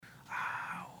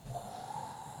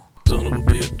Son of a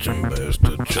bitch and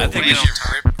bastard show. I think we should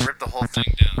rip the whole thing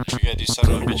down. We gotta do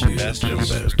son of a bitch and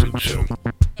bastard show.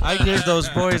 I gave those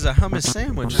boys a hummus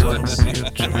sandwich once. I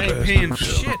ain't paying for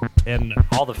shit. And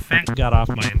all the fat got off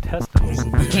my intestines.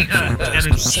 And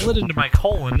it slid into my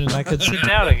colon, and I could sit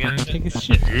down again and take a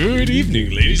shit. Good evening,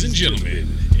 ladies and gentlemen.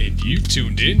 And you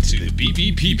tuned in to the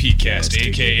BBPP cast,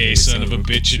 aka Son of a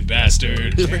Bitch and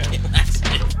Bastard. For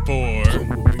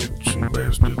Son of a bitch and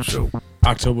bastard show.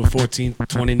 October 14th,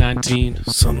 2019.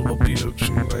 Son of a bitch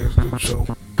and bastard show.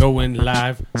 Going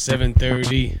live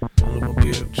 7:30 Son of a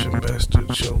bitch and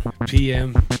bastard show.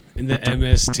 p.m. in the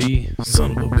MST.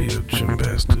 Son of a bitch and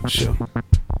bastard show.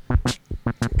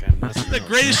 The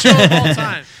greatest show of all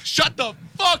time. Shut the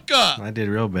fuck up. I did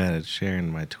real bad at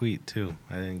sharing my tweet, too.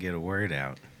 I didn't get a word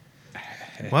out.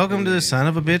 Welcome to the Son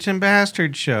of a Bitch and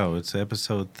Bastard show. It's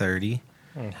episode 30.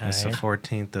 It's the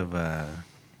 14th of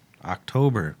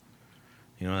October.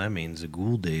 You know, that means the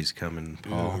Ghoul Day's coming,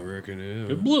 Paul.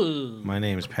 My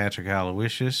name is Patrick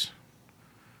Aloysius.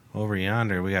 Over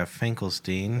yonder, we got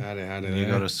Finkelstein. You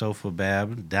go to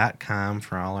sofabab.com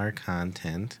for all our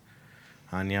content.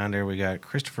 On yonder, we got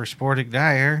Christopher Sportic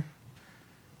Dyer.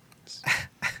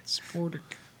 Sportic.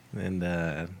 And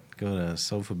go to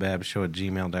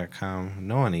sofababshow@gmail.com.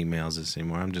 No one emails us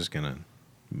anymore. I'm just going to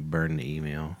burn the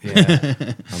email.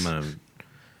 Yeah. I'm going to,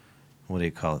 what do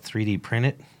you call it, 3D print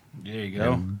it? There you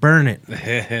go. And burn it.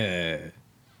 And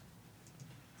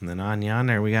then on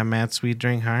yonder, we got Matt Sweet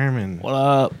Drink Harmon. What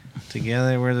up?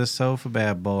 Together, we're the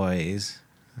Sofabab Boys.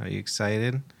 Are you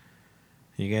excited?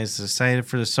 You guys excited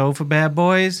for the Sofabab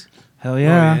Boys? Hell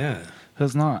yeah. Oh, yeah.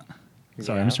 Who's not?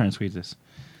 Sorry, I'm just trying to squeeze this.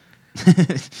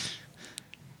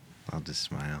 I'll just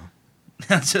smile.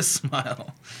 Just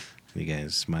smile. You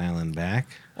guys smiling back?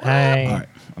 Hey. All right,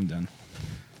 I'm done.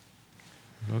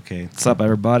 Okay. What's up,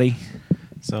 everybody?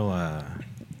 So,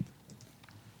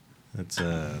 it's,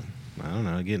 I don't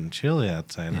know, getting chilly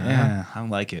outside, huh? Yeah, I don't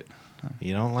like it.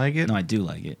 You don't like it? No, I do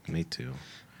like it. Me too.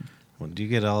 Well, do you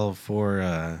get all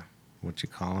four, what you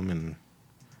call them in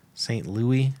St.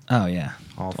 Louis? Oh, yeah.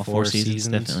 All four seasons,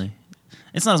 definitely.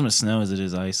 It's not as much snow as it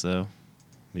is ice, though.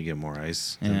 You get more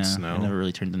ice Yeah, than snow? it never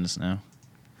really turned into snow.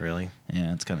 Really?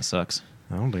 Yeah, it kind of sucks.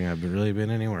 I don't think I've really been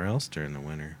anywhere else during the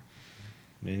winter.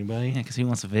 Anybody? Yeah, because who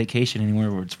wants a vacation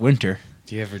anywhere where it's winter?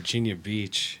 Yeah, Virginia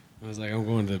Beach. I was like, I'm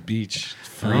going to the beach. It's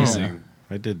freezing.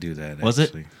 I did do that, Was it?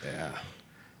 actually. Yeah.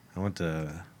 I went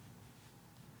to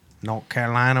North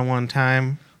Carolina one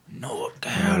time. North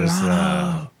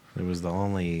It was the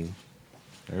only...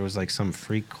 There was like some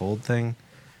freak cold thing.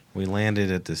 We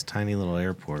landed at this tiny little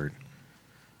airport,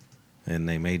 and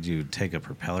they made you take a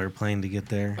propeller plane to get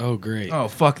there. Oh, great. Oh,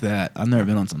 fuck that. I've never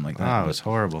been on something like that. Oh, it was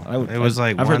horrible. I would, It was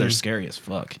like I've heard one- they're scary as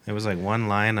fuck. It was like one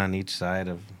line on each side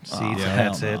of seats, Oh, and hell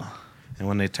that's no. it. And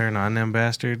when they turn on them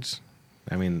bastards,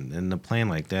 I mean, in the plane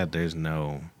like that, there's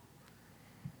no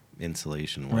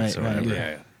insulation Right, whatsoever. right.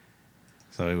 Yeah.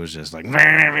 So it was just like,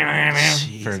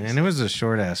 and it was a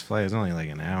short ass flight. It was only like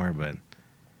an hour, but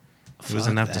it was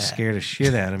Fuck enough that. to scare the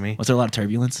shit out of me. Was there a lot of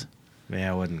turbulence?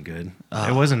 Yeah, it wasn't good. Oh.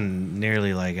 It wasn't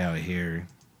nearly like out here,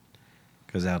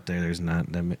 because out there there's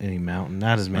not that any mountain,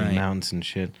 not as many Right. mountains and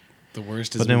shit. The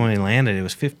worst is But then when we landed, it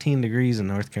was 15 degrees in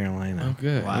North Carolina. Oh,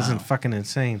 good. Wow. It wasn't fucking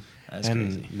insane. That's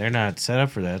and crazy. they're not set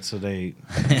up for that, so you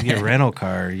get a rental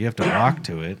car, you have to walk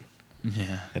to it.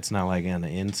 Yeah. It's not like on the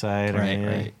inside or Right, anything.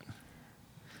 right.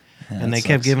 Yeah, And that they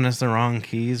kept sucks. giving us the wrong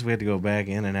keys. We had to go back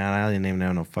in and out. I didn't even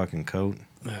have no fucking coat.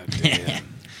 Oh, damn.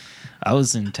 I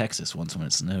was in Texas once when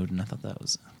it snowed, and I thought that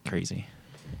was crazy.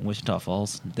 Wichita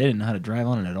Falls, they didn't know how to drive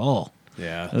on it at all.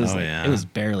 Yeah. It was Oh, like, yeah. it was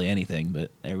barely anything,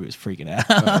 but everybody was freaking out.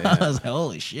 yeah. I was like,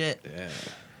 holy shit. Yeah.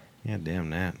 Yeah, damn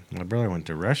that. My brother went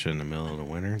to Russia in the middle of the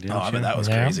winter. Didn't Oh, I you? bet that was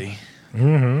Yeah. crazy.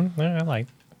 Mm-hmm. Yeah,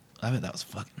 I bet that was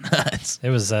fucking nuts. it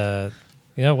was, it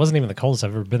wasn't even the coldest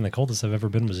I've ever been. The coldest I've ever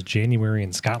been was January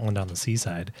in Scotland on the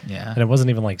seaside. Yeah. And it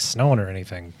wasn't even like snowing or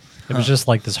anything. It was just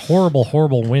like this horrible,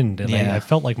 horrible wind. And Yeah. I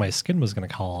felt like my skin was going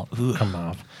to come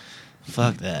off.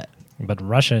 Fuck that. But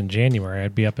Russia in January,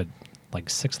 I'd be up at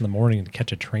like 6 a.m. to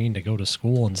catch a train to go to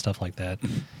school and stuff like that.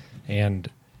 And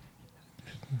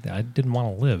I didn't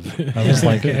want to live. I was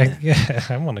like,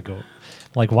 I want to go.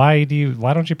 Like, why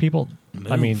don't you people?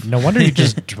 I mean, no wonder you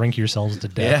just drink yourselves to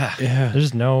death. Yeah. Yeah.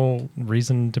 There's no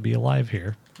reason to be alive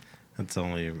here. That's the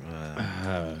only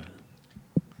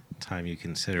time you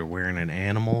consider wearing an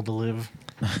animal to live.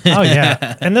 Oh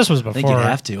yeah, and this was think before you'd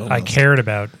have to, I almost. cared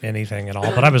about anything at all.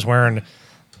 But I was wearing,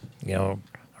 a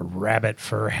rabbit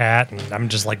fur hat, and I'm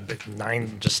just like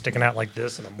just sticking out like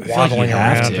this, and I'm waddling you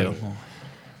have around. to.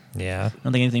 and Yeah. I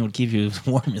don't think anything would keep you as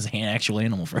warm as an actual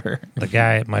animal fur. The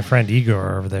guy, my friend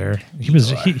Igor over there, he was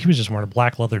just wearing a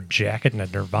black leather jacket and a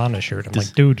Nirvana shirt. I'm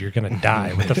like, dude, you're gonna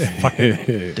die. What the fuck?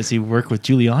 Does he work with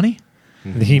Giuliani?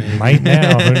 He might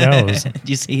now. Who knows? Do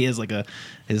you see he has like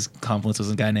his accomplice was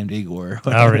a guy named Igor?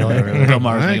 Oh, really? Bill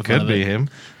Maher's That making fun could of be it. him.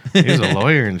 He was a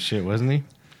lawyer and shit, wasn't he?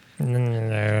 I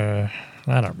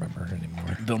don't remember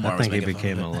anymore. Bill Maher I was think he making fun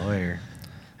became of a it. lawyer.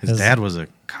 His dad was a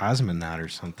cosmonaut or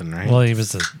something, right? Well, he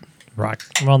was a rock.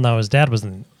 Well, no, his dad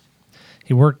wasn't.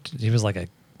 He worked. He was like a.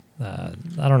 I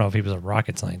don't know if he was a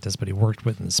rocket scientist, but he worked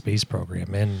within the space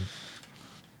program in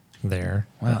there.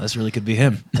 Wow, this really could be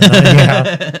him.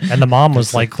 Yeah. And the mom was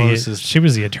That's the like closest. she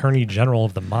was the attorney general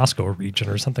of the Moscow region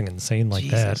or something insane like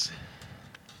Jesus.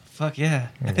 Fuck yeah.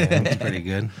 that. Yeah. That's pretty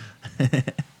good.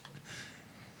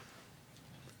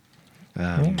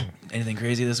 Anything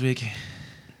crazy this week?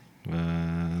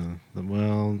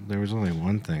 Well, there was only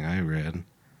one thing I read.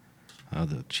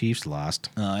 The Chiefs lost.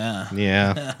 Oh yeah.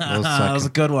 Yeah, those, That was a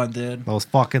sucking, good one, dude. those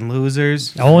fucking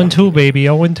losers. 0-2, baby.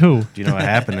 0-2. Do you know what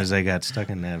happened? Is they got stuck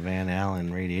in that Van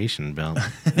Allen radiation belt.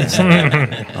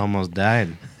 Almost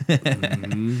died.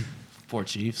 Poor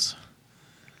Chiefs.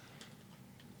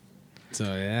 So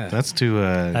yeah. That's too.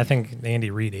 I think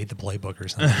Andy Reid ate the playbook or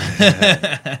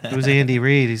something. Who's Andy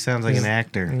Reid? He sounds like an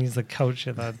actor. He's the coach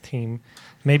of the team.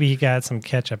 Maybe he got some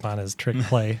ketchup on his trick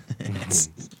play.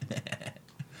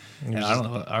 Yeah, I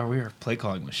don't know. We were play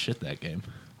calling was shit that game.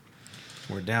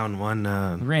 We're down one.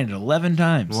 We ran it 11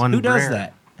 times. One Who does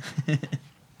rare. that?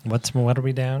 What are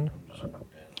we down?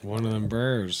 One of them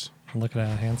burrs. Look at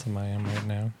how handsome I am right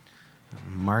now.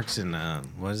 Mark's in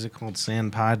what is it called?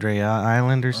 San Padre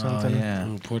Island or something. Oh, yeah.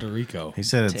 Oh, Puerto Rico. He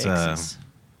said it's Texas.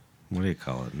 what do you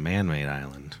call it? Man-made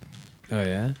island. Oh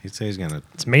yeah. He said he's gonna.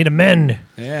 It's made of men.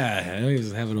 Yeah, he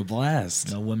was having a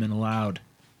blast. No women allowed.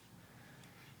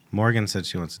 Morgan said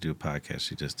she wants to do a podcast.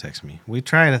 She just texted me. We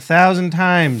tried 1,000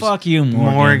 times. Fuck you,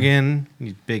 Morgan. Morgan,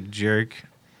 you big jerk.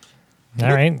 All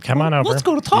right, come on over. Let's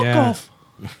go to Top Yeah. Golf.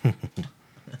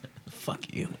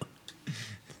 Fuck you.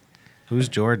 Who's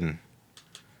Jordan?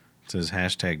 It says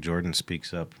hashtag Jordan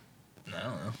speaks up. I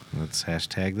don't know. Let's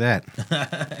hashtag that.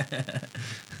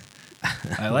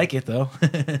 I like it though.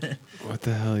 What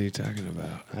the hell are you talking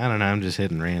about? I don't know. I'm just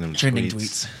hitting random Trending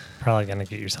tweets. tweets. Probably gonna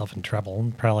get yourself in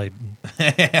trouble. Probably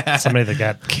somebody that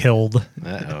got killed.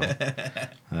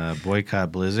 Uh-oh.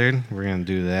 Boycott Blizzard. We're going to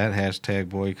do that. Hashtag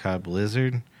boycott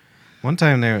Blizzard. One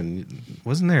time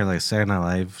wasn't there like a Saturday Night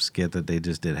Live skit that they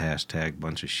just did hashtag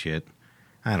bunch of shit?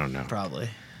 I don't know. Probably.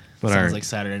 But Sounds like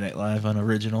Saturday Night Live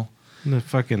unoriginal. the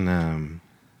fucking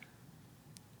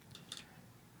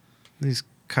these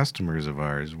customers of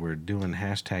ours were doing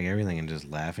hashtag everything and just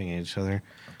laughing at each other,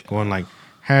 going like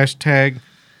hashtag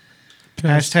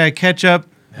ketchup,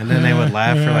 and then they would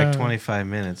laugh for like 25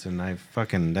 minutes, and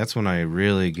that's when I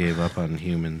really gave up on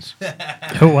humans.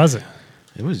 Who was it?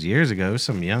 It was years ago. It was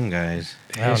some young guys.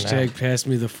 Hashtag pass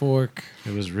me the fork.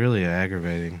 It was really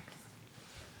aggravating.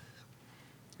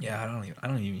 Yeah, I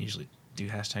don't even usually do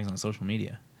hashtags on social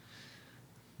media.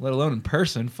 Let alone in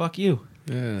person. Fuck you.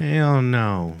 Yeah. Hell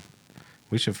no.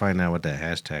 We should find out what that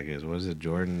hashtag is. What is it,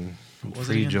 Jordan? What was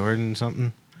it Free again? Jordan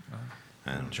something?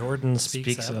 I don't know. Jordan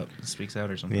speaks up. Speaks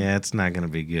out or something. Yeah, it's not going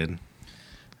to be good.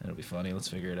 That'll be funny. Let's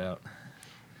figure it out.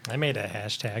 I made a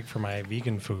hashtag for my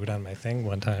vegan food on my thing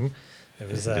one time. It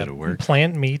was Did it work?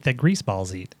 plant meat that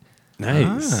greaseballs eat.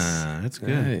 Nice. Ah, that's good.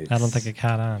 Nice. I don't think it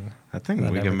caught on. I think I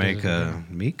we never can did make it a again.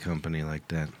 meat company like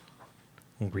that.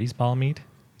 Greaseball meat?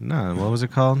 No, what was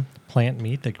it called? Plant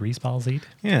meat that greaseballs eat?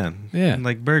 Yeah. Yeah.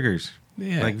 Like burgers.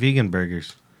 Yeah. Like vegan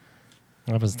burgers.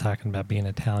 I was talking about being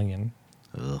Italian.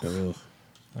 Ugh. Ugh.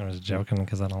 I was joking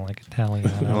because I don't like Italian.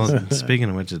 Well,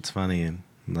 speaking of which, it's funny. And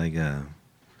like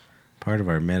part of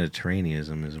our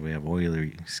Mediterraneanism is we have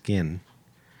oily skin,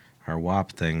 our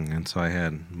WAP thing. And so I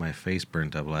had my face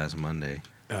burnt up last Monday.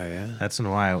 Oh yeah. That's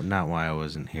not why I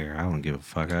wasn't here. I don't give a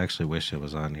fuck. I actually wish I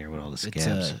was on here with all the It's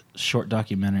scabs. a short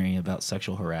documentary about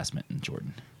sexual harassment in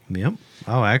Jordan. Yep.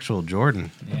 Oh, actual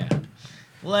Jordan. Yeah.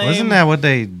 Wasn't that what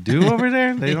they do over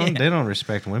there? They don't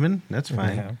respect women. That's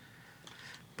fine. Yeah.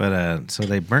 But so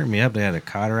they burnt me up. They had a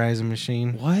cauterizing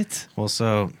machine. What? Well,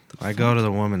 so I go to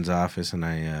the woman's office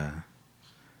and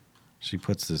she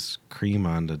puts this cream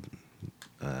on the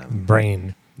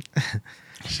Brain.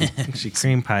 she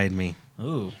cream pied me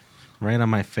Ooh. right on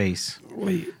my face.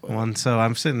 Wait. Well, and so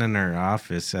I'm sitting in her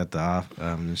office at the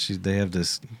and they have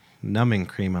this numbing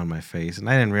cream on my face, and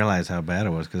I didn't realize how bad it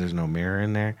was because there's no mirror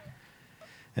in there,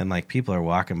 and like people are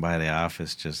walking by the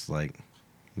office just like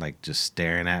just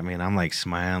staring at me, and I'm like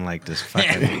smiling like this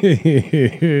fucking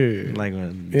like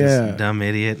this Yeah. dumb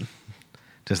idiot,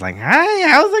 just like, "Hi,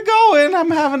 how's it going? I'm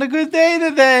having a good day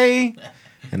today."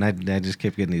 And I just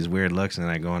kept getting these weird looks, and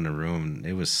I go in the room, and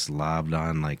it was slobbed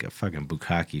on like a fucking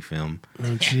bukkake film. Oh,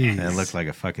 jeez. And I looked like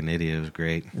a fucking idiot. It was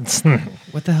great.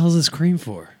 What the hell is this cream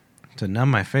for? To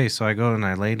numb my face, so I go and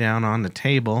I lay down on the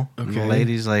table. And the Okay.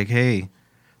 lady's like, "Hey,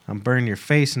 I'm burning your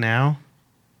face now."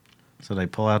 So they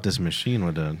pull out this machine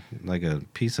with a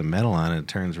piece of metal on it. It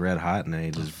turns red hot, and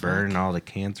they just burn all the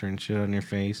cancer and shit on your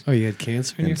face. Oh, you had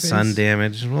cancer in your And face? sun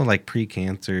damage, well, like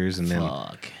pre-cancers, and then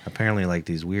Fuck. apparently like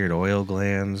these weird oil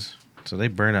glands. So they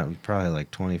burn up probably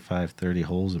like 25, 30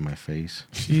 holes in my face.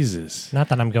 Jesus. Not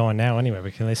that I'm going now anyway,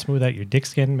 but can they smooth out your dick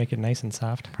skin, make it nice and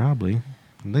soft? Probably.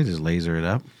 They just laser it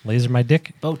up. Laser my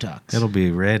dick? Botox. It'll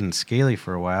be red and scaly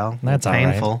for a while. That's all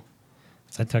right. painful.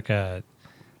 So I took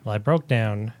I broke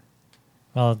down.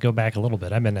 Well, I'll go back a little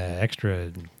bit. I've been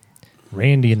extra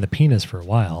randy in the penis for a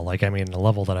while. Like, I mean, a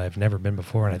level that I've never been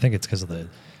before. And I think it's because of the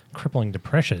crippling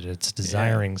depression. It's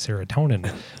desiring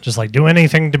serotonin. Just like do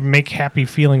anything to make happy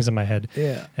feelings in my head.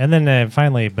 Yeah. And then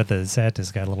finally, but the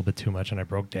sadness got a little bit too much and I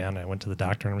broke down. I went to the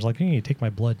doctor and I was like, hey, take my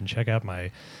blood and check out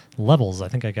my levels. I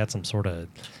think I got some sort of,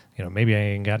 maybe I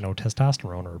ain't got no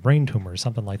testosterone or a brain tumor or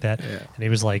something like that. Yeah. And he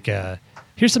was like,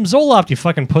 here's some Zoloft, you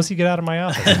fucking pussy, get out of my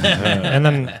office. And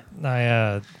then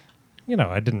I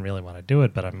didn't really want to do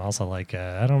it, but I'm also like,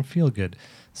 I don't feel good.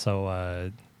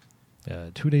 So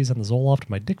 2 days on the Zoloft,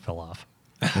 my dick fell off.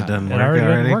 It doesn't It work already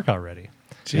already. didn't work already.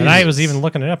 And I was Jesus. even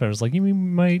looking it up, and it was like, you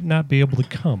might not be able to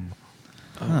come.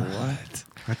 Oh, what?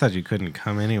 I thought you couldn't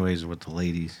come anyways with the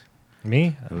ladies.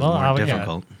 Me? It was more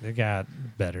difficult. It got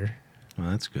better. Well,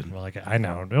 that's good. Well, I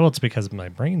know. Well, it's because my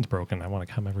brain's broken. I want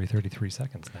to come every 33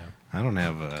 seconds now. I don't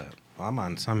have I'm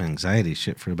on some anxiety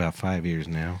shit for about 5 years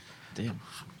now. Dude.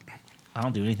 I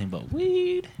don't do anything but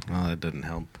weed. Well, that doesn't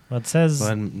help. Well, it says,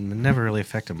 But it never really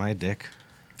affected my dick.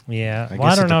 yeah. I Well,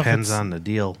 I guess don't it know if depends it's- on the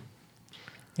deal.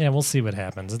 Yeah, we'll see what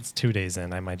happens. It's 2 days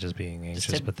in. I might just be anxious,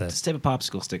 Just but tape a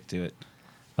popsicle stick to it.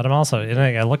 But I'm also, and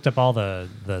I looked up all the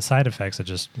side effects of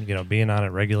just being on it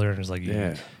regular, and it's like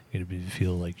Yeah. you're gonna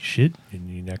feel like shit, and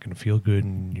you're not gonna feel good,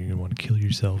 and you're gonna want to kill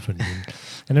yourself, and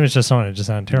it was just it just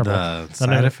sounded terrible. The Then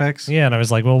side effects? Yeah, and I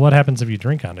was like, well, what happens if you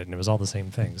drink on it? And it was all the same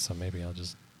thing. So maybe I'll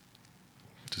just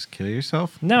Just kill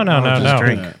yourself? no, just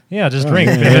drink. Yeah, just drink.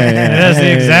 It has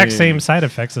the exact same side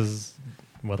effects as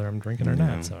whether I'm drinking or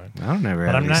not. So I don't ever But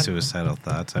have I'm any not- suicidal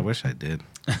thoughts. I wish I did.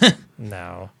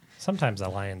 no. Sometimes I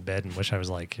lie in bed and wish I was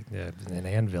like an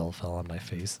anvil fell on my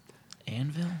face.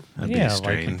 Anvil? That'd Yeah, be like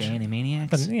strange. The Animaniacs?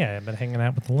 But yeah, I've been hanging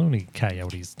out with the loony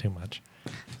coyotes too much.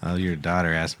 Your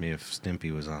daughter asked me if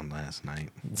Stimpy was on last night.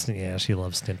 Yeah, she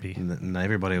loves Stimpy. And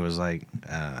everybody was like,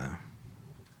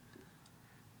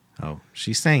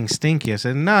 she's saying Stinky. I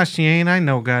said, no, she ain't. I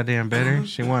know goddamn better.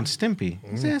 She wants Stimpy.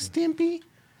 Is that Stimpy?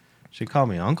 She called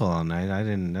me uncle all night. I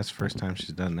didn't. That's the first time she's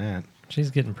done that.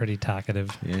 She's getting pretty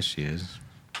talkative, Yes, she is.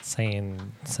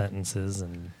 saying sentences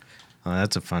and Oh,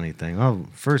 that's a funny thing. Oh,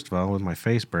 first of all, with my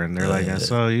face burn, they're like,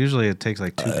 so usually it takes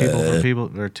like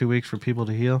 2 weeks for people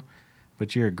to heal,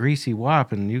 but you're a greasy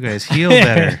wop and you guys heal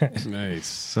better. Nice.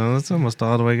 So it's almost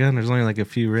all the way gone. There's only like a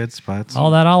few red spots. all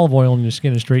that olive oil in your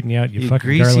skin to straighten you out. You You fucking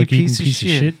greasy garlic eating piece of piece of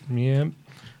shit. shit. Yeah.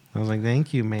 I was like,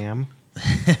 thank you, ma'am.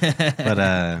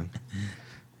 But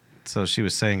so she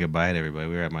was saying goodbye to everybody.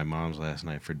 We were at my mom's last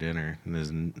night for dinner, and his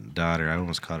daughter, I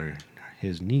almost called her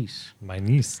his niece. My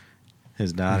niece.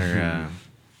 His daughter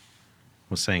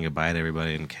was saying goodbye to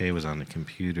everybody, and Kay was on the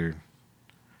computer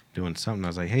doing something. I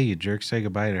was like, hey, you jerk, say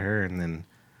goodbye to her. And then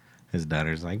his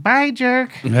daughter's like, bye,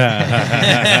 jerk. See,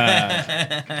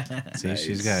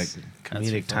 she's got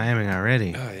comedic timing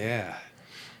already. Oh, yeah.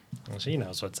 Well, she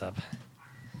knows what's up.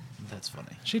 That's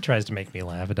funny. She tries to make me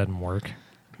laugh. It doesn't work.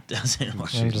 Doesn't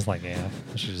work. I'm just like, yeah.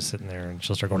 She's just sitting there and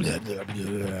she'll start going,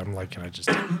 I'm like, can I just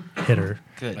hit her?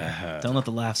 Good. Don't let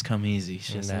the laughs come easy. It's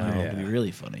just No. it'll be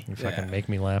really funny. You fucking make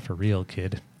me laugh for real,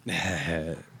 kid. She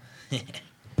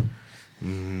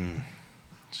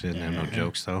didn't have no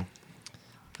jokes, though.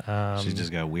 She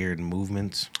just got weird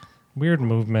movements. Weird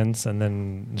movements, and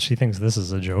then she thinks this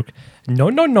is a joke. No,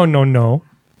 no, no, no, no.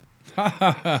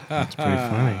 It's pretty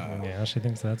funny. Yeah, she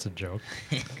thinks that's a joke.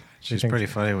 She's pretty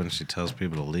funny when she tells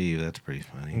people to leave. That's pretty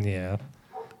funny. Yeah.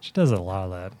 She does a lot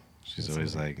of that. She's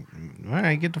always like, all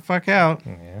right, get the fuck out.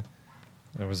 Yeah.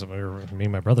 It was me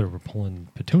and my brother were pulling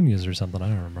petunias or something. I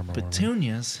don't remember. what.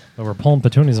 Petunias. But we're pulling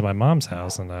petunias at my mom's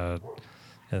house, and the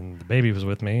baby was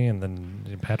with me, and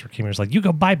then Patrick came and was like, "You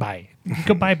go bye bye, you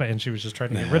go bye bye," and she was just trying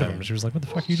to get rid of him. She was like, "What the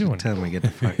fuck are you doing?" Tell me to get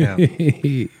the fuck out.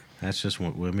 That's just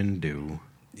what women do.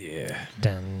 Yeah.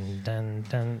 Dun, dun,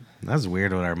 dun. That's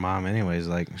weird with our mom anyways.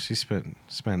 Like, she spent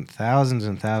thousands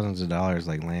and thousands of dollars,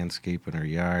 like, landscaping her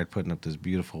yard, putting up this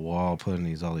beautiful wall,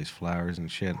 putting all these flowers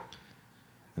and shit.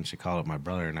 And she called up my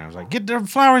brother, and I was like, get the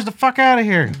flowers the fuck out of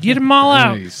here. Get them all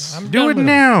Nice. out. I'm Do done it with 'em.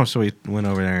 now. So we went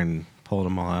over there and pulled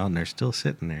them all out, and they're still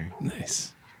sitting there.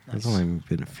 Nice. It's only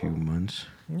been a few months.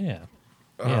 Yeah.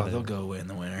 Oh, Yeah, they'll go away in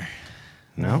the winter.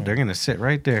 No, they're going to sit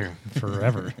right there.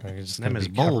 forever. They're just Them gonna is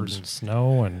be covered bulbs. in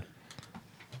snow and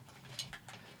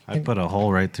I put a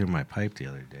hole right through my pipe the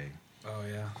other day. Oh,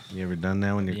 yeah. You ever done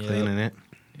that when you're Yep. cleaning it?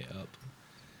 Yep.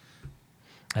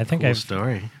 I think Cool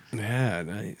story. Yeah,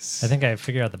 nice. I think I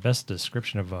figured out the best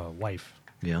description of a wife.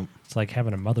 Yep. It's like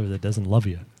having a mother that doesn't love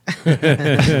you.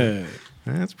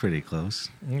 That's pretty close.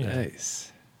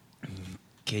 Nice.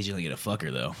 Occasionally get a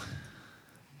fucker, though.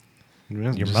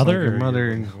 Yeah, Your just mother like your or mother.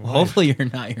 your and- wife? Hopefully you're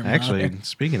not your Actually, mother.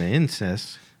 speaking of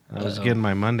incest, I was Uh-oh. getting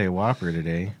my Monday Whopper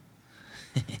today,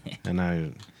 and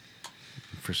I,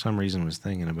 for some reason, was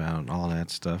thinking about all that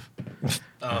stuff.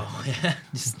 Oh, yeah.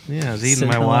 Just Yeah, I was eating sitting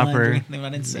my in the line Whopper, thinking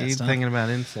about incest, huh? thinking about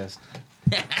incest.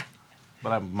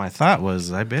 But my thought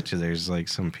was, I bet you there's like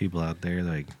some people out there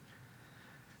like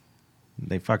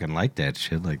they fucking like that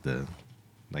shit. Like the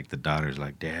daughter's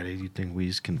like, "Daddy, you think we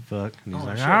just can fuck?" And he's Oh,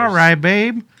 like, sure. "All right,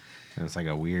 babe." And it's like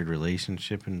a weird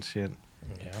relationship and shit.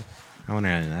 Yeah. I wonder.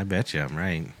 I bet you I'm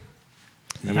right.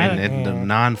 I Yeah. mean, the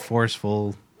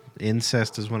non-forceful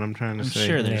incest is what I'm trying to I'm say.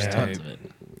 sure there's Yeah. tons of it.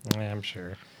 Yeah, I'm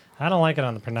sure. I don't like it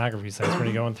on the pornography sites when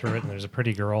you're going through it and there's a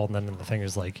pretty girl and then the thing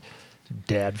is like,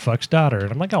 dad fucks daughter.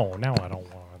 And I'm like, oh, now I don't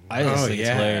want I just Oh, think it's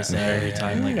yeah. hilarious that every Yeah.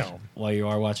 time, like, No. while you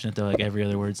are watching it, though, like, every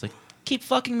other word's like, keep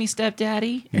fucking me,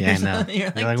 stepdaddy. Yeah, I know.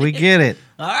 You're You're like, we get it.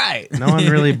 all right. No one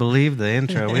really believed the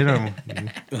intro. We don't.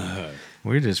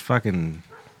 We're just fucking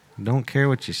don't care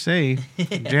what you say.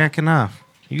 Jacking off.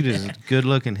 You just a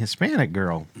good-looking Hispanic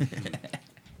girl.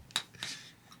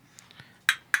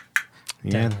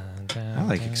 Yeah, I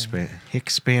like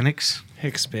Hispanics.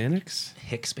 Hispanics?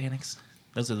 Hispanics.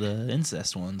 Those are the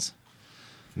incest ones.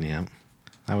 Yeah,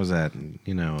 I was at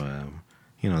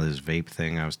this vape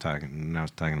thing I was talking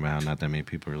about. Not that many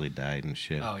people really died and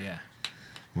shit. Oh, yeah.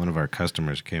 One of our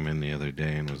customers came in the other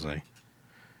day and was like,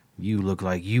 "You look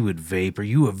like you would vape. Are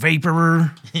you a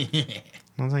vaporer?" I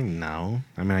was like, "No.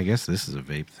 I mean, I guess this is a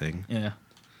vape thing, Yeah.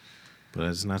 but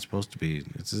it's not supposed to be.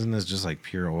 Isn't this just like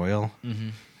pure oil? Mm-hmm.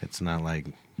 It's not like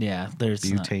Yeah, there's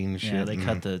Butane Yeah, shit they and-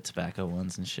 cut the tobacco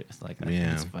ones and shit. Like, I think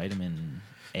Yeah. it's vitamin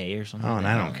A or something. Oh, like and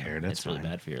that. I don't care. That's it's really fine.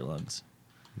 bad for your lungs.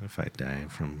 if I die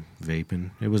from vaping,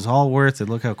 it was all worth it.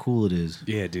 Look how cool it is."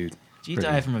 Yeah, dude. If you Pretty-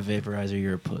 die from a vaporizer,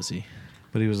 you're a pussy.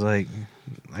 But he was like,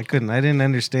 I didn't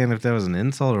understand if that was an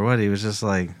insult or what. He was just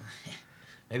like,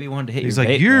 Maybe you wanted to hit he's your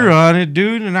like, vape, "You're bro. on it,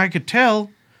 dude, and I could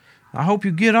tell. I hope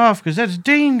you get off because that's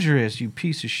dangerous, you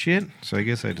piece of shit." So I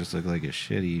guess I just look like a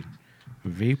shitty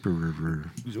vaporer.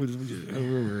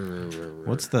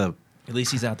 What's the? At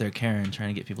least he's out there caring, trying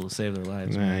to get people to save their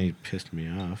lives. Nah, man. he pissed me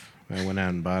off. I went out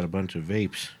and bought a bunch of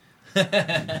vapes,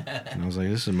 and I was like,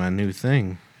 "This is my new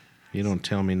thing. You don't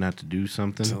tell me not to do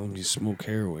something." Tell them you smoke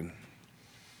heroin.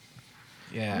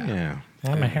 Yeah. Yeah.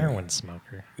 I'm a heroin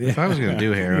smoker. If I was gonna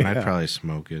do heroin, Yeah. I'd probably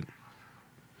smoke it.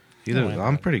 No, why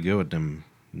I'm not? pretty good with them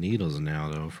needles now,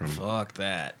 though. From Fuck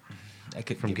that. I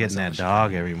could give getting that myself a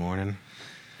dog shot. every morning.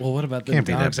 Well, what about the Can't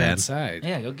be that dogs bad. outside?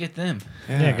 Yeah, go get them.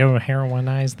 Yeah, go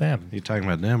heroinize them. You talking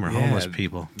about them or Yeah. homeless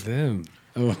people? Them.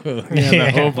 Oh, yeah,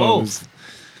 Yeah. the hobos.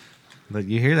 But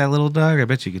you hear that little dog? I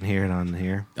bet you can hear it on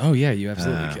here. Oh, yeah, you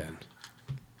absolutely Uh, can.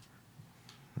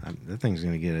 That thing's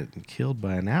gonna get it killed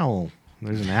by an owl.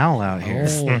 There's an owl out here.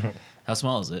 Oh, How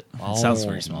small is it? Oh, It sounds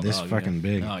pretty small. This dog, fucking yeah.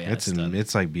 big. Oh, yeah.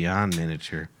 It's like beyond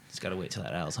miniature. Just gotta wait till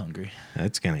that owl's hungry.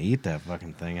 It's gonna eat that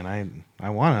fucking thing, and I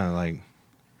wanna like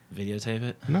Videotape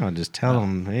it. just tell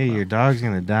them, hey, your dog's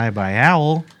gonna die by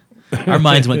owl. Our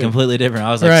minds went completely different.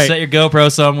 I was like, Right. set your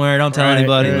GoPro somewhere. Don't tell Right,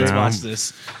 anybody. right. Let's Yeah. watch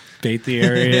this. bait the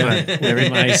area. Very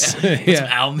nice. It's yeah.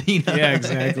 owl meat. Yeah,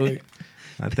 exactly.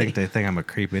 I think they think I'm a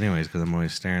creep anyways because I'm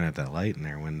always staring at that light in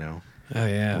their window Oh,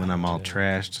 yeah. when I'm all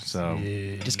trashed. So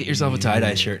Just get yourself a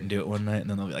tie-dye shirt and do it one night, and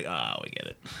then they'll be like, "Oh, we get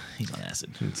it. He's on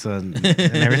acid." and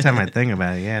every time I think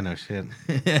about it, yeah, no shit.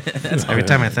 Every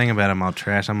time I think about it, I'm all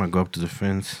trash. I'm gonna go up to the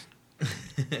fence,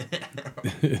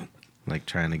 like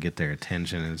trying to get their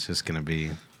attention. And it's just gonna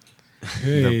be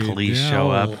Hey, the police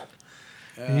show Dell. up.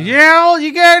 Yell!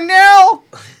 You got an L.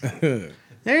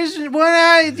 There's one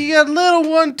eye. You got a little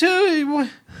one too.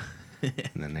 And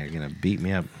then they're gonna beat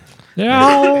me up.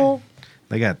 Yeah.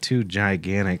 They got two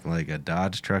gigantic, like a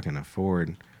Dodge truck and a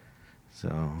Ford. So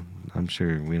I'm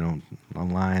sure we don't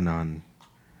align on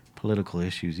political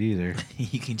issues either.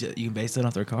 you can base it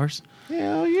off their cars.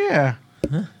 Hell yeah.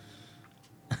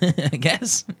 I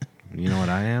guess. You know what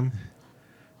I am?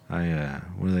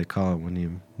 What do they call it when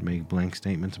you make blank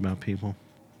statements about people?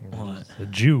 What? A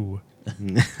Jew.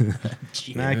 No,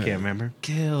 I can't remember.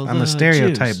 Kill I'm the a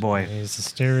stereotype Jews. boy. He's a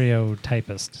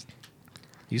stereotypist.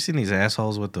 You seen these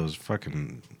assholes with those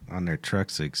fucking on their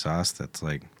trucks exhaust that's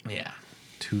like Yeah.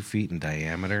 2 feet in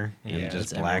diameter and Yeah,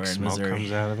 just it's black everywhere in smoke Missouri.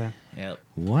 comes out of it? Yep.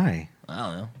 Why? I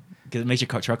don't know. Because it makes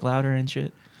your truck louder and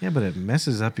shit. Yeah, but it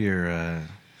messes up your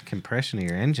compression of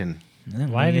your engine. Yeah,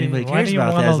 Why do anybody you- why cares do you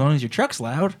about that wanna- as long as your truck's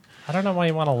loud? I don't know why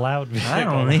you want a loud vehicle. I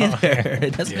don't either.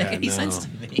 It doesn't Yeah, make any no. sense to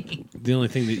me. The only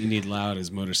thing that you need loud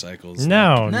is motorcycles.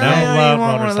 No, No, no you loud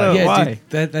want one of motorcycles. those. Yeah, Why?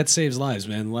 dude, that saves lives,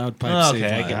 man. Loud pipes Okay,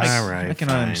 save I, lives. I, All right, I can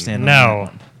fine. understand. No.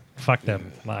 that. Fuck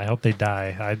them. I hope they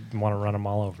die. I want to run them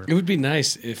all over. It would be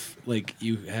nice if, like,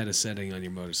 you had a setting on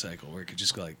your motorcycle where it could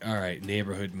just go like, all right,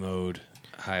 neighborhood mode,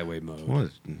 highway mode. Well,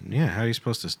 yeah, how are you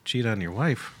supposed to cheat on your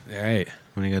wife All right.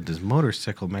 when you got this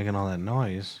motorcycle making all that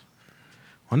noise?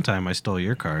 One time I stole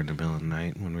your car in the middle of the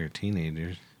night when we were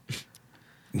teenagers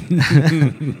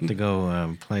to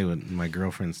go play with my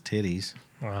girlfriend's titties,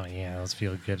 Oh, yeah. Those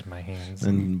feel good in my hands.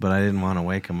 but I didn't want to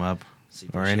wake him up So you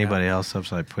or push it anybody out. else up,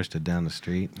 so I pushed it down the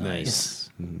street. Nice.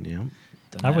 Yep. Done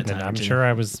I that wouldn't. time, I'm too. sure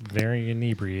I was very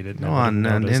inebriated. No,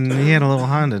 Nobody and noticed. he had a little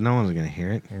Honda. No one's gonna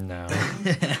hear it. No.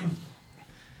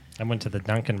 I went to the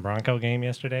Duncan Bronco game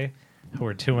yesterday, who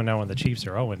were 2-0 and the Chiefs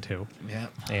are 0-2. Yeah.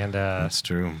 And That's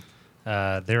true.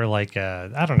 they were like,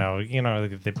 I don't know,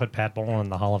 they put Pat Bowlen in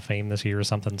the Hall of Fame this year or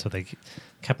something, so they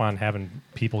kept on having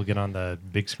people get on the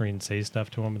big screen say stuff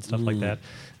to him and stuff like that.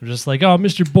 They're just like, oh,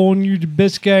 Mr. Bowlen, you're the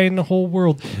best guy in the whole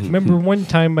world. Remember one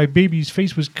time my baby's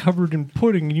face was covered in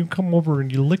pudding and you come over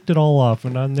and you licked it all off,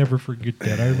 and I'll never forget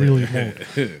that. I really won't.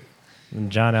 And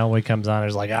John Elway comes on and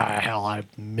is like, hell, I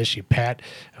miss you, Pat.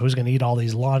 Who's going to eat all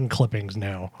these lawn clippings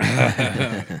now?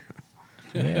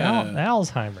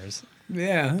 Alzheimer's.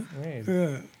 Yeah.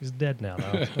 Hey, he's dead now,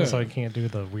 though. So he can't do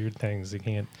the weird things. He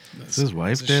can't. Is his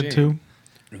wife a dead shame.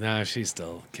 too? Nah, she's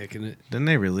still kicking it. Didn't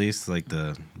they release like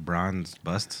the bronze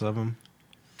busts of him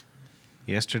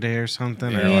yesterday or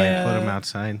something, or like put him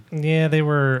outside? Yeah, they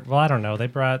were. Well, I don't know. They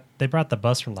brought the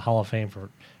bus from the Hall of Fame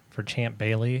for Champ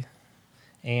Bailey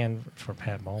and for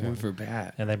Pat Bowlen. For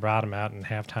Pat. And they brought him out in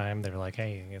halftime. They were like,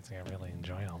 "Hey, you guys are gonna really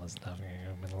enjoy all this stuff. You're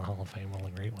gonna go in the Hall of Fame, one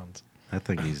of the great ones." I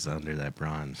think he's under that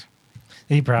bronze.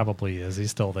 He probably is.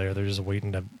 He's still there. They're just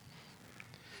waiting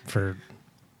for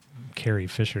Carrie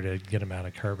Fisher to get him out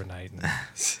of carbonite and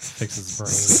fix his brain.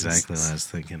 That's exactly what I was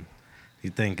thinking. You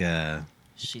think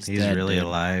She's he's dead, really dude.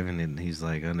 alive and he's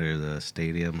like under the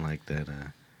stadium like that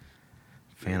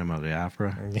Phantom of the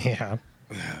Opera? Yeah.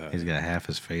 He's got half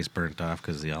his face burnt off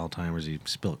because of the Alzheimer's. He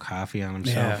spilled coffee on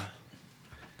himself.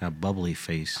 Got bubbly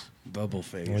face. Bubble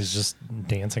face. He was just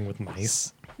dancing with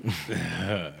mice.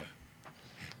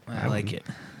 I like it.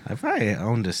 If I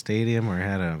owned a stadium or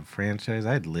had a franchise,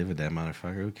 I'd live at that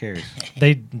motherfucker. Who cares?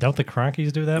 They don't the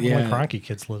Cronkies do that? Yeah. Well, the Cronky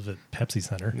kids live at Pepsi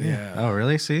Center. Yeah. Oh,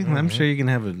 really? See? I'm sure you can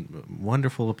have a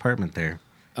wonderful apartment there.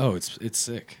 Oh, it's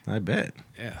sick. I bet.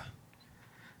 Yeah.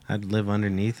 I'd live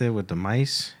underneath it with the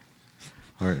mice.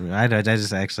 Or I'd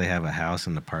just actually have a house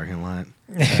in the parking lot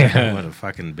with a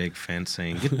fucking big fence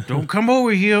saying, don't come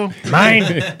over here.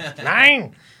 Mine!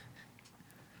 Mine!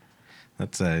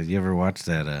 That's you ever watch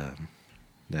that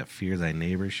Fear Thy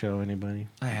Neighbor show, anybody?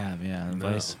 I have, yeah.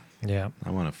 Advice. Yeah.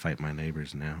 I want to fight my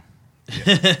neighbors now.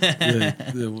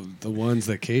 The ones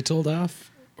that Kay told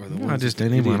off? Or the Not ones just with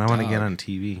the anyone. I idiot want to get dog? on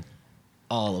TV.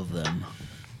 All of them.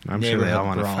 I'm sure they all Neighborhood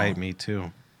want to brawl. fight me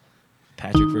too.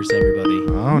 Patrick versus everybody.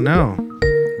 Oh no.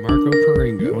 Marco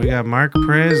Paringo. We got Mark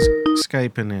Perez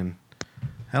Skyping in.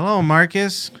 Hello,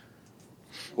 Marcus.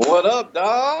 What up,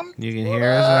 Dom? You can hear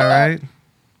us all right?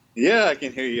 Yeah, I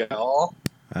can hear you all.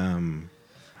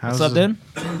 How's What's up, it-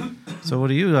 dude? So what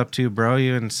are you up to, bro?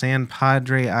 You in San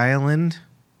Padre Island?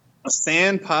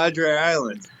 San Padre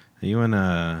Island. Are you in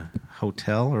a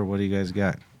hotel or what do you guys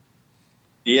got?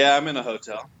 Yeah, I'm in a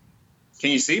hotel.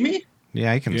 Can you see me?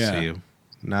 Yeah, I can Yeah. see you.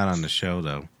 Not on the show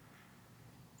though.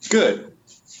 Good.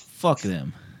 Fuck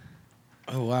them.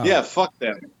 Oh, wow. Yeah, fuck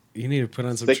them. You need to put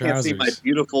on some They can't see trousers. my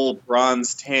beautiful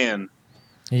bronze tan.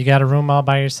 You got a room all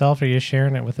by yourself, or you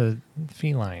sharing it with a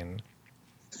feline?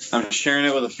 I'm sharing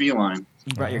it with a feline.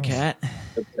 You brought your Oh. cat?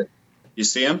 You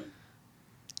see him?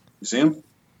 You see him?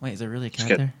 Wait, is there really a cat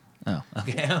kidding. there? Oh,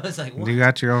 okay. I was like, what? You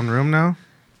got your own room now?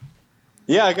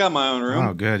 Yeah, I got my own room.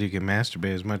 Oh, good. You can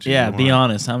masturbate as much as Yeah, you want. be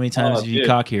honest. How many times Oh, have you dude,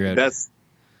 cock heroed?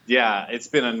 Yeah, it's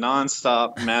been a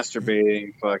nonstop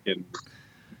masturbating fucking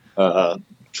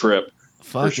trip.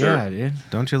 Fuck sure. yeah, dude.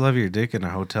 Don't you love your dick in a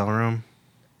hotel room?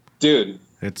 Dude.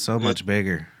 It's so much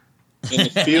bigger. And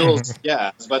it feels, yeah,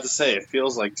 I was about to say, it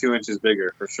feels like 2 inches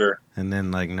bigger for sure. And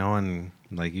then like no one,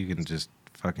 like you can just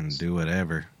fucking do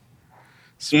whatever.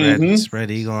 Spread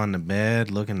eagle on the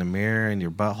bed, look in the mirror in your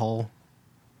butthole.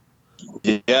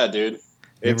 Yeah, dude.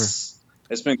 It's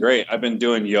been great. I've been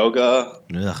doing yoga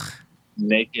Ugh.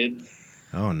 naked.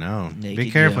 Oh no. Naked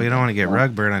Be careful, yoga. you don't want to get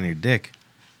rug burn on your dick.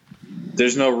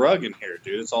 There's no rug in here,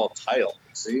 dude. It's all tile.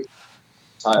 See?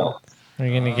 Tile. You're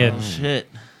gonna get Shit.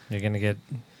 you're gonna get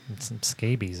some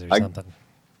scabies or I- something.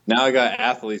 Now I got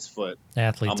athlete's foot.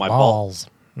 Athlete's on my balls.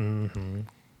 Mm-hmm.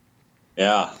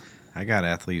 Yeah. I got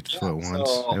athlete's foot once.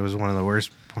 so- It was one of the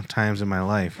worst times in my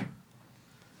life.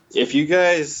 If you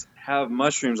guys have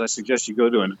mushrooms, I suggest you go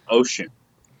to an ocean.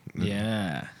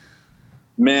 Yeah.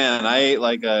 Man, I ate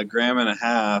like 1.5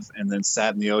 grams and then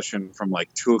sat in the ocean from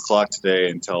like 2 o'clock today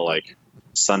until like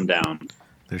sundown.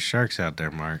 There's sharks out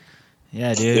there, Mark.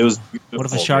 Yeah, dude. It was What if a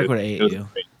beautiful, shark dude. would've ate It was you?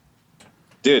 great.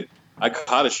 Dude, I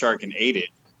caught a shark and ate it.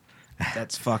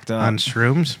 That's fucked up. On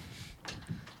shrooms?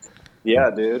 Yeah,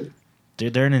 dude.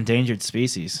 Dude, they're an endangered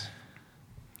species.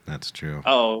 That's true.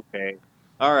 Oh, okay.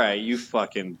 All right, you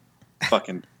fucking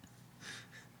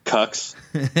cucks.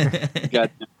 You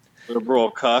got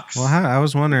liberal cucks. Well, I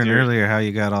was wondering Dude. earlier how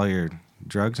you got all your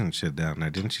drugs and shit down there.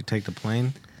 Didn't you take the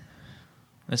plane?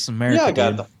 That's America, yeah, I got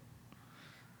dude. the.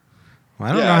 Well,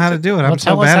 I don't Yeah, know I how to took- do it. Well, I'm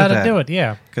so tell us bad how at to that. do it.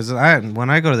 Yeah. Because when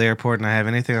I go to the airport and I have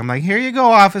anything, I'm like, here you go,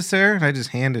 officer. And I just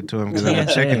hand it to him because I'm a Yeah,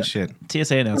 chicken yeah. shit.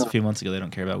 TSA announced a few months ago they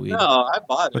don't care about weed. No, I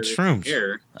bought With it. shrooms.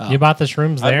 Here. Oh. You bought the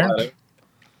shrooms I there? bought it.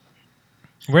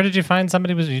 Where did you find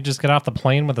somebody? Was you just get off the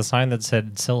plane with a sign that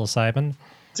said psilocybin?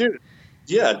 Dude.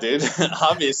 Yeah, dude.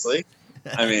 Obviously.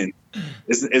 I mean,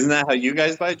 isn't that how you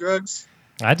guys buy drugs?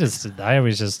 I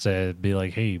always just be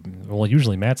like, hey, well,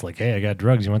 usually Matt's like, hey, I got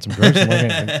drugs. You want some drugs? I'm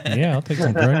like, yeah, I'll take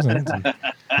some drugs.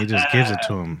 He just gives it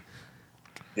to him.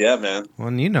 Yeah, man.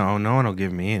 Well, you know, no one will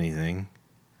give me anything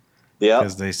Yeah.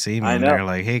 because they see me I and know. they're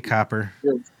like, hey, copper.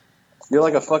 You're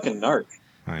like a fucking narc.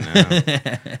 I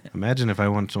know. Imagine if I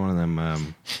went to one of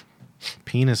them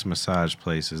penis massage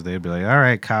places. They'd be like, all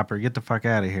right, copper, get the fuck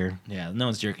out of here. Yeah, no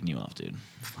one's jerking you off, dude.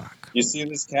 Fuck. You see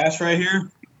this cash right here?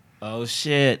 Oh,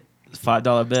 shit.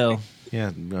 $5 bill.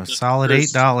 Yeah, a solid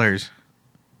There's- $8.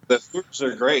 The Hooters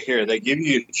are great here. They give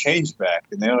you change back,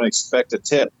 and they don't expect a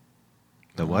tip.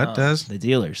 The what Oh, does? The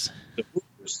dealers. The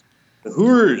Hooters. The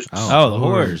Hooters. Oh, the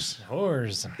whores.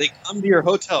 Whores. They come to your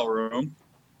hotel room.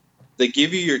 They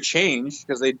give you your change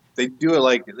because they do it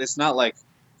like it's not like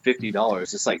 $50.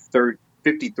 It's like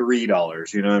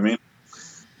 $53. You know what I mean?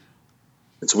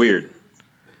 It's weird.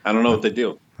 I don't know what they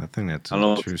do. I think that's I don't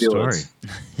know a what true the deal story.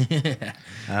 is.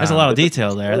 There's a lot of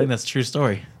detail there. I think that's a true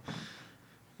story.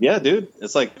 Yeah, dude.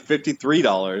 It's like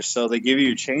 $53. So they give you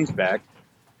your change back,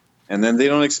 and then they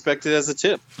don't expect it as a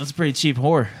tip. That's a pretty cheap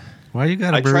whore. Why you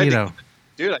got a I tried to- burrito?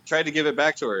 Dude, I tried to give it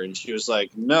back to her, and she was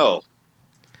like, "No."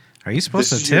 Are you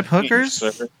supposed this to is your tip change, hookers?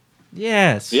 sir."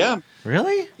 Yes. Yeah,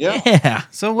 Really? yeah. Yeah.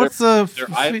 So what's the they're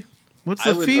fee, what's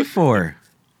the island fee hookers. for?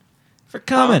 For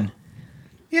coming.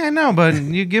 Yeah, I know, but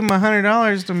you give them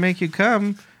 $100 to make you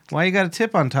come. Why you got a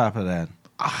tip on top of that?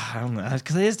 I don't know.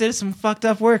 Because they just did some fucked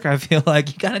up work, I feel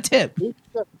like. You got a tip.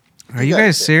 Are you got a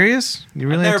guys tip. serious? You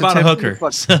really I've never have bought to a tip?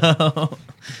 hooker.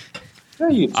 So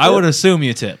Yeah, you I tip. would assume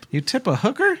you tip. You tip a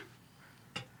hooker?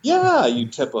 Yeah, you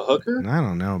tip a hooker. I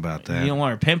don't know about You that. don't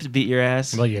want her pimp to beat your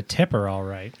ass. Well, you tip her all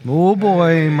right. Oh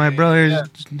boy, my brother's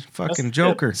fucking That's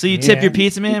joker. So you tip Yeah. your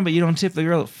pizza man, but you don't tip the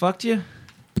girl that fucked you?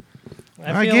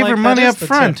 I feel gave her that money is up the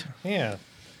front. tip. Yeah.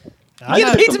 You get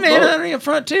got a pizza some man both. money up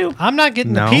front too. I'm not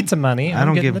getting No, the pizza money. I I'm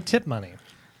don't getting give- the tip money.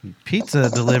 Pizza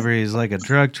delivery is like a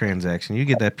drug transaction. You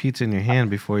get that pizza in your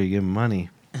hand before you give them money.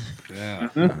 Yeah.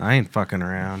 I ain't fucking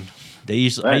around. I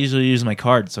Right. usually use my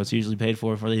card, so it's usually paid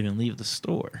for before they even leave the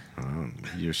store. Oh,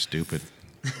 you're stupid.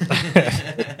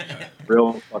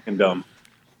 Real fucking dumb.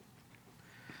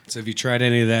 So have you tried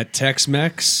any of that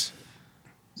Tex-Mex?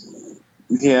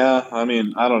 Yeah, I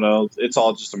mean, I don't know. It's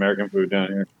all just American food down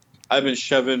here. I've been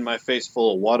shoving my face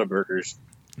full of Whataburgers.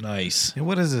 Nice. Hey,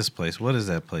 what is this place? What is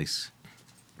that place?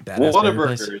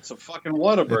 Whataburger. It's a fucking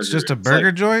Whataburger. It's just a burger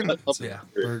like joint? a Yeah.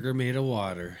 burger. Burger made of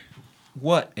water.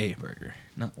 What a burger,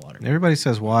 not water. Everybody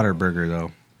says water burger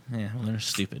though. Yeah, well, they're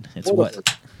stupid. It's what?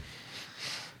 Whataburger.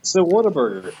 It's a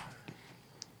Whataburger.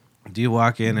 Do you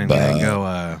walk in and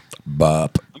go,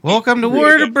 Bop. welcome to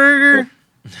Whataburger?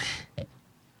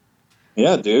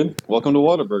 Yeah, dude. Welcome to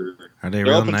Whataburger. Are they They're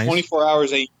real open nice? 24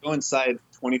 hours. You go inside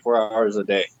 24 hours a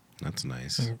day. That's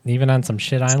nice. Even on some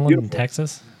shit island in beautiful.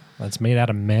 Texas that's made out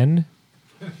of men.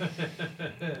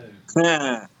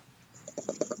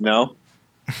 No.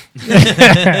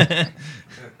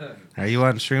 Are you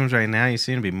on shrooms right now? You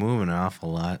seem to be moving an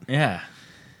awful lot. Yeah.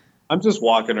 I'm just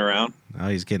walking around. Oh,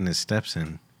 he's getting his steps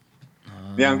in.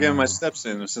 Yeah, I'm getting my steps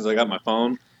in since I got my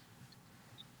phone.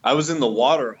 I was in the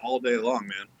water all day long,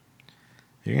 man.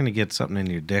 You're going to get something in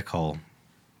your dick hole.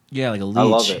 Yeah, like a leech. I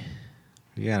love it.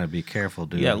 You got to be careful,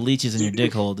 dude. You got leeches in your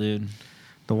dick hole, dude.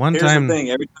 The one Here's time... the thing.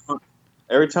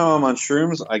 Every time I'm on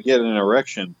shrooms, I get an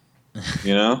erection.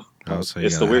 You know? Oh, so you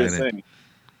It's the gotta weirdest hide it.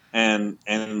 thing.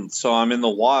 And so I'm in the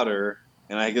water,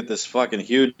 and I get this fucking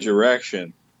huge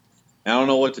erection. And I don't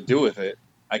know what to do with it.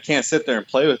 I can't sit there and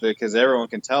play with it because everyone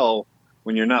can tell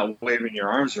when you're not waving your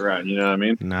arms around. You know what I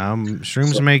mean? No,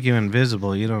 shrooms make you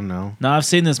invisible. You don't know. No, I've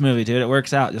seen this movie, dude. It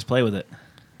works out. Just play with it.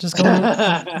 Just go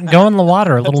in the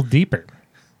water a little deeper,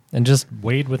 and just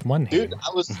wade with one hand. Dude,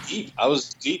 I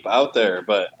was deep out there,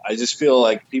 but I just feel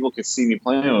like people could see me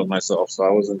playing with myself, so I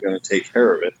wasn't going to take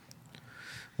care of it.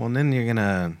 Well, then you're going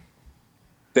to...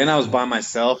 Then I was by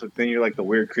myself, and then you're like the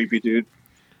weird, creepy dude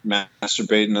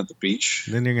masturbating at the beach.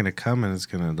 Then you're gonna come and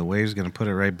the wave's gonna put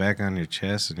it right back on your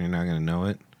chest and you're not gonna know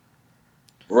it.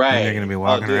 Right. And you're gonna be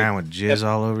walking dude. around with jizz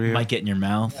all over you. Might get in your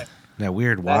mouth. That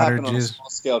weird That water happened on a jizz. small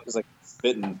scale because I kept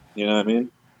spitting. You know what I mean?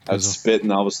 I would Cause- spit,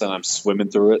 and all of a sudden I'm swimming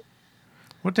through it.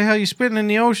 What the hell you spitting in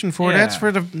the ocean for? Yeah.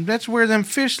 That's where them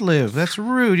fish live. That's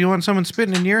rude. You want someone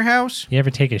spitting in your house? You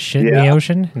ever take a shit in the Yeah.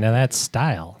 ocean? Now that's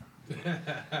style.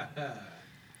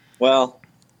 Well,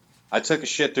 I took a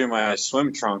shit through my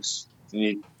swim trunks, and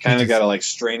you kind of got to like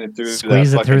strain it through.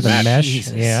 Squeeze that it through fucking the mesh.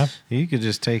 Jesus. Yeah. You could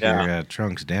just take Yeah. your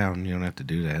trunks down. You don't have to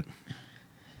do that.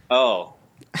 Oh,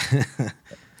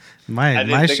 My I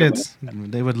didn't think of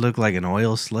shits, they would look like an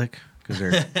oil slick because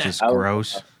they're just I was-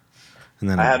 gross. And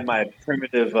then I had my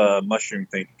primitive mushroom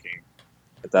thinking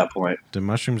at that point. do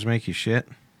mushrooms make you shit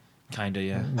Kinda,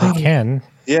 yeah. They can.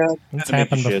 Yeah, It's kinda make you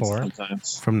happened shit before.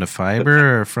 Sometimes. from the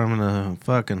fiber or from the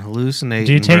fucking hallucinating?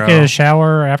 Do you take bro? a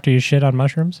shower after you shit on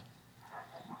mushrooms?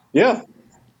 Yeah,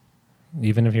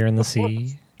 Even if you're in the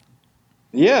sea?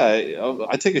 yeah.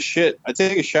 I take a shit. I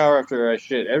take a shower after I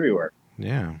shit everywhere.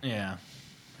 Yeah. Yeah.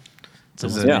 It's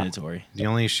Is almost it- mandatory. The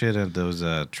only shit at those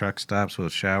truck stops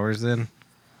with showers then?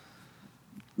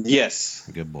 Yes.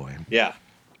 Good boy. Yeah.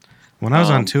 When I was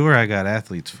on Um, tour, I got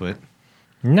athlete's foot,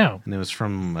 No. and it was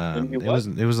from. You It what?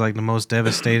 was like the most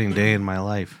devastating day in my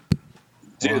life.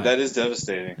 Dude, Why? that is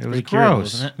devastating. It was Pretty curable,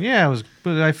 gross. isn't it? Yeah, it was.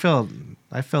 But I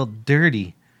felt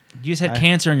dirty. You just had I-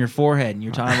 cancer on your forehead, and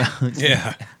you're talking about.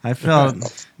 Yeah. I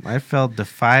felt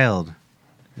defiled,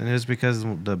 and it was because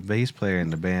the bass player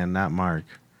in the band, not Mark,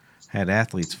 had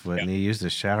athlete's foot, and he used a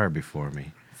shower before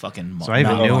me. Fucking. So I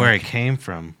even mountain knew where bike. it came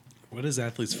from. What does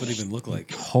athlete's foot even look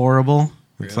like? Horrible.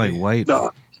 It's Really? like white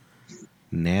No.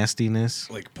 nastiness.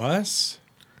 Like pus?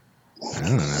 I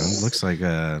don't know. It looks like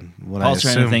what I Paul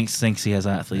Trent assume. thinks he has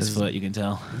athlete's foot. You can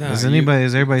tell. No, Is you- everybody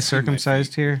see my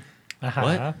circumcised here?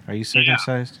 Uh-huh. Are you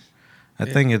circumcised? I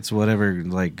think it's whatever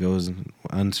like goes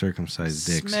uncircumcised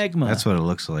dicks. Smegma. That's what it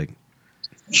looks like.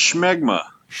 Schmegma.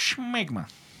 Schmegma.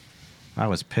 I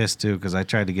was pissed too because I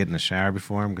tried to get in the shower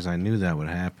before him because I knew that would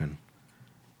happen.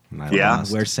 And I Yeah.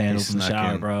 lost. Wear He sandals in the snuck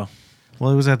shower, in. bro.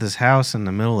 Well, it was at this house in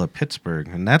the middle of Pittsburgh,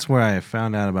 and that's where I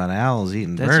found out about owls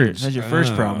eating birds. That's your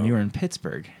first Oh. problem. You were in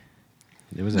Pittsburgh.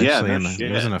 It was Yeah, actually no it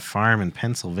shit. was in a farm in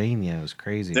Pennsylvania. It was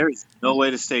crazy. There's no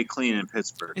way to stay clean in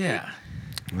Pittsburgh. Yeah.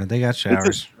 But they got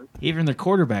showers. Even their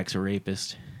quarterback's a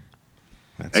rapist.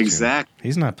 That's true. Exactly.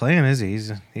 He's not playing, is he?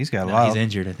 He's got a No, lot. he's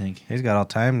injured, I think. He's got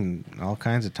all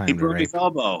kinds of time He to broke rape. his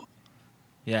elbow.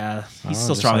 Yeah, he's Oh, still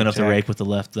just strong like enough to Jack. rape with the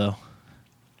left, though.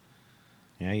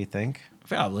 Yeah, you think?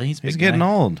 Probably. He's a big He's getting guy.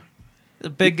 old. He's a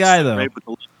big guy, though. Right with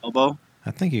the left elbow.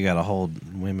 I think you got to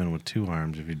hold women with two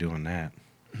arms if you're doing that.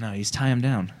 No, he's tie him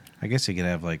down. I guess you could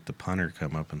have like the punter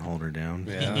come up and hold her down.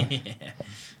 Yeah.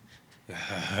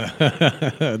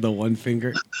 The one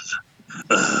finger.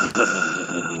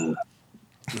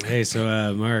 Hey,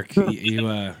 so Mark, you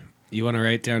want to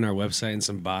write down our website and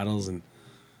some bottles and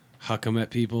huck them at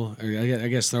people? Or I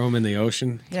guess throw them in the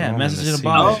ocean. Yeah, him in message the in a sea.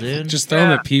 bottle, Oh, dude. Just throw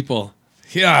them at people.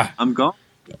 Yeah. I'm going.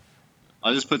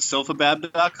 I'll just put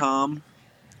sofabab.com,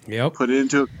 Yep. put it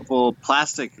into a couple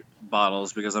plastic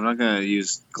bottles because I'm not going to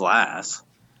use glass.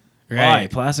 Why?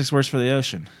 Plastic's worse for the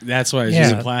ocetion. That's why I was Yeah.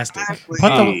 using plastic. Put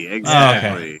the-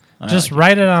 Exactly. Just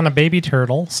write it on a baby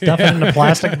turtle, stuff it in a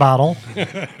plastic bottle.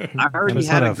 I already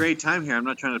Instead had a of- great time here. I'm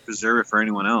not trying to preserve it for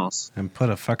anyone else. And put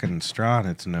a fucking straw in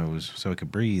its nose so it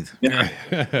could breathe.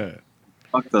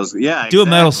 Fuck those. Yeah. Do a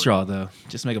metal exactly. straw, though.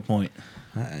 Just make a point.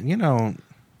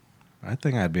 I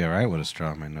think I'd be all right with a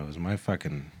straw in my nose.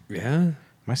 Yeah.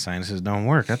 My sinuses don't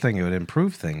work. I think it would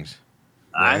improve things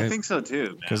I Right. think so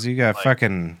too. because you got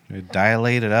fucking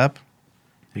dilate it up,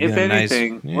 You If get a nice-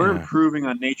 anything, we're yeah. improving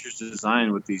on nature's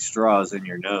design with these straws in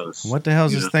your nose. What the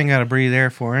hell's You this know? thing got to breathe air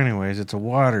for, anyways? It's a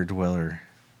water dweller.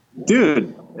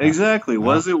 Dude, exactly.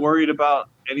 What is it worried about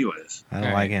anyways? I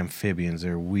don't like amphibians.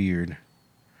 They're weird.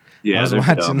 Yeah, I was they're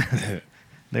watching. dumb.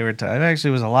 They were. It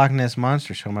actually was a Loch Ness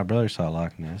monster show. My brother saw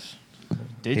Loch Ness.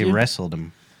 Did He you? wrestled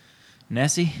him.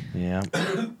 Nessie? Yeah.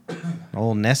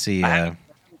 Old Nessie. My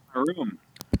room.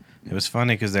 It was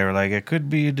funny because they were like, it could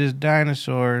be this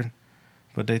dinosaur,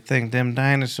 but they think them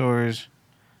dinosaurs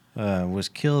was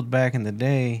killed back in the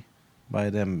day by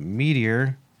them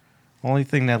meteor. Only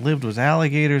thing that lived was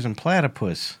alligators and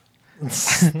platypus.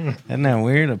 Isn't that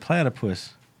weird? A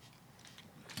platypus.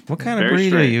 What kind of Very breed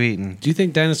are strange. you eating? Do you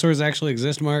think dinosaurs actually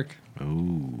exist, Mark?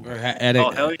 Ooh. Or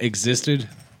Oh, hell yeah. existed?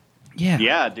 Yeah.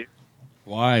 Yeah, dude.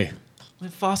 Why?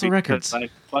 With fossil Because records. I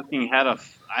fucking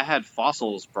I had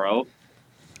fossils, bro,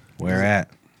 Where at?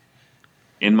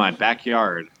 in my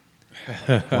backyard.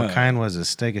 What kind was it?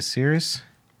 Stegosaurus?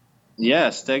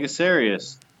 Yes,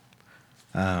 Stegosaurus.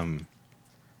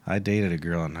 I dated a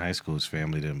girl in high school whose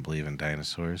family didn't believe in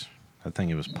dinosaurs. I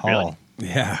think it was Paul.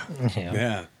 Yeah. Yeah.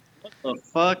 Yeah. The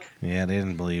fuck? Yeah, they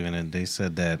didn't believe in it. They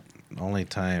said that only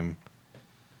time,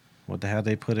 what the hell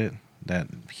they put it? That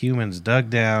humans dug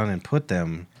down and put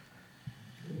them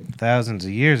thousands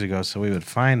of years ago so we would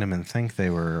find them and think they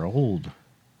were old.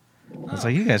 I was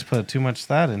like, you guys put too much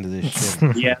thought into this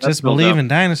shit. Yeah, that's Just built believe up. in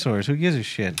dinosaurs. Who gives a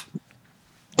shit?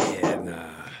 Yeah, nah.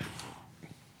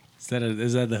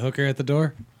 Is that the hooker at the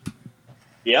door?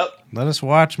 Yep. Let us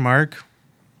watch, Mark.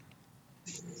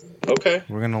 Okay.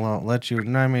 We're going to let you,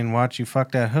 watch you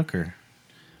fuck that hooker.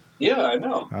 Yeah, I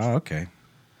know. Oh, okay.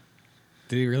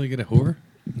 Did he really get a whore?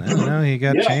 No, he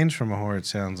got Yeah. changed from a whore, it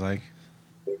sounds like.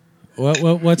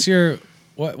 What's your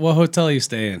what hotel you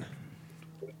stay in?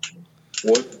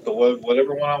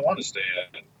 Whatever one I want to stay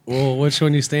at. Well, which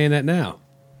one you staying at now?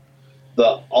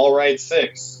 The All Right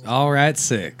 6. All right,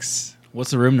 6.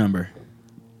 What's the room number?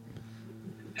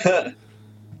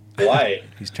 Why?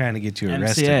 He's trying to get you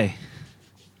arrested. MCA.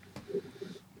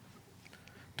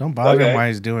 Don't bother him Okay. while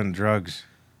he's doing drugs.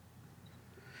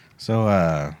 So,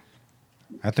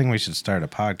 I think we should start a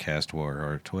podcast war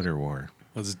or a Twitter war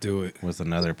Let's do it. with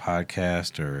another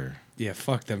podcast or Yeah,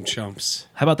 fuck them chumps.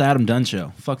 How about the Adam Dunn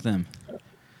show? Fuck them.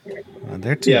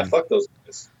 they're too. Yeah, fuck those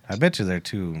guys. I bet you they're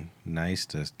too nice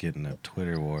to get in a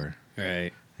Twitter war.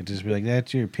 Right. They'd just be like,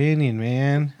 "That's your opinion,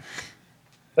 man."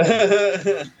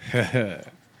 They'll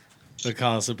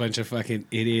call us a bunch of fucking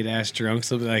idiot ass drunks.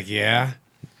 They'll be like, yeah.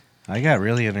 I got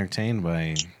really entertained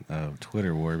by a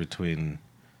Twitter war between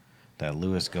that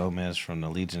Luis Gomez from the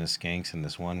Legion of Skanks and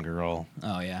this one girl.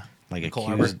 Oh, yeah. Like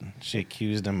Nicole she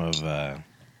accused him of I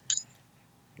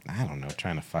don't know,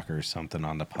 trying to fuck her or something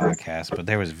on the podcast, but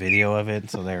there was video of it,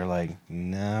 so they were like,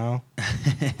 no.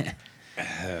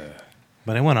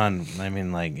 But it went on,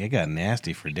 it got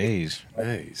nasty for days.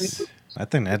 Nice. I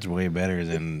think that's way better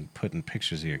than putting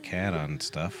pictures of your cat on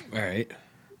stuff. All right.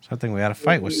 So I think we ought to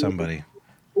fight with somebody.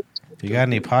 You got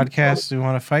any podcasts you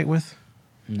want to fight with?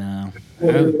 No.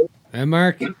 Hey,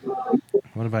 Mark.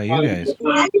 What about you guys?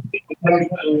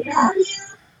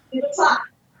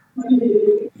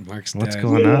 Mark's What's dead.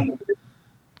 going on?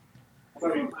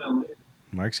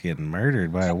 Mark's getting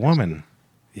murdered by a woman.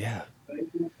 Yeah.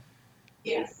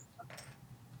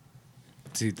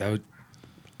 Dude,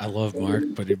 I love Mark,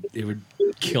 but it would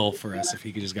kill for us if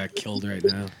he just got killed right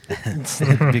now.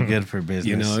 It'd be good for business.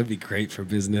 You know, it'd be great for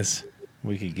business.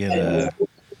 We could get a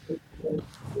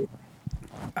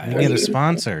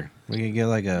sponsor. We could get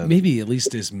like a. Maybe at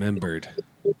least dismembered.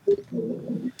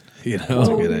 You know? That's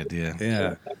a good idea.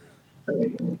 Yeah.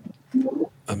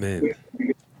 I'm in.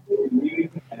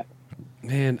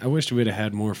 Man, I wish we'd have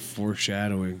had more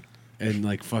foreshadowing and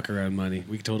like fuck around money.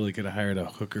 We totally could have hired a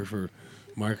hooker for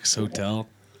Mark's hotel.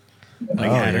 Like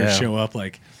Oh, had her yeah. show up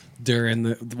like during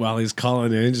while he's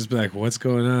calling in, just be like, "What's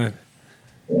going on?"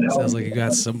 Sounds like you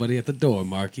got somebody at the door,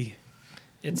 Marky.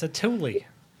 It's a Thule.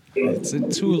 It's a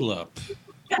tulip.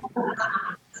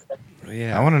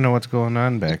 Yeah. I want to know what's going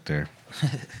on back there.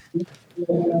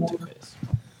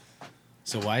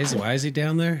 So why is he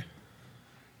down there?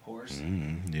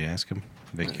 You ask him.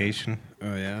 Vacation.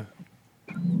 Oh yeah.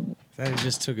 Thought he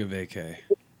just took a vacay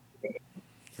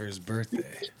for his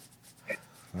birthday.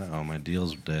 Oh, my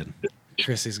deal's dead.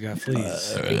 Chrissy's got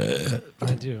fleas.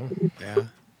 I do. Yeah.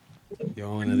 You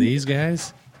want one of these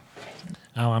guys?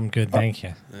 Oh, I'm good, thank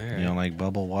you. All You right. don't like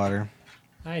bubble water?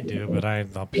 I do, but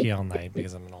I'll pee all night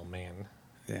because I'm an old man.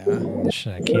 Yeah.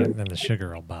 I can't, then the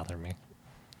sugar will bother me.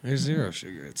 There's 0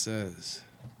 sugar, it says.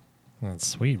 That's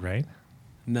sweet, right?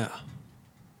 No.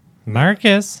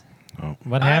 Marcus, Oh,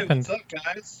 What Hi, happened? what's up,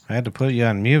 guys? I had to put you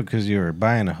on mute because you were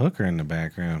buying a hooker in the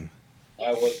background.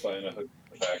 I was buying a hook in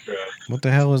the background. What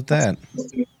the hell was that?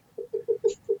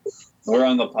 We're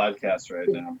on the podcast right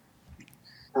now.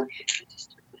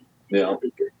 Yeah.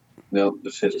 Nope,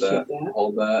 just hit that,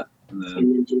 hold that, and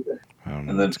then I don't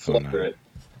know and then what's going flicker on. it.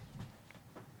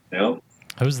 Yep.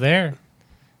 Who's there?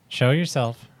 Show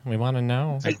yourself. We want to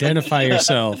know. Identify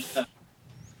yourself.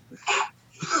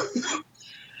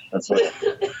 That's what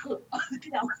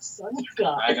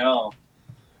I know.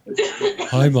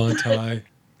 Hi, Monty.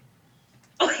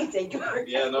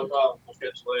 Yeah, no problem. We'll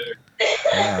catch you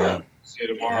later. See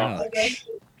you tomorrow. Alex.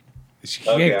 She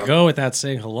Okay. can't go without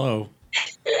saying hello.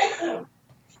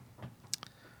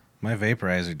 My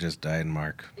vaporizer just died,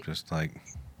 Mark. Just like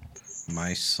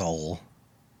my soul.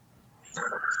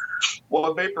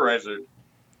 What vaporizer?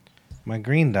 My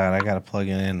green dot, I gotta plug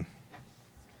it in.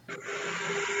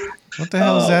 What the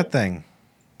hell is Oh. that thing?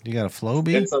 You got a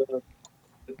Flowbee?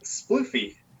 It's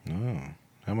Sploofy. Oh,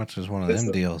 how much is one of It's them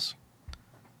a- deals?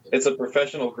 It's a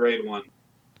professional grade one.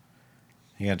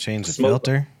 You gotta change the Smoke-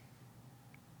 filter?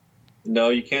 No,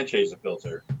 you can't change the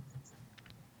filter.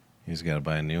 You just gotta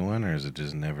buy a new one, or is it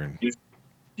just never?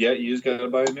 Yeah, you just gotta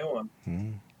buy a new one.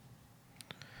 Hmm.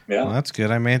 Yeah. Well, that's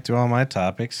good. I made through all my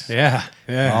topics. Yeah,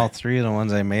 yeah. All three of the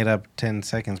ones I made up 10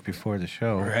 seconds before the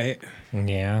show. Right.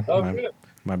 Yeah. Oh, my- good.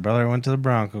 My brother went to the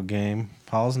Bronco game.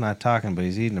 Paul's not talking, but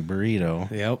he's eating a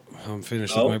burrito. Yep. I'm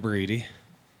finished Oh. with my burrito.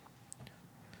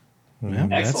 Yeah,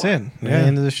 that's it. Excellent. Yeah, Yeah.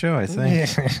 end of the show, I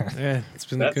think. Yeah, it's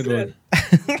been That's a good it.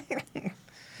 one.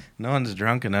 No one's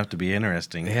drunk enough to be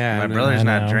interesting. Yeah, my I know. brother's I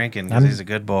not know. drinking because I'm- he's a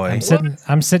good boy.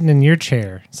 I'm sitting in your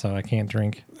chair, so I can't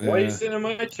drink. Why are you sitting in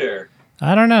my chair?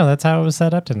 I don't know. That's how it was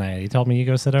set up tonight. He told me you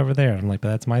go sit over there. I'm like, but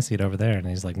that's my seat over there. And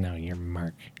he's like, no, you're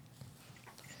Mark.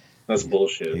 That's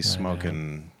bullshit. He's I know.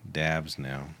 smoking dabs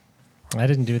now. I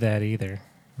didn't do that either.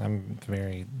 I'm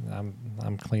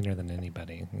cleaner than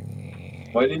anybody.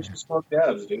 Why didn't you smoke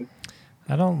dabs, dude?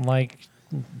 I don't like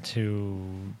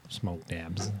to smoke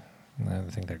dabs. I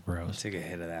think they're gross. Take a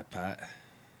hit of that pot.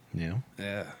 Yeah.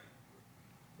 Yeah.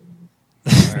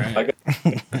 I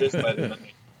got just by the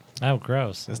night. Oh,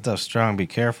 gross. This stuff's strong. Be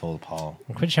careful, Paul.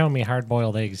 Quit showing me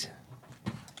hard-boiled eggs.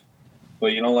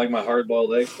 But you don't like my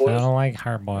hard-boiled egg, I boys? don't like It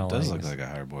hard-boiled does eggs. look like a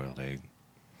hard-boiled egg.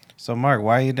 So, Mark,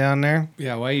 why are you down there?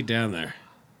 Yeah, why are you down there?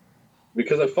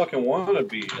 Because I fucking want to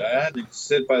be. I had to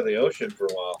sit by the ocean for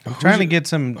a while. I'm trying to get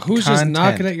some Who's content. just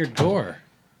knocking at your door?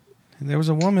 There was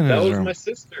a woman in That his was room. my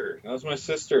sister. That was my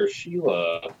sister,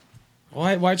 Sheila.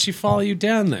 Why'd she follow you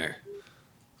down there?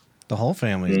 The whole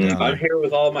family's down I'm there. here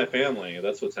with all my family.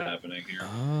 That's what's happening here.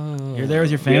 Oh. You're there with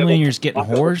your We have family and like you're just getting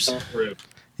 5 whores? hotel rooms.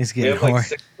 He's We getting have like whore.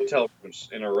 6 hotel rooms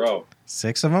in a row.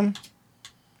 6 of them?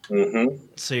 Mm-hmm.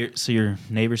 So your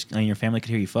neighbors and your family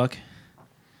could hear you fuck?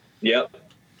 Yep.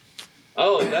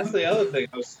 Oh, that's the other thing.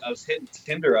 I was hitting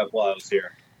Tinder up while I was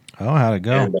here. Oh, how'd it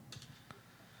go?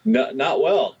 And, not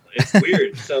well. It's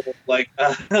weird. So like,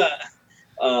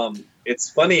 it's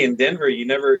funny in Denver.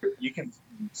 You can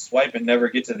swipe and never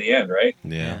get to the end, right?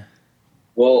 Yeah.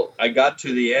 Well, I got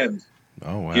to the end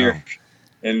Oh, wow. here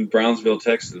in Brownsville,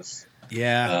 Texas.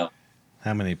 Yeah.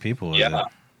 How many people was Yeah. it?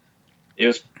 It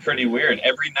was pretty weird.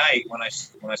 Every night when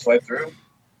I swipe through,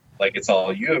 like it's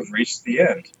all you have reached the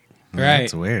end. Right.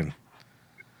 That's weird.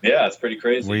 Yeah, it's pretty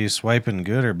crazy. Were you swiping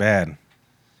good or bad?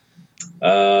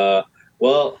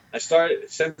 Well, I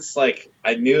started since like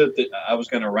I knew that I was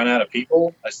going to run out of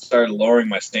people. I started lowering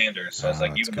my standards. So I was Oh,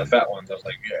 like, that's even good. the fat ones, I was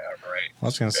like, yeah, right. I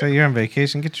was going to say, you're on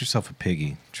vacation. Get yourself a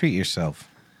piggy. Treat yourself.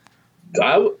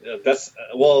 That's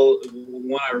well.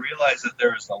 When I realized that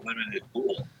there was a limited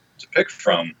pool to pick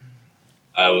from,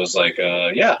 I was like,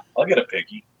 yeah, I'll get a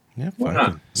piggy. Yeah, Why fuck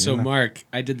not? it. So, Yeah. Mark,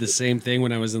 I did the same thing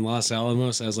when I was in Los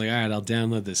Alamos. I was like, all right, I'll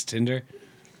download this Tinder.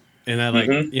 And I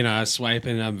Mhm. I was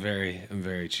swiping. I'm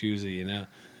very choosy,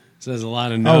 So there's a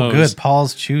lot of Oh, no's. good.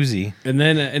 Paul's choosy. And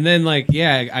then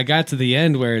I got to the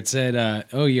end where it said,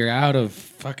 "Oh, you're out of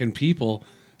fucking people."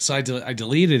 So I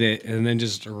deleted it and then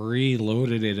just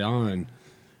reloaded it on,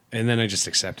 and then I just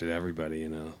accepted everybody.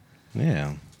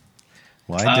 Yeah.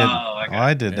 Well,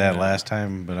 I did that Yeah. last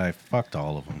time, but I fucked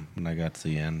all of them when I got to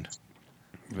the end.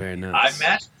 Very nice. I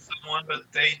matched someone, but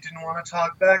they didn't want to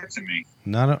talk back to me.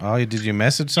 Did you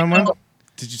message someone?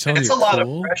 Did you tell me It's a you're lot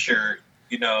cool? of pressure,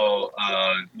 with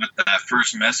that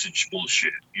first message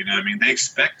bullshit. You know what I mean? They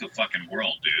expect the fucking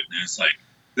world, dude. And it's like,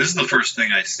 this is the first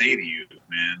thing I say to you,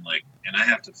 man. Like, and I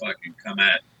have to fucking come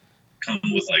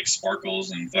with like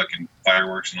sparkles and fucking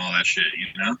fireworks and all that shit,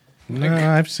 No,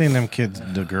 I've seen them kids,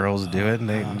 the girls do it,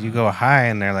 and you go hi,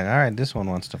 and they're like, all right, this one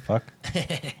wants to fuck.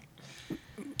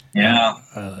 Yeah.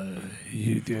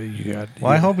 You got.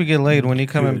 Well, I hope you get laid. When you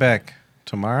coming back?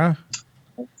 Tomorrow?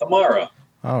 Tomorrow.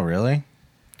 Oh, really?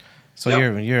 So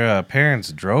Yep. your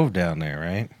parents drove down there,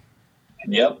 right?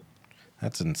 Yep.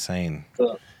 That's insane.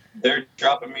 So they're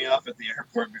dropping me off at the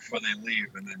airport before they leave,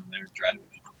 and then they're driving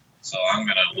me home. So I'm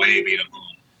gonna way beat them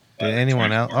home. Did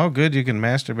anyone else? Oh, good. You can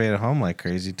masturbate at home like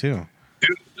crazy too.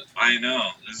 Dude, I know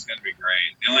this is gonna be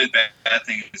great. The only bad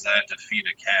thing is I have to feed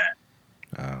a cat,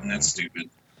 Oh. and that's stupid.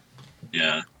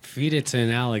 Yeah. Feed it to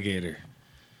an alligator.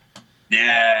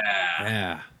 Yeah.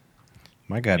 Yeah.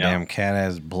 My goddamn cat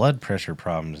has blood pressure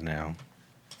problems now.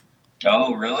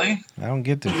 Oh, really? I don't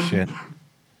get this shit.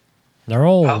 They're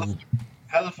old.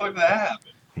 How the fuck did that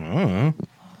happen? I don't know.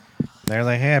 They're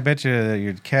like, hey, I bet you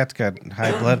your cat's got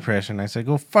high blood pressure. And I said,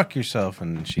 go fuck yourself.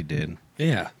 And she did.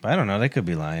 Yeah. But I don't know. They could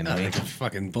be lying to No, me. they're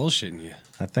fucking bullshitting you.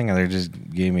 I think they just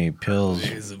gave me pills.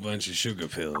 Here's a bunch of sugar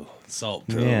pill, salt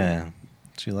pill. Yeah.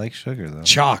 She likes sugar, though.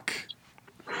 Chalk.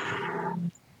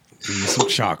 Give you some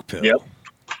chalk pill. Yep.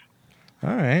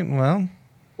 All right. Well,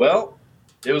 Well,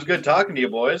 it was good talking to you,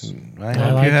 boys. I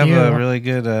hope like you have you. a really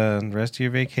good rest of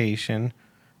your vacation.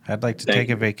 I'd like to Thank take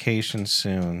a you. vacation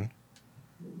soon.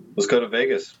 Let's go to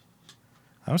Vegas.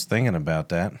 I was thinking about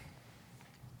that.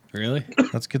 Really?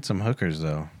 Let's get some hookers,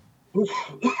 though.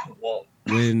 Well,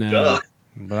 When duh.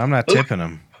 But I'm not tipping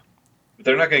them. But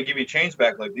they're not going to give you change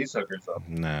back like these hookers, though.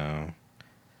 No.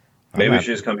 Maybe I'm we not,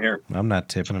 should just come here. I'm not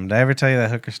tipping them. Did I ever tell you that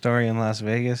hooker story in Las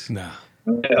Vegas? no.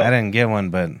 I Yeah. didn't get one,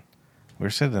 but we're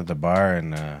sitting at the bar,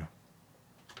 and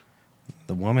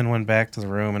the woman went back to the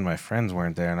room, and my friends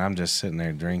weren't there, and I'm just sitting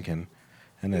there drinking.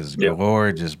 And this Yep.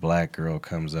 gorgeous black girl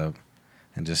comes up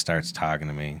and just starts talking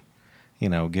to me, you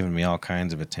know, giving me all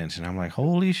kinds of attention. I'm like,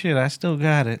 holy shit, I still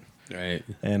got it. Right.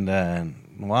 And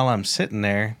while I'm sitting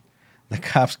there, the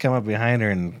cops come up behind her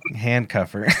and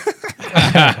handcuff her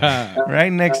right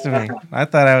next to me. I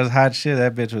thought I was hot shit.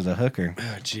 That bitch was a hooker.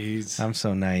 Oh, jeez. I'm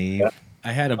so naive.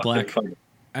 I had a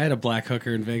black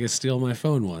hooker in Vegas steal my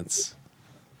phone once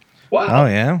Wow. Oh,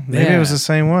 yeah? Maybe it was Yeah. the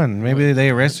same one. Maybe they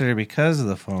arrested her because of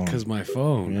the phone. because my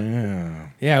phone.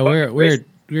 Yeah. Yeah,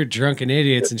 we're drunken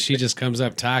idiots, and she just comes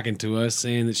up talking to us,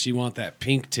 saying that she want that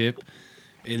pink tip,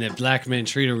 and that black men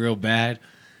treat her real bad,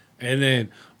 and then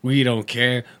we don't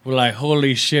care. We're like,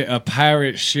 holy shit, a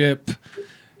pirate ship!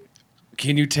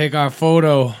 Can you take our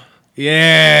photo?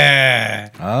 Yeah.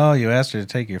 Oh, you asked her to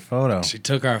take your photo She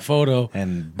took our photo,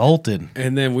 and bolted.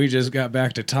 and then we just got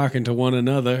back to talking to one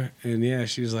another, and yeah,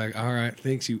 she's like, all right,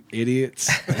 thanks, you idiots.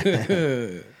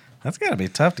 That's got to be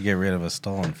tough to get rid of a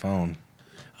stolen phone.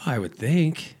 I would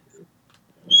think.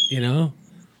 You know,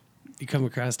 you come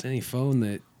across any phone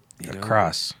that you know,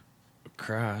 Cross.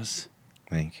 cross.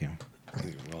 Thank you.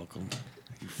 You're welcome.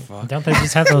 You fuck. Don't they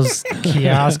just have those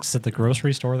kiosks at the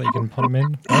grocery store that you can put them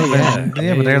in? Oh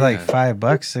Yeah, but they're like $5,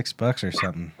 $6 or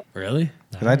something. Really?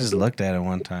 Because I just looked at it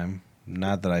one time.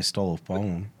 Not that I stole a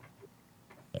phone.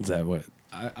 Is that what?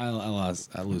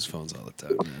 I lose phones all the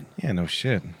time, man. Yeah, no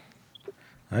shit.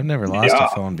 I've never lost a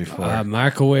phone before. I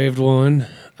microwaved one.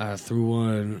 I threw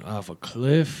one off a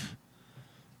cliff,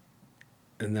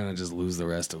 and then I just lose the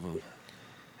rest of them.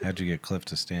 How'd you get Cliff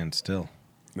to stand still?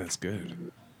 That's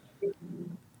good.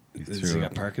 You Does threw he a-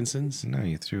 got Parkinson's? No,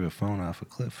 you threw a phone off a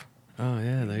cliff. Oh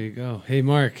yeah, there you go. Hey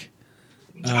Mark.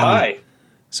 Hi.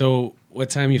 So what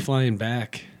time you flying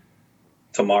back?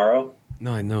 Tomorrow,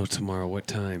 No, I know tomorrow. What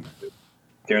time?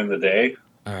 during the day.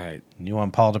 All right. You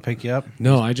want Paul to pick you up?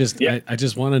 No, I just Yeah. I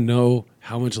just want to know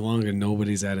how much longer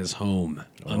nobody's at his home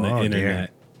on the Oh, dear.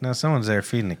 internet. No, someone's there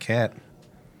feeding the cat.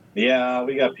 Yeah,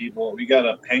 we got people. We got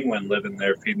a penguin living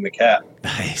there feeding the cat.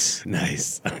 Nice,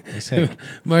 nice. They say,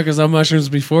 Mark was on mushrooms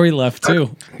before he left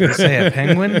too. they say a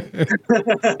penguin?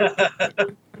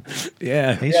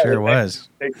 Yeah. He Yeah, sure the was.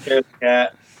 Take care of the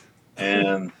cat,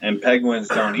 and penguins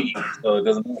don't eat, so it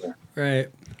doesn't matter. Right.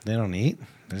 They don't eat?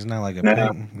 There's not like a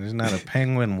No. there's not a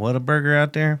penguin Whataburger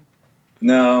out there?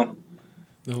 No,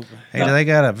 Nope. Hey, do they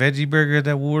got a veggie burger at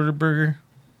that Whataburger?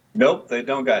 nope, they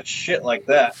don't got shit like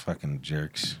that. Fucking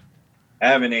jerks. I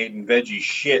haven't eaten veggie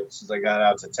shit since I got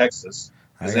out to Texas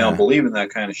because I, they don't uh, believe in that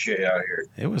kind of shit out here.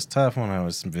 It was tough when I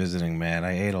was visiting, man.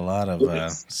 I ate a lot of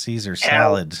It's Caesar cow.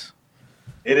 salads.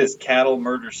 It is cattle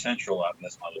murder central out in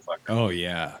this motherfucker. Oh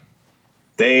yeah.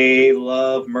 They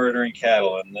love murdering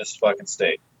cattle in this fucking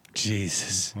state.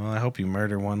 Jesus. Well, I hope you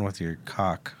murder one with your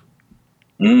cock.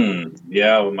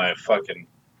 Yeah, with my fucking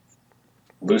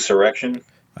loose erection.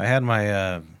 I had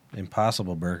my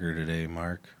Impossible Burger today,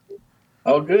 Mark.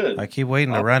 Oh, good. I keep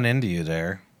waiting to run into you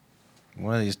there.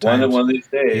 One of these One times, of these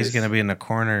days. he's going to be in the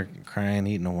corner crying,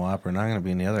 eating a Whopper, and I'm going to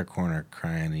be in the other corner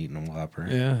crying, eating a Whopper.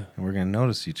 Yeah. And we're going to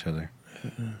notice each other.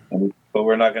 but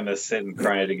we're not going to sit and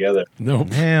cry together. Nope.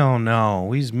 Hell no.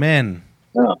 We's men.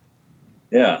 No.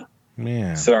 Yeah.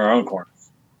 Yeah. Sit in our own corners.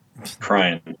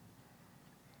 Crying.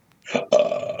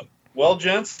 Well,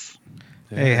 gents.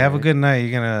 Hey, have a good night.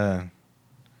 You're gonna.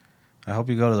 I hope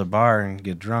you go to the bar and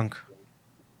get drunk.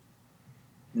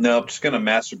 No, I'm just going to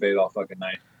masturbate all fucking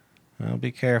night. Well,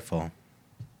 be careful.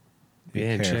 Be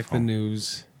Yeah, careful. check the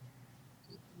news.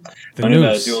 The I'm going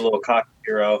to news. do a little cock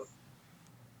hero.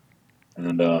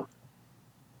 And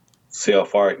see how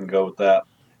far I can go with that.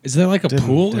 Is there like a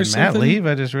pool or Did something? Matt leave?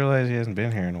 I just realized he hasn't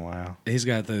been here in a while. He's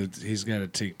got to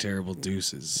take terrible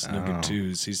deuces, number Oh.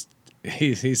 twos.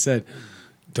 He said,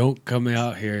 "Don't come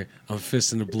out here. I'm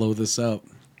fisting to blow this up."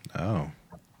 Oh.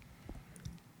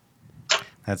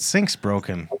 That sink's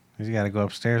broken. He's got to go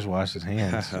upstairs, wash his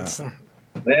hands. All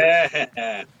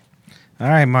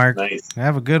right, Mark. Nice.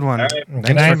 Have a good one. All right. Thanks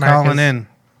Good night, for calling Marcus. in.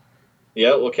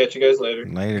 Yeah, we'll catch you guys later.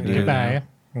 Later, dude. Goodbye.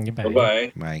 Goodbye.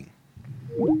 Bye-bye. Bye.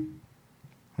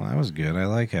 Well, that was good. I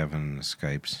like having the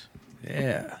Skypes.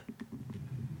 Yeah.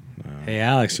 Hey,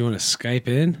 Alex, you want to Skype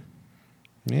in?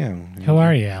 Yeah. Who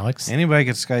are you, Alex? Anybody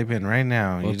could Skype in right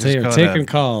now. We'll You just go taking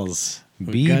to calls.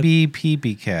 We got-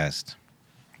 BBPPcast.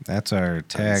 That's our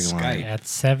tagline. Skype. At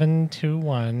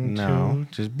 721. No,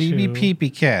 just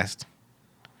BBPPcast.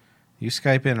 You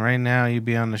Skype in right now, you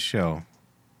be on the show.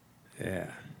 Yeah.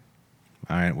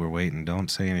 All right, we're waiting. Don't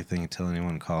say anything until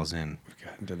anyone calls in. We've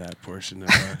gotten to that portion of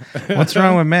What's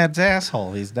wrong with Matt's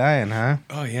asshole? He's dying, huh?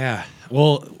 Oh, yeah.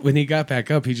 Well, when he got back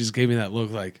up, he just gave me that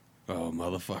look like, oh,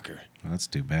 motherfucker. Well, that's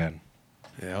too bad.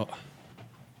 Yeah.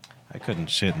 I couldn't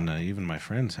shit in even my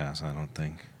friend's house, I don't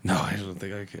think. No, I don't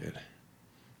think I could.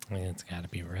 I mean, it's got to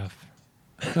be rough.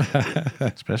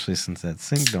 Especially since that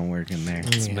sink don't work in there.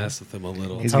 Let's Yeah. mess with him a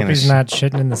little. He's Let's hope gonna he's not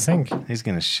shitting in the sink. He's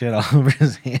going to shit all over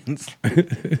his hands.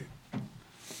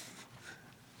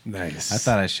 Nice. I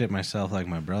thought I shit myself like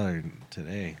my brother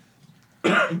today.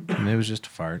 And it was just a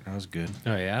fart. That was good.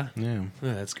 Oh, yeah? Yeah.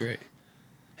 Oh, that's great.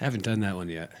 Haven't done that one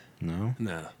yet. No?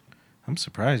 No. I'm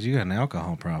surprised you got an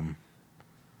alcohol problem.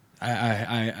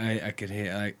 I could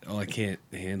I can't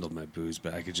handle my booze,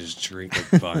 but I could just drink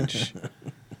a bunch.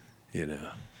 You know.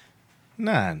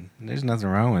 Nah, there's nothing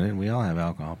wrong with it. We all have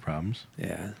alcohol problems.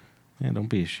 Yeah. Yeah, don't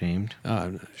be ashamed. Oh,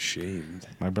 I'm not ashamed.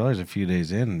 My brother's a few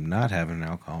days in not having an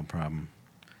alcohol problem.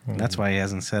 That's why he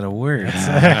hasn't said a word.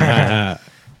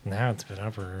 Now it's been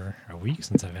over a week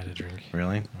since I've had a drink.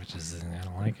 Really? Which is, I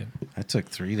don't like it. I took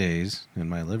 3 days, and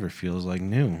my liver feels like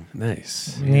new.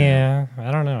 Nice. Yeah,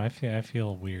 I don't know. I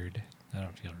feel weird. I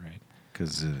don't feel right.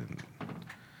 Because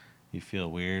you feel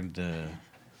weird.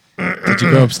 Did you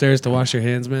go upstairs to wash your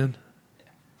hands, man?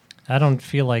 I don't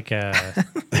feel like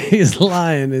He's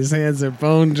lying. His hands are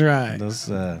bone dry. Those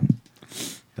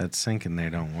that sink in there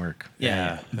don't work.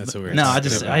 Yeah, that's what we're No,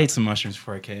 talking about. I ate some mushrooms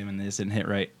before I came, and they just didn't hit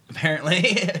right. Apparently.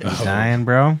 You dying,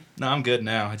 bro? No, I'm good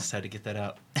now. I just had to get that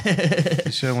out.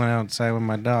 You should have went outside with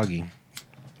my doggy.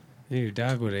 Yeah, your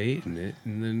dog would have eaten it,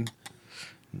 and then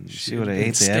She would have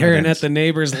ate the staring evidence. at the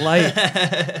neighbor's light.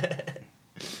 That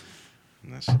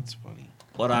shit's funny.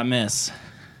 What I miss?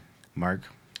 Mark,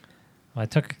 I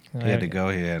took. he had to go.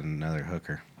 He had another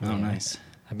hooker. Oh, nice.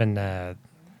 I've been,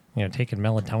 taking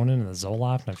melatonin and the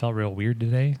Zoloft, and I felt real weird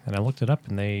today. And I looked it up,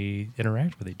 and they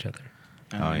interact with each other.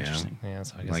 Oh, yeah. Interesting. Yeah,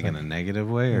 so I guess Like that- in a negative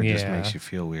way, or it just Yeah. makes you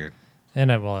feel weird? in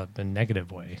a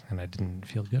negative way, and I didn't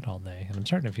feel good all day. And I'm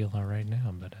starting to feel all right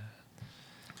now. But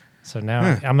so now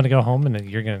I'm gonna go home, and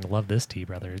you're gonna love this tea,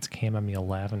 brother. It's chamomile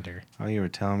lavender. Oh, you were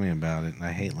telling me about it.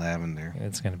 I hate lavender.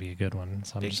 It's gonna be a good one.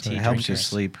 So I'm Big just tea It gonna helps drink you it.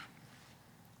 sleep.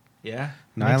 Yeah.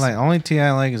 No, I like only tea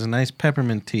I like is a nice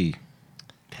peppermint tea.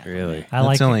 Really? I That's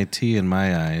like only tea in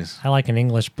my eyes. I like an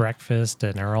English breakfast,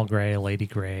 an Earl Grey, Lady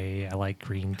Grey. I like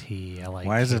green tea. I like.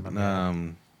 Why is it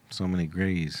chamomile. so many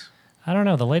grays? I don't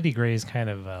know. The Lady Grey is kind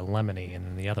of lemony, and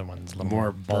then the other one's a little More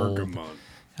more bold. bergamot.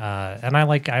 And I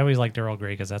always liked Earl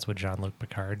Grey because that's what Jean-Luc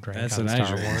Picard drank That's on what I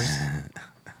Star drank.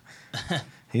 Wars.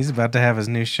 He's about to have his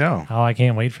new show. Oh, I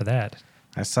can't wait for that.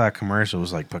 I saw a commercial. It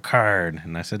was like Picard,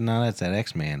 and I said, "No, that's that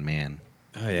X-Man man."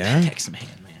 Oh, yeah? X-Man,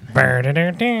 man.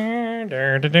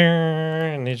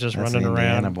 And he's just That's running the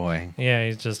Indiana around. boy. Yeah,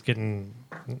 he's just getting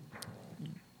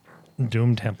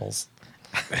doom temples.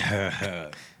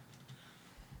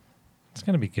 It's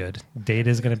gonna be good.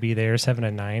 Data's gonna be there. 7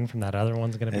 and 9 from that other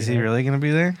one's gonna be. Is there. he really going to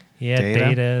be there? Yeah, Data?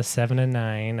 Data 7 and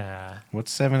 9.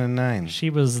 What's 7 and 9? She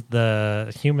was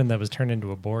the human that was turned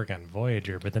into a Borg on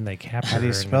Voyager, but then they captured How do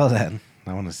you her. and- spell that?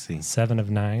 I want to see. 7 of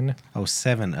 9. Oh,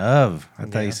 7 of. I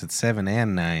thought Yeah. you said 7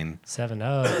 and 9. 7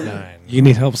 of 9. You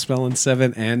need help spelling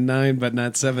 7 and 9, but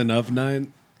not 7 of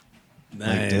 9? Nice.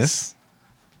 Like this?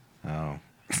 Oh.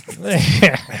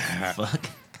 Fuck.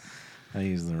 I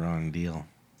used the wrong deal.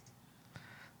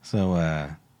 So,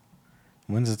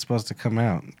 when's it supposed to come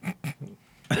out?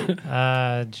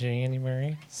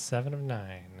 January 7 of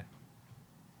 9.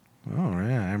 Oh,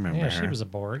 yeah, I remember Yeah, her. she was a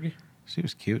Borg. She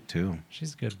was cute, too.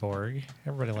 She's a good Borg.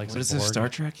 Everybody likes What a is Borg. this, Star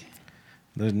Trek?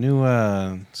 The new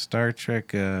Star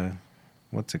Trek,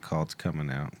 what's it called? It's coming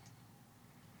out.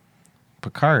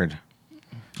 Picard.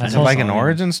 That's Is it like an also-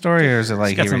 origin story, or is it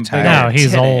like got he some retired? No,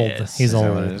 he's Titties. old. He's Is that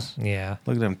old. what it is? Yeah.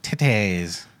 Look at them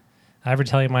titties. I ever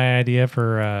tell you my idea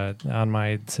for on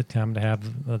my sitcom to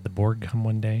have the Borg come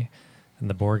one day, and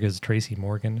the Borg is Tracy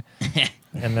Morgan,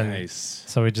 and then Nice.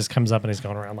 so he just comes up and he's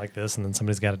going around like this, and then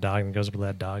somebody's got a dog and goes up to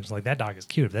that dog. He's like, "That dog is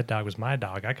cute. If that dog was my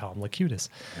dog, I call him Lacutus,"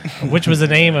 which was the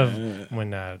name of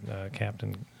when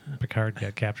Captain Picard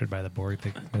got captured by the Borg.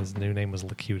 His new name was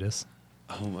Lacutus.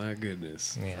 Oh my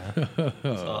goodness. Yeah.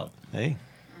 What's up? Hey,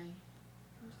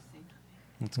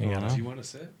 what's You going got on? Do you want to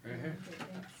sit right here?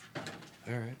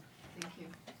 All right. Thank you.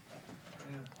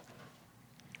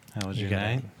 How was You your got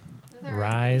night?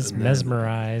 Rise,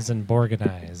 mesmerize, and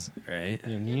Borganize. Right.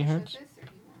 Your knee hurts?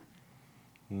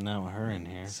 No, her in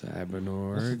here. This is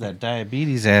Cybernorg. that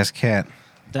diabetes ass cat.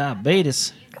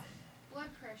 Diabetes. Blood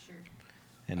pressure.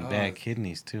 And Oh. bad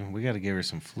kidneys, too. We got to give her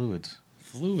some fluids.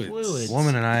 Fluids. Fluids.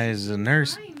 Woman and I is a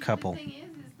nurse Fine, but couple. The thing is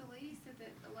the lady said that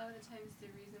a lot of the times the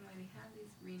reason why we have these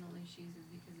renal issues is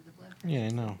because of the blood pressure. Yeah, I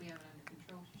So know. if we have it under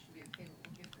control, she should be okay,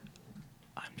 but we'll give her.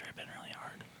 I'm dripping really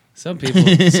hard. Some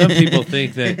people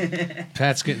think that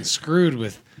Pat's getting screwed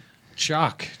with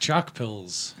chalk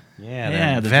pills.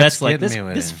 Yeah, the vet's vet's like, getting this, me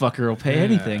with this it. fucker will pay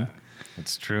anything.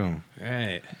 It's true.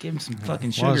 Right. Give him some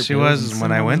fucking sugar Well, she pills was and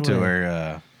when I send him went his to way.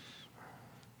 her.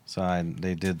 So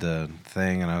they did the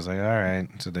thing, and I was like, all right.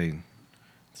 So they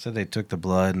said they took the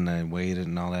blood and they weighed it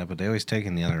and all that, but they always take it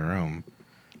in the other room.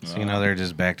 So they're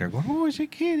just back there going, "Oh, it's a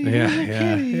kitty, Yeah, it's a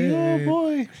yeah. kitty, oh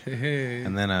boy." Hey.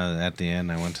 And then at the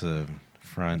end, I went to the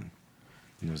front.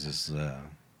 And there was this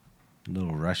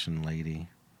little Russian lady,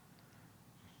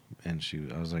 and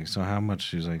I was like, "So how much?"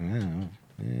 She was like,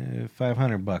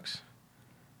 $500.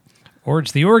 Or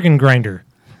it's the organ grinder.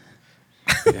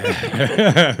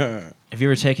 Have you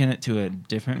ever taken it to a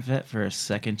different vet for a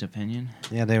second opinion?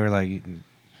 Yeah, they were like,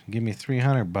 "Give me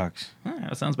 $300." Oh,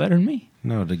 that sounds better than me.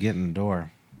 No, to get in the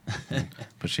door.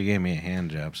 But she gave me a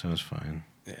hand job, so it was fine.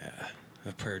 Yeah.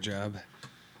 A prayer job.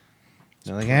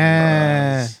 They're like,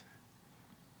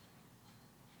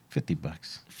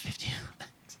 $50. 50.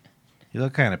 You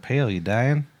look kind of pale. You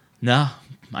dying? No,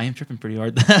 I am tripping pretty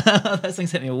hard. Those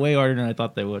things hit me way harder than I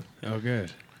thought they would. Oh,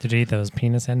 good. Did you eat those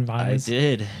penis I envies?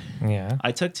 did. Yeah.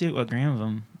 I took 2 grams of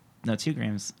them. No, 2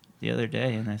 grams the other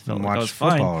day, and I felt And like I watch was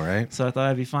fine. football, right? So I thought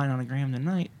I'd be fine on a gram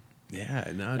tonight.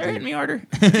 Yeah. No, They're hitting dude. me harder.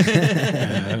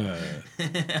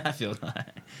 I feel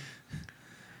that.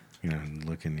 You know,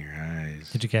 look in your eyes.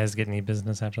 Did you guys get any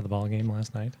business after the ball game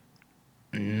last night?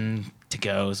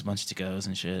 To-goes, a bunch of to-goes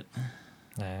and shit.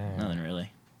 Ah. Nothing really.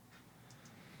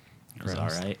 It was all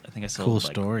Gross. right. I think I sold Cool like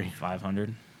story.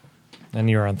 500. And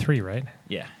you were on 3, right?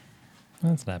 Yeah,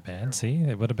 That's not bad. See,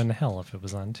 it would have been hell if it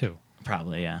was on 2.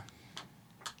 probably, yeah.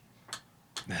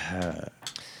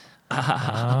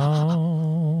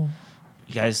 Oh.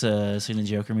 You guys seen the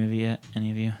Joker movie yet?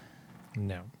 Any of you?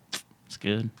 No. It's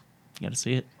good. You got to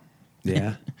see it.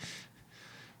 Yeah.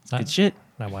 It's good shit.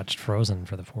 I watched Frozen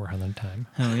for the 400th time.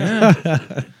 Hell yeah.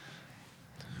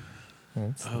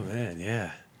 It's- Oh, man.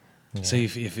 Yeah. yeah. So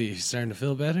if you're starting to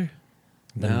feel better?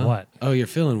 Then No? what? Oh, you're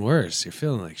feeling worse. You're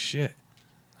feeling like shit.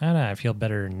 I don't know. I feel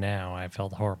better now. I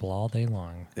felt horrible all day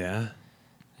long Yeah.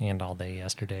 and all day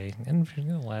yesterday and for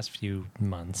the last few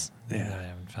months. Yeah. I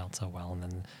haven't felt so well. And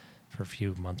then for a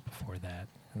few months before that.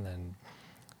 And then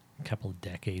a couple of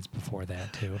decades before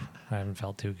that, too. I haven't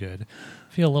felt too good.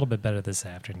 Feel a little bit better this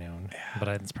afternoon. But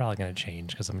it's probably going to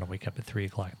change because I'm going to wake up at 3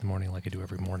 o'clock in the morning like I do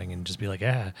every morning and just be like,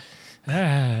 And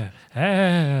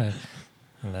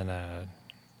then,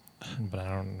 but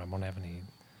I won't have any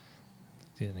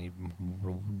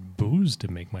booze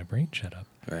to make my brain shut up.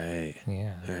 Right.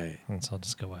 Yeah. Right. And so I'll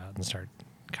just go out and start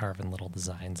carving little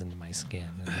designs into my skin.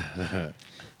 And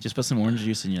Just put some orange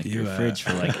juice in your You, fridge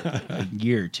for like a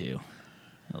year or two.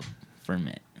 It'll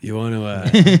ferment. You want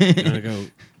to go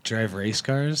drive race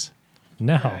cars?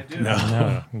 no, I do.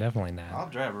 no, definitely not. I'll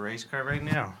drive a race car right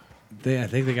now. I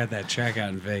think they got that track out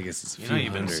in Vegas. It's a You few know,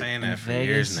 you've been hundred. saying In that for Vegas?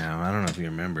 years now. I don't know if you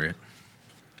remember it.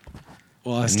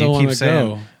 Well, I And still you want keep to saying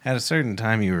go. at a certain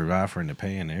time you were offering to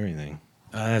pay and everything.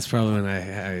 That's probably when I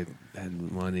had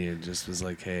money and just was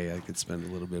like, hey, I could spend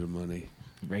a little bit of money.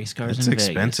 Race cars It's in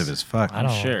expensive Vegas. as fuck. I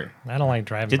don't. sure. I don't like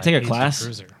driving. Did my take a PC class?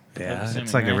 Cruiser. Yeah. Assuming,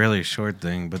 It's like a right? really short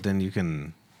thing, but then you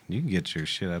can get your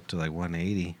shit up to like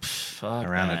 180. Fuck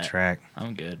around that. a track.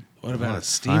 I'm good. What about Oh, a it's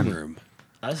steam fun. room?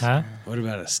 Huh? What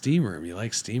about a steam room? You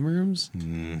like steam rooms?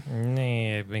 Nah,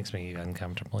 it makes me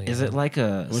uncomfortable. Is yeah. it like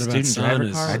a What about student driver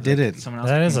saunas? car? I did it. Someone else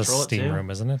That can is a control it, steam too? room,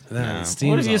 isn't it? Nah, No. steam's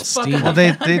What if you all just fuck steam. up? Well,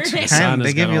 they Sauna's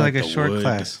they give got you all like a the short wood.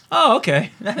 class. Oh,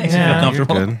 okay. That makes Yeah, me You're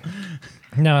feel comfortable. good.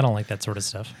 No, I don't like that sort of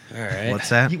stuff. All right. What's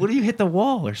that? What if you hit the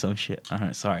wall or some shit? All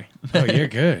right, sorry. Oh, you're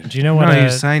good. Do you know what? No, you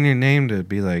sign your name to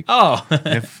be like, Oh,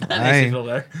 if that makes me feel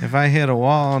I better. if I hit a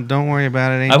wall, don't worry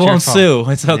about it. Ain't I your won't fault. sue.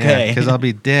 It's okay. Because I'll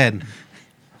be dead.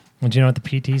 Do you know what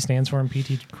the PT stands for in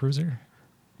PT Cruiser?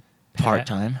 Part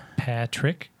time.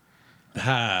 Patrick.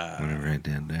 Ha. I'm gonna write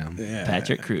that down. Yeah.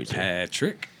 Patrick Cruiser.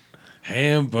 Patrick.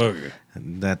 Hamburger.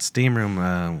 That steam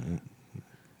room,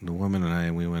 the woman and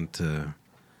I, we went to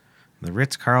the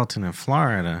Ritz-Carlton in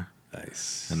Florida,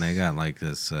 Nice. and they got like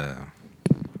this, it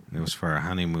was for our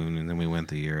honeymoon, and then we went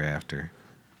the year after.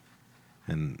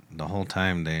 And the whole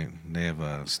time they have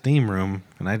a steam room,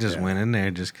 and I just went in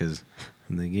there just because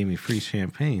they gave me free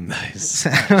champagne. Nice.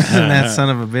 I was in that son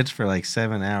of a bitch for like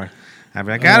 7 hours. I'd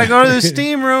be like, I gotta go to the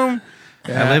steam room.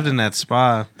 I lived in that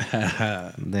spa.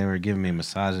 They were giving me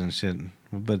massages and shit,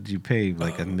 but you pay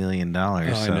like $1 million. Oh,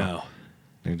 I So know.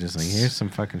 they're just like, here's some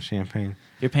fucking champagne.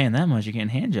 You're paying that much, you're getting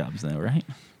hand jobs though, right?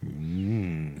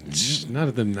 None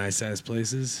of them nice ass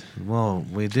places. Well,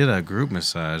 we did a group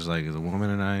massage, like the woman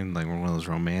and I, like one of those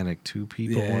romantic 2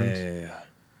 people ones. Yeah.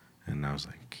 And I was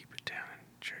like, keep it down and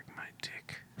jerk my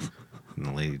dick. And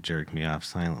the lady jerked me off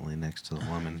silently next to the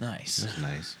woman. Nice. It was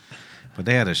nice. But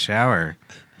they had a shower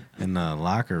in the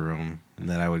locker room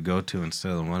that I would go to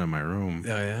instead of the one in my room. Oh,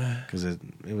 yeah. Because it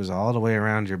was all the way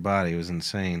around your body. It was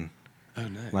insane. Oh,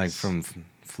 nice. Like from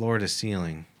floor to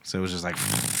ceiling. So it was just like,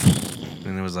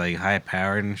 and it was like high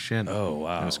powered and shit. Oh,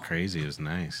 wow. It was crazy. It was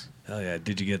nice. Hell yeah.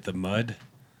 Did you get the mud?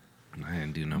 I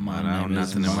didn't do no My mud. I don't name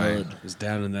is nothing in my. Mud. It was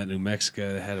down in that New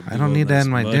Mexico. They had a I don't need that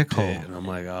in my dick hole. And I'm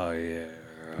like, oh, yeah.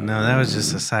 No, that was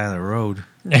just a side of the road.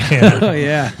 Oh,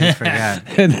 yeah. I forgot.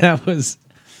 And that was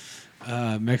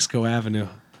Mexico Avenue.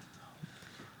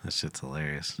 That shit's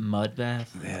hilarious. Mud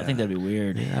bath? Yeah. I think that'd be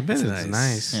weird. Yeah, I bet It's it's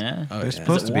nice. Yeah? Oh, They're yeah.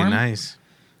 supposed Is to it be warm? nice.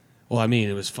 Well, I mean,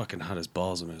 it was fucking hot as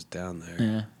balls when I was down there.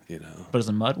 Yeah. You know. But is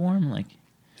the mud warm? Like,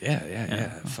 Yeah.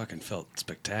 Yeah. It fucking felt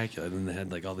spectacular. And then they had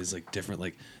like all these like different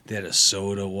like they had a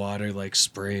soda water like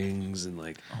springs and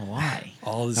like why?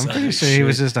 all this. I'm other pretty sure he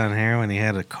was shit. just on heroin. He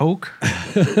had a Coke.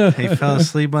 He fell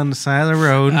asleep on the side of the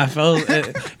road. I felt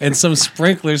and some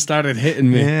sprinklers started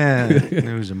hitting me. Yeah.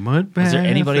 There was a mud bath. Was there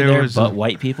anybody there was but a-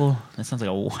 white people? That sounds like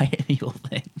a white people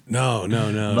thing. No. Mud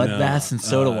no. baths and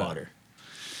soda water.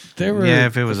 There were Yeah,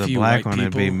 if it was a few black white one,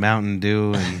 it'd be people. Mountain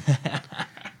Dew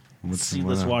and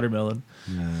Seedless watermelon.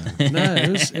 No,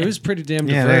 it was pretty damn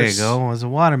diverse. Yeah, there you go. It was a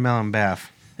watermelon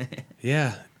bath.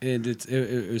 Yeah, and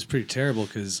it was pretty terrible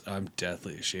because I'm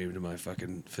deathly ashamed of my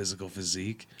fucking physical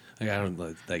physique. Like I don't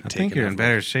like I taking think you're in off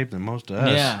better shape than most of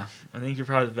us. Yeah. I think you're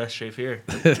probably the best shape here.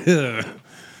 my-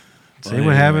 See Well,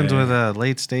 what happens anyway. with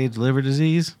late stage liver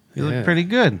disease? You Yeah. look pretty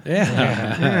good.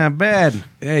 Yeah, Yeah, bad.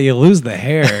 yeah. You lose the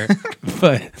hair,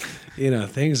 but you know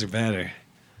things are better.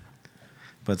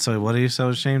 But so, what are you so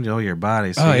ashamed of? Oh, your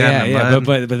body. So Oh you got yeah, in the yeah. mud?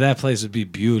 But that place would be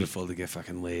beautiful to get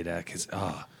fucking laid at. Cause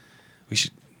we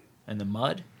should. And the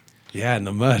mud? Yeah, in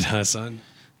the mud, huh, son?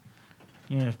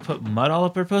 You gonna put mud all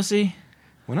up her pussy?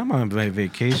 When I'm on my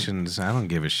vacations, I don't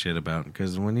give a shit about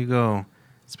because when you go,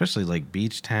 especially like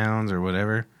beach towns or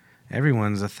whatever,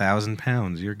 everyone's 1,000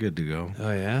 pounds. You're good to go,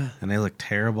 Oh yeah. and they look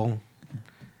terrible.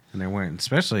 And they're wearing,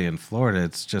 especially in Florida,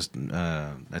 it's just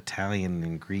Italian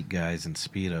and Greek guys in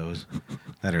speedos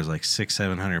that are like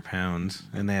 600-700 pounds,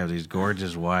 and they have these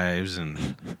gorgeous wives.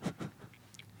 And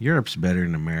Europe's better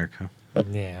than America.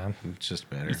 Yeah. It's just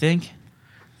better. You think?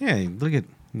 Yeah, look at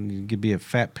you could be a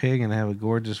fat pig and have a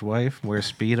gorgeous wife. Wear a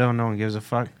speedo, no one gives a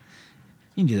fuck.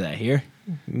 You can do that here.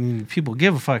 People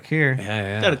give a fuck here.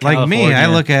 Yeah, Go yeah. to Like me, I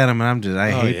California. look at them and I'm just,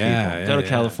 I Oh, hate yeah, people. yeah. Go to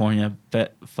California,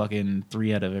 bet fucking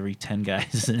 3 out of every 10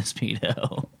 guys is in a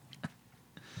Speedo.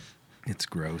 It's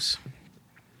gross.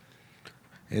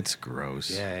 It's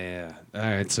gross. Yeah. All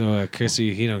right, so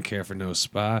Chrissy, he don't care for no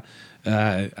spa.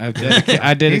 I He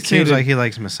dedicated. seems like he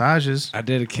likes massages. I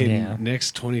dedicated Yeah.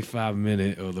 next 25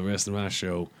 minute of the rest of my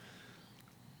show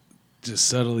just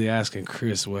subtly asking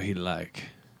Chris what he like.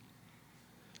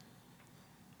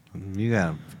 You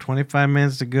got 25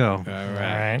 minutes to go. All All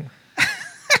right. right.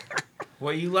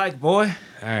 What you like, boy?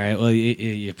 All right. Well,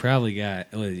 you probably got.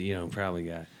 Well, you know, probably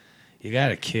got. You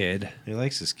got a kid. He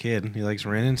likes his kid. He likes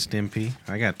Ren and Stimpy.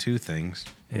 I got 2 things.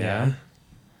 Yeah.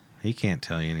 He can't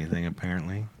tell you anything,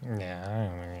 apparently. Yeah.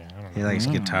 I don't know. He likes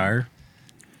guitar.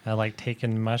 I like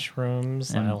taking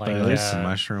mushrooms. And I like booze.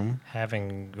 Mushroom.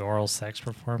 having oral sex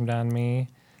performed on me.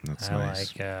 That's I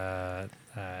nice. like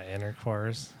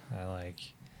intercourse. I like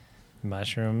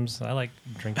mushrooms. I like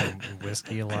drinking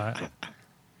whiskey a lot.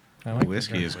 I like to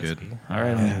Whiskey drink is good. whiskey. All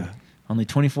right, only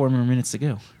 24 more minutes to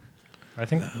go. I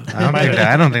think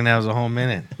I don't think that was a whole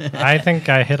minute. I think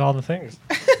I hit all the things.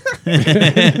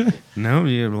 No,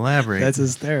 you elaborate. That's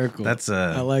hysterical. That's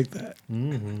I like that.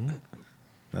 Mm-hmm.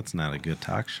 That's not a good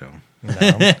talk show. No.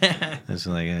 It's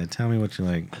like, tell me what you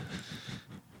like.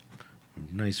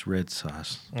 Nice red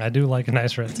sauce. I do like a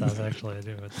nice red sauce, actually. I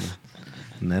do. It's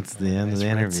And that's the end of nice the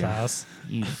red interview. sauce.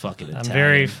 You fucking I'm Italian.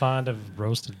 very fond of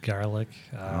roasted garlic.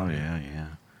 Oh, yeah.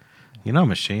 You know,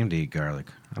 I'm ashamed to eat garlic.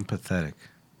 I'm pathetic.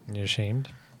 You ashamed?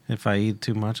 If I eat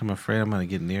too much, I'm afraid I'm going to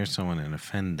get near someone and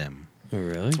offend them. Oh,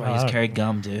 really? That's why you just carry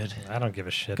gum, dude. I don't give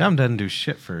a shit. Gum doesn't do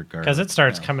shit for garlic. Because it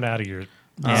starts coming out of your,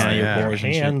 Yeah, your yeah.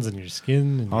 hands and your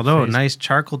skin. And Although your a face. nice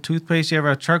charcoal toothpaste, you ever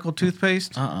have charcoal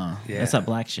toothpaste? Yeah. Yeah. That's that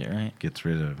black shit, right? Gets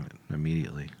rid of it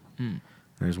immediately. Hmm.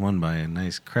 There's one by a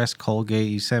nice Crest Colgate.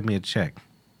 You sent me a check.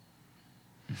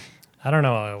 I don't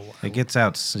know. It gets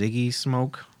out ciggy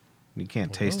smoke. You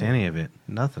can't taste Whoa. any of it.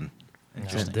 Nothing.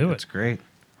 Just do It's it. great.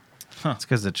 Huh. It's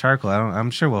because the charcoal. I'm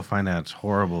sure we'll find out it's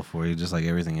horrible for you, just like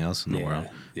everything else in the Yeah, world.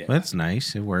 yeah. But it's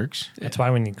nice. It works. That's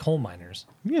why we need coal miners.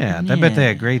 Yeah, I bet they Yeah.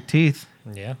 had great teeth.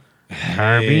 Yeah.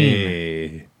 Carbine.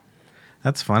 Hey.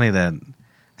 That's funny that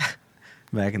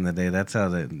back in the day, that's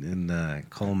how in the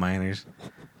coal miners,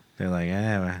 they're like,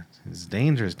 it's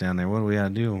dangerous down there. What do we got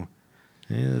to do?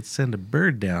 Yeah, let's send a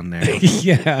bird down there.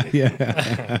 Yeah,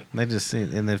 yeah. They just see,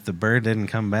 and if the bird didn't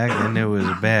come back, they knew it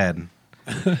was bad.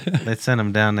 They sent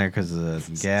him down there because of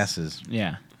the gases.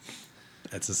 Yeah.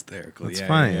 That's hysterical. That's yeah,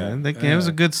 funny. yeah. I think it was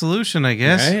a good solution, I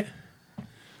guess. Right?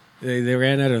 They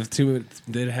ran out of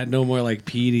they had no more like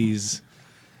Petey's.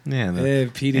 Yeah. Hey,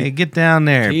 Petey. Hey, get down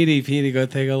there. Petey, go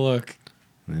take a look.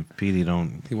 And Petey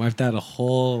don't. He wiped out a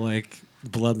whole like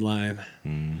bloodline.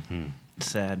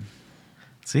 Sad.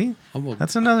 See? Almost-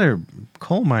 That's another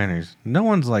coal miners. No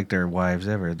one's like their wives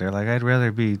ever. They're like, I'd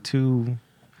rather be 2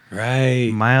 right.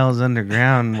 miles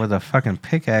underground with a fucking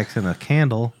pickaxe and a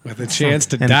candle. With a chance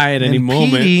to and- die at any and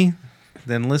moment. Petey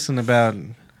than listen about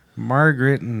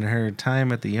Margaret and her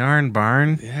time at the yarn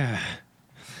barn. Yeah.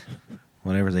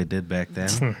 Whatever they did back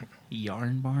then.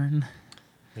 Yarn barn.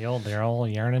 They're all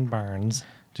yarning barns.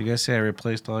 Did you guys say I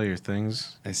replaced all your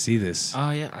things? I see this. Oh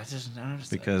yeah, I just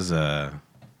noticed Because I'm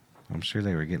sure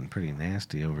they were getting pretty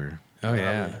nasty over Oh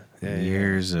yeah. Yeah.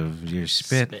 years of your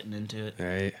spit. spitting into it.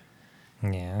 Right.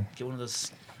 Yeah. Get one of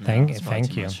those. Thank it's probably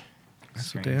too you. much.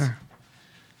 That's what they Screens. are.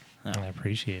 Oh. I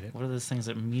appreciate it. What are those things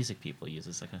that music people use?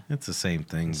 It's like a. It's the same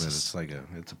thing, but it's like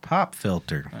it's a pop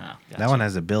filter. Oh, That gotcha. one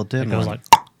has a built-in It goes one.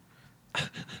 like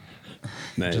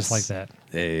Nice. just like that.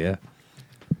 Yeah.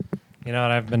 You know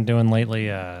what I've been doing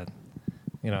lately? I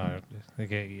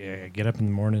get up in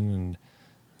the morning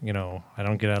and I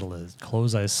don't get out of the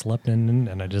clothes I slept in,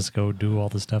 and I just go do all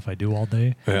the stuff I do all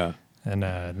day. Yeah. And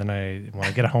then when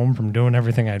I get home from doing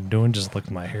everything I'm doing, just look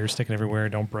at my hair sticking everywhere.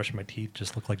 Don't brush my teeth,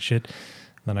 just look like shit.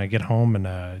 Then I get home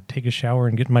and take a shower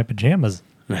and get in my pajamas.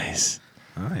 Nice.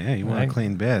 Oh yeah, you want I- a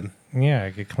clean bed. Yeah, I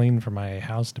get clean for my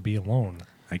house to be alone.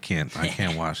 I can't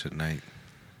wash at night.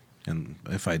 And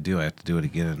if I do, I have to do it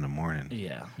again in the morning.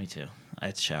 Yeah, me too. I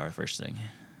have to shower first thing.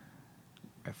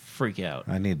 I freak out.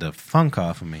 I need the funk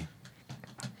off of me.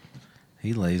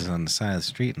 He lays on the side of the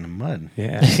street in the mud.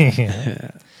 Yeah.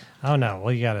 Yeah. Oh no!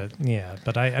 Well, you gotta. Yeah,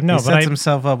 but I no. He But sets I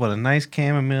himself up with a nice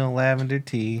chamomile lavender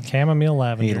tea. chamomile He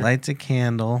lavender. lights a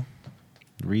candle,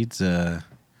 reads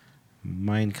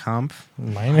Mein Kampf,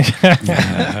 Mine.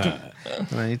 and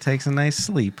then he takes a nice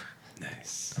sleep.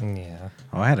 Nice. Yeah.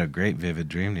 Oh, I had a great vivid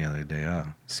dream the other day. Oh,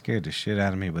 it scared the shit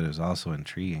out of me, but it was also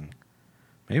intriguing.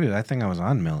 Maybe I think I was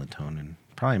on melatonin.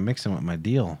 Probably mixing with my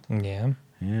deal. Yeah.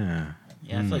 Yeah.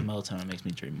 Yeah, I feel like melatonin makes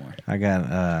me dream more. I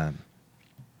got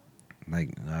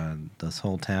this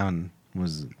whole town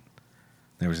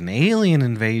there was an alien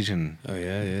invasion, Oh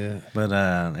yeah, yeah. but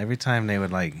every time they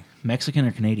would like Mexican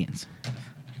or Canadians?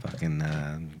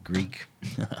 fucking Greek.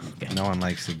 Okay. No one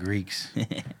likes the Greeks.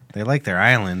 They like their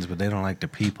islands, but they don't like the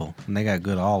people. And they got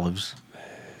good olives.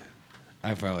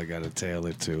 I probably got a tail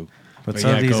or two. But But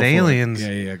so yeah, these go for it. aliens.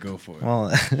 Yeah, go for it.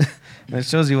 Well, it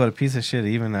shows you what a piece of shit,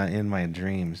 even in my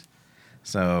dreams.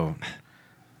 So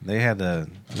they had the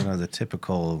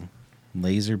typical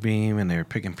laser beam, and they were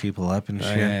picking people up and Oh,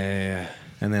 shit. yeah.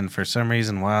 And then for some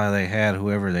reason, while they had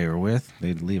whoever they were with,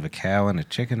 they'd leave a cow and a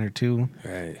chicken or two.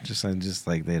 Right. Just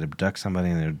like they'd abduct somebody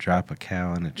and they'd drop a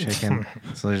cow and a chicken.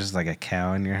 So there's just like a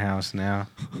cow in your house now.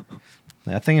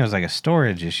 I think it was like a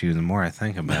storage issue the more I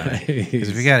think about it. Because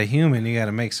if you got a human, you got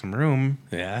to make some room.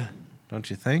 Yeah, Don't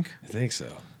you think? I think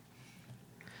so.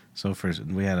 So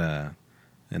we had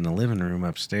in the living room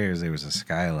upstairs, there was a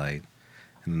skylight.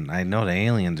 And I know the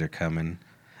aliens are coming.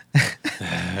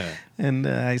 And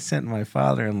I sent my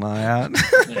father-in-law out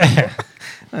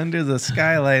under the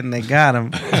skylight, and they got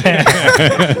him.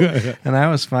 And I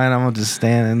was fine. I'm just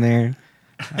standing there.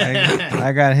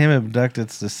 I got him abducted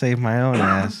to save my own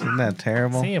ass. Isn't that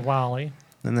terrible? See you, Wally.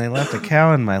 And they left a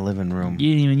cow in my living room. You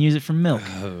didn't even use it for milk.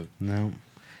 No.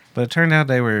 But it turned out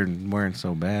they weren't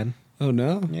so bad. Oh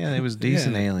no. Yeah, it was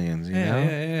decent aliens, you know?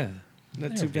 Yeah.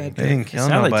 Not too bad. They didn't kill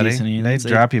Sound like nobody. decent aliens. They'd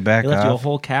drop you back They left you a off.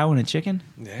 whole cow and a chicken.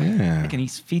 Yeah. They can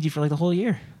feed you for like the whole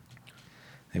year.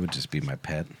 They would just be my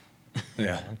pet.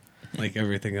 Yeah. Like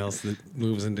everything else that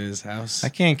moves into his house. I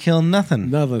can't kill nothing.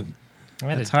 Nothing. I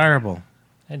had, It's a, horrible.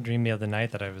 I had a dream the other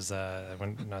night that I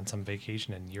went on some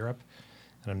vacation in Europe,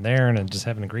 and I'm there and I'm just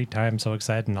having a great time, so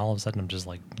excited, and all of a sudden I'm just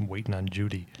like waiting on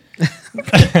Judy,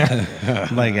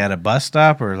 Like at a bus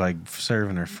stop or like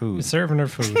serving her food? serving her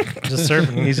food, just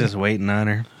serving. He's just waiting on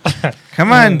her.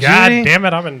 Come on, God Judy. damn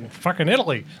it! I'm in fucking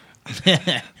Italy.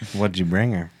 What'd you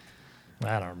bring her?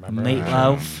 I don't remember.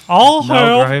 Meatloaf. I'll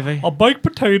No have gravy. a baked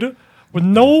potato with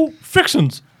no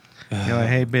fixins. You're like,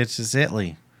 hey, bitch, it's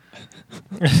Italy.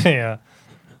 Yeah.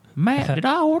 Matt, did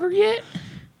I order yet?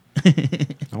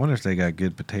 I wonder if they got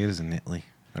good potatoes in Italy.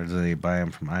 Or do they buy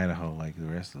them from Idaho like the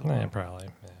rest of the Yeah, world? probably.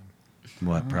 Yeah.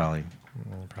 What, probably?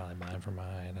 Probably mine for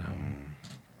mine.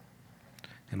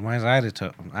 And why is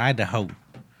Idaho?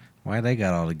 Why they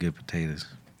got all the good potatoes?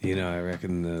 You know, I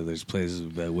reckon there's places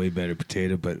with way better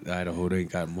potato, but Idaho ain't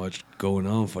got much going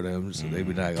on for them, so they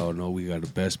be like, "Oh no, we got the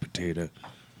best potato."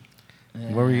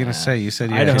 What were you gonna say? You said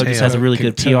you Idaho had just potato. has a really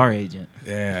good Kentucky. PR agent.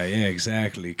 Yeah,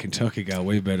 exactly. Kentucky got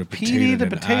way better potato Petey the than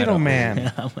Potato Idaho.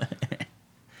 Man.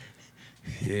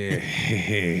 Yeah.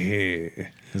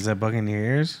 Is that bugging your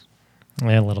ears?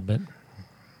 Yeah, a little bit.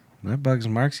 That bugs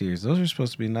Mark's ears. Those are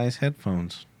supposed to be nice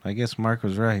headphones. I guess Mark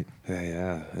was right.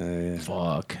 Yeah.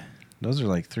 Fuck. Those are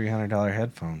like $300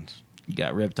 headphones. You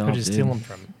got ripped off. Where'd you dude. steal them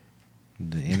from?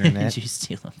 The internet. Did you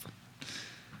steal them?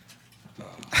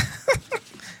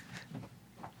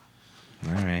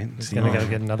 All right. Just See, gonna go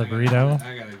get another burrito.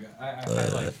 I gotta go. I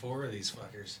had like 4 of these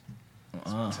fuckers.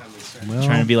 Oh. well,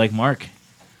 Trying to be like Mark.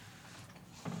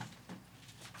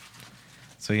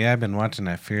 So yeah, I've been watching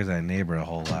that Fear Thy Neighbor a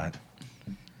whole lot.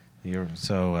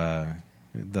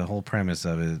 The whole premise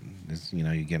of it is, you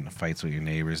get into fights with your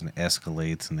neighbors and it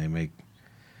escalates, and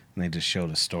they just show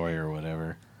the story or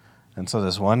whatever. And so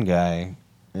this one guy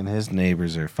and his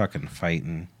neighbors are fucking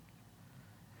fighting.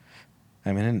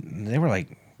 I mean, they were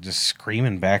like just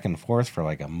screaming back and forth for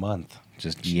like a month,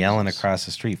 just yelling across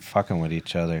the street, fucking with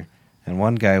each other. And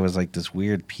one guy was like this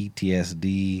weird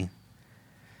PTSD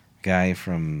guy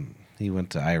he went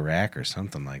to Iraq or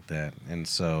something like that. And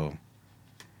so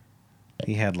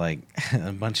he had like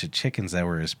a bunch of chickens that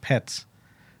were his pets.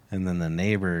 And then the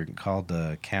neighbor called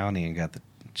the county and got the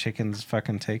chickens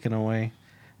fucking taken away.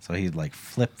 So he like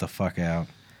flipped the fuck out.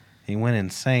 He went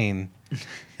insane.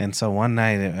 And so one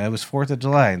night, it was 4th of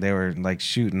July. They were like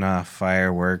shooting off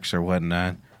fireworks or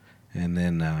whatnot. And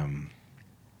then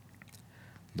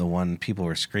people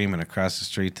were screaming across the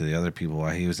street to the other people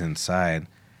while he was inside.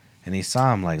 And he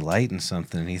saw him like lighting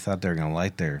something, and he thought they were gonna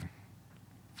light their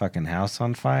fucking house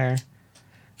on fire.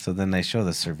 So then they show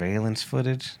the surveillance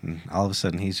footage, and all of a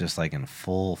sudden he's just like in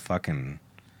full fucking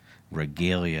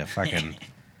regalia. Fucking,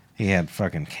 he had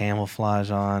fucking camouflage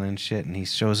on and shit, and he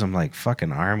shows him like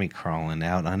fucking army crawling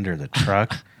out under the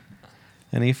truck.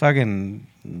 And he fucking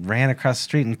ran across the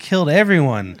street and killed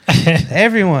everyone.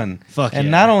 Everyone. Fuck and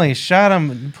yeah. not only shot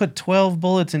him, put 12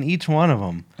 bullets in each one of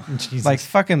them. Jesus. Like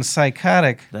fucking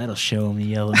psychotic. That'll show him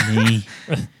yell at me.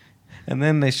 And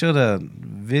then they showed a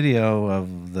video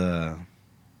of the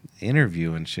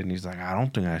interview and shit. And he's like, I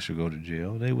don't think I should go to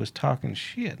jail. They was talking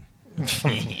shit.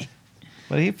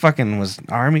 But he fucking was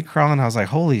army crawling. I was like,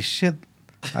 holy shit.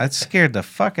 That scared the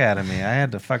fuck out of me. I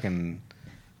had to fucking...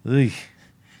 Ugh.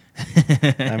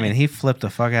 I mean, he flipped the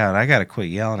fuck out. I gotta quit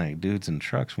yelling at dudes in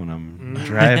trucks when I'm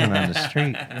driving on the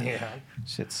street. Yeah.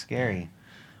 Shit's scary.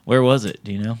 Where was it?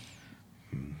 Do you know?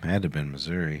 Had to have been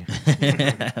Missouri.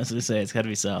 I was gonna say it's got to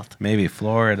be south. Maybe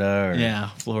Florida. Or Yeah,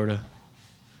 Florida.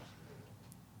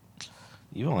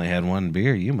 You only had one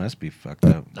beer. You must be fucked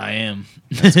up. I am.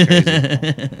 That's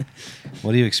crazy.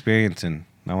 What are you experiencing?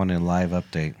 I want a live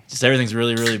update. Just everything's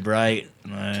really, really bright.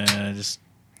 I just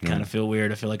kind of feel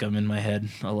weird. I feel like I'm in my head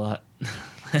a lot.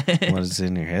 What is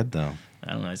in your head, though?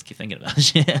 I don't know. I just keep thinking about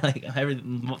shit. Like every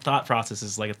thought process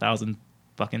is like 1,000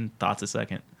 fucking thoughts a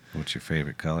second. What's your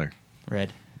favorite color?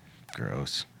 Red.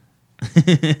 Gross.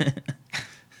 I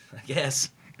guess.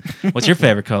 What's your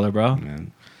favorite color, bro?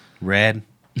 Man. Red.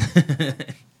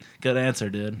 Good answer,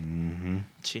 dude. Mm-hmm.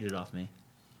 Cheated off me.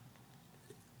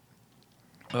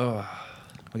 Oh,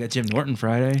 we got Jim Norton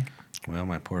Friday. Well,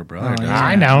 my poor brother. does.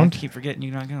 I don't. Keep forgetting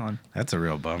you're not going. That's a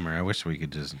real bummer. I wish we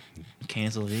could just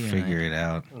Cancel the figure it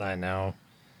out. I know.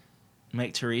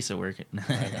 Make Teresa work it.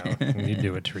 I know. You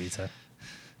do it, Teresa.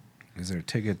 Is there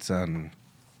tickets on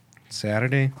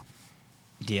Saturday?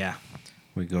 Yeah.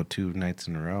 We go 2 nights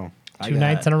in a row. I 2 got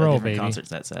nights in a row, different baby. Concerts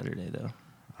that Saturday though.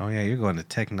 Oh, yeah, you're going to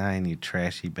Tech 9, you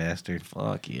trashy bastard.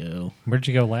 Fuck you, Where'd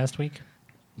you go last week?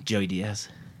 Joey Diaz.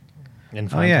 In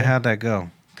Oh, yeah, Fonte? how'd that go?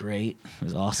 Great. It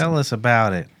was awesome. Tell us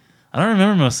about it. I don't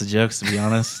remember most of the jokes, to be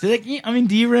honest. Like, I mean,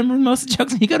 do you remember most of the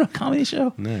jokes when you go to a comedy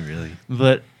show? Not really.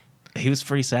 But he was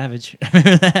pretty savage. I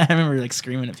remember that. I remember like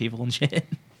screaming at people and shit.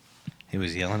 He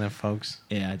was yelling at folks.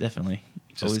 Yeah, definitely.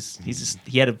 Just-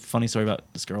 He had a funny story about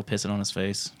this girl pissing on his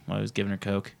face while he was giving her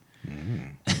coke.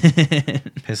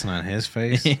 Pissing on his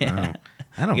face? Yeah. Oh,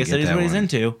 I don't I guess get that is that what he's one.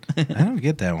 into. I don't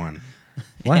get that one.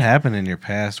 What happened in your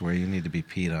past where you need to be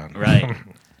peed on? Right.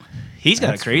 He's got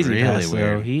That's a crazy really past.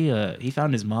 weird. So he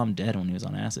found his mom dead when he was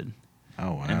on acid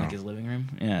Oh, wow. in like his living room.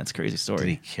 Yeah, it's a crazy Did he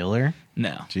story. kill her?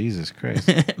 No. Jesus Christ.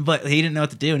 But he didn't know what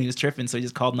to do and he was tripping, so he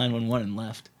just called 911 and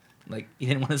left. Like he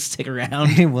didn't want to stick around.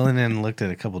 He went in and looked at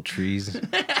a couple trees.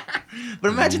 But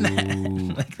imagine Ooh.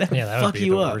 that. Like that would Yeah, that fuck would be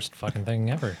you the up. worst fucking thing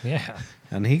ever. Yeah.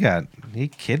 And he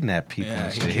kidnapped people Yeah,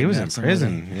 and he shit. He was in kidnapped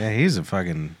prison. Yeah, he's a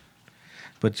fucking...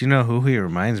 But you know who he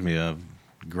reminds me of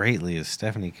greatly is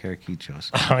Stephanie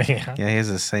Karakichos. Oh, yeah. Yeah, he has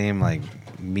the same, like,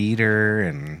 meter,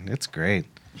 and it's great.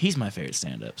 He's my favorite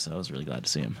stand-up, so I was really glad to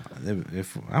see him.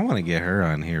 If I want to get her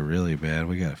on here really bad,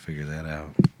 we got to figure that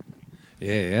out.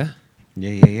 Yeah.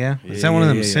 Yeah. Is that one of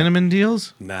them Yeah. cinnamon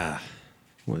deals? Nah.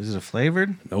 What, is it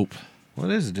flavored? Nope. What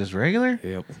is it, just regular?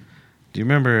 Yep. Do you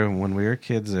remember when we were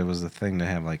kids, it was the thing to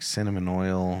have, like, cinnamon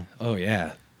oil, Oh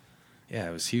yeah. Yeah,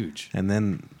 it was huge. and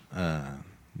then...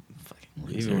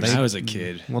 Fucking Even when losers. I was a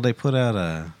kid. Well, they put out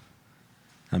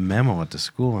a memo at the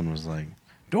school and was like,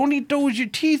 "Don't eat those; your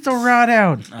teeth will rot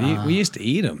out." We used to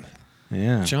eat them,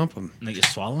 Yeah, chomp them. And they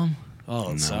just swallow them?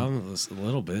 Oh, No. some was a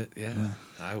little bit. Yeah,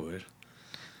 I would.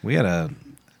 we had an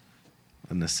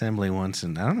assembly once,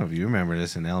 and I don't know if you remember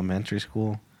this in elementary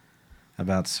school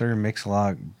about Sir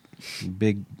Mix-a-Lot,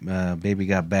 Big Baby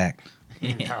Got Back.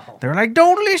 Yeah. They were like,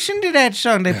 "Don't listen to that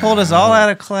song." They pulled us all out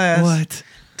of class What?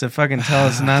 to fucking tell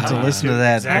us not to listen to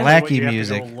that wacky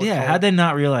music. Yeah, how'd they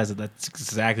not realize that that's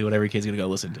exactly what every kid's going to go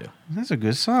listen to? That's a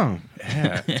good song.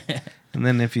 Yeah. And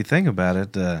then if you think about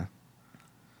it,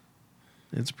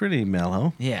 it's pretty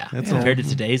mellow. Yeah. It's Compared a- to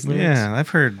today's lyrics? Yeah, I've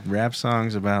heard rap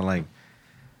songs about, like,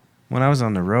 when I was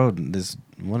on the road,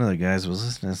 one of the guys was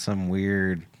listening to some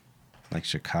weird, like,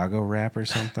 Chicago rap or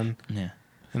something. Yeah.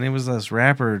 And it was this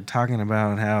rapper talking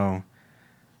about how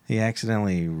he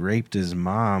accidentally raped his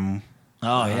mom.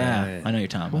 Oh, yeah. Right. I know what you're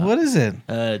talking about. What is it?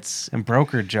 It's... And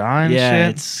broke her jaw and Yeah,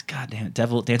 shit? it's... goddamn it.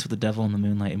 Dance with the Devil in the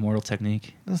Moonlight. Immortal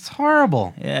Technique. It's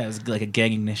horrible. Yeah, it was like a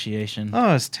gang initiation.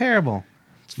 Oh, it's terrible.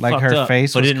 It's like fucked her up,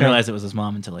 face But was I didn't cut- realize it was his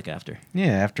mom until like after. Yeah,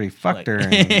 after he fucked Like- her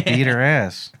and beat her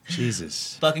ass.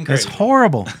 Jesus. Fucking It's crazy.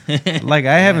 horrible. Like,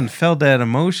 I haven't felt that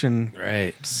emotion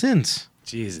Right. since.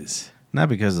 Jesus. Not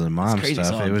because of the mom crazy stuff.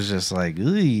 song. It was just like,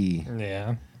 "Eey."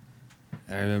 Yeah.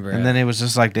 I remember. And then it was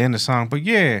just like the end of the song. But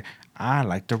yeah, I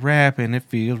like to rap and it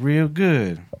feels real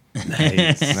good.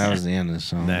 nice. That was the end of the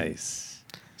song. Nice.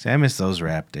 See, I miss those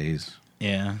rap days.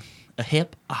 Yeah. A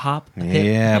hip, a hop, a hip.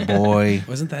 Yeah, boy.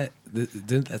 Wasn't that?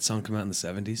 Didn't that song come out in the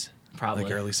 70s? Probably.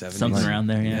 Like early 70s. Something around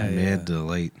there, yeah. Mid to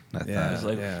late, I Yeah. thought.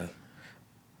 like- yeah.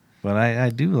 But I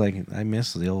do like, I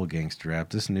miss the old gangster rap.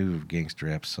 This new gangster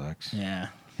rap sucks. Yeah.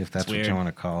 If that's It's what weird. you want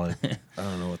to call it. I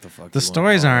don't know what the fuck. The you wanna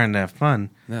stories call it. aren't that fun.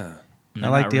 No. I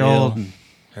like Not the real. old,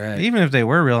 Right. even if they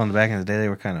were real in the back in the day, they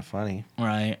were kind of funny.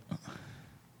 Right.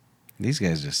 These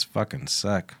guys just fucking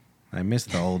suck. I miss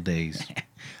the old days.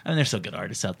 I mean, there's still good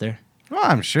artists out there. Well,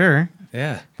 I'm sure.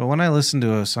 Yeah. But when I listen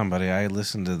to somebody, I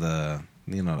listen to the,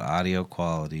 the audio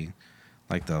quality,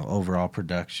 like the overall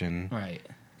production. Right.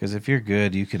 Because if you're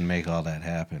good, you can make all that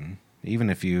happen. Even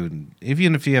if you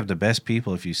have the best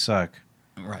people, if you suck,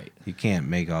 Right. you can't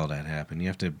make all that happen. You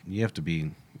have to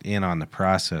be in on the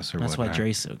process or That's why whatnot.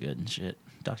 Dre's so good and shit.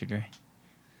 Dr. Dre.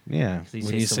 Yeah. He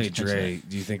When says you so say much attention to Dre, that.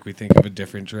 do you think we think of a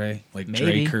different Dre? Like Maybe.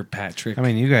 Dre Kirkpatrick? I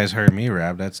mean, you guys heard me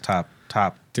rap. That's top.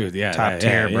 dude, yeah. top yeah,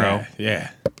 tier, yeah, bro.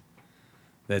 Yeah.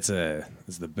 That's the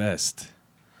best.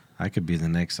 I could be the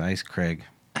next Ice Craig.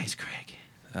 Ice Craig.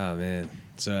 Oh, man.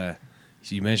 So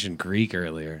you mentioned Greek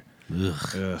earlier.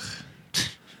 Ugh. Ugh.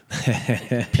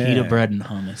 Pita bread and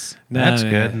hummus. That's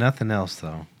good. Nothing else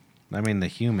though. I mean, the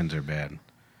humans are bad.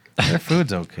 Their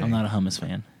food's okay. I'm not a hummus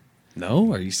fan.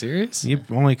 No, are you serious?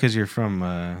 Only because you're from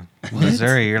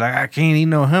Missouri. You're like, I can't eat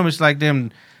no hummus like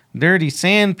them dirty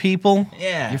sand people.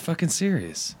 Yeah. You're fucking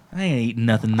serious. I ain't eating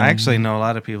nothing. I actually know a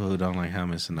lot of people who don't like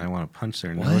hummus, and I want to punch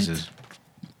their noses.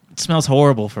 It smells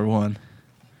horrible for one.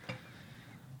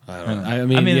 I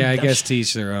mean, I guess to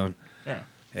each their own.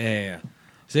 Yeah.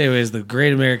 So anyways, the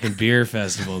Great American Beer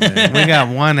Festival. Man. We got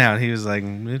one out. He was like,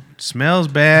 it smells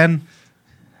bad.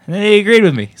 And he agreed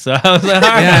with me. So I was like, all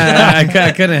right. Yeah,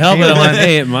 I couldn't help it. I'm like,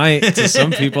 hey, it might to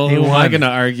some people. Who am I going to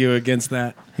argue against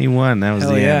that? He won. That was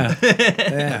Hell the yeah. end.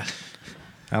 Yeah.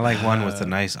 I like one with a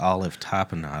nice olive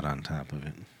tapenade on top of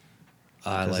it.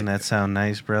 Doesn't that sound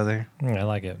nice, brother? I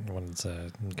like it when it's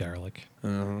garlic.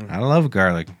 I love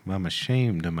garlic. I'm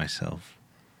ashamed of myself.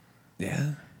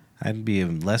 Yeah. I'd be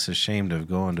less ashamed of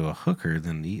going to a hooker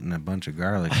than eating a bunch of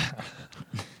garlic.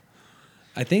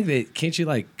 I think can't you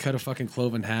like cut a fucking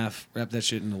clove in half, wrap that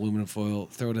shit in aluminum foil,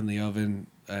 throw it in the oven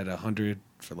at 100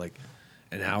 for like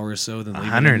an hour or so, then leave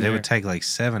 100, it in there? it would take like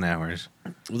 7 hours.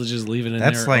 We'll just leave it in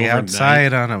there. That's like overnight.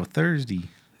 outside on a Thursday.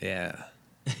 Yeah.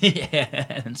 Yeah,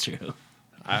 that's true.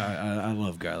 I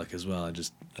love garlic as well. I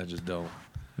just don't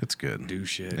It's good. do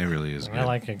shit. It really is good. I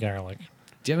like a garlic.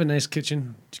 Do you have a nice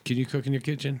kitchen? Can you cook in your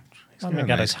kitchen? I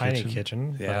got a tiny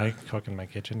kitchen, but Yeah. I cook in my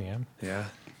kitchen, yeah. Yeah.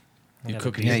 I You got a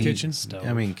cook in your decent kitchen? stove.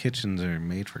 I mean, kitchens are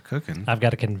made for cooking. I've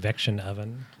got a convection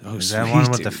oven. Oh, Is that one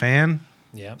with the dude. fan?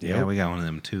 Yeah. Yeah, we got one of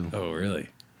them too. Oh, really?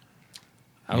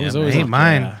 I Yeah, was always ain't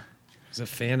mine. a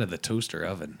fan of the toaster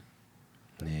oven.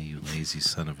 Yeah, you lazy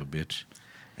son of a bitch.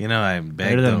 You know, I begged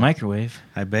Better than a microwave.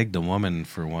 I begged a woman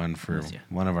for one for Yeah.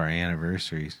 one of our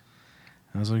anniversaries.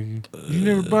 I was like, "You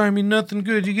never buy me nothing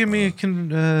good. You give me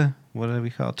a what do we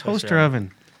call it? Toaster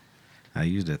oven." I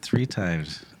used it 3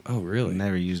 times. Oh, really?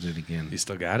 Never used it again. You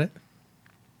still got it?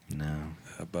 No.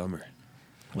 A bummer.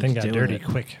 Thing got do with dirty it?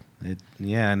 quick.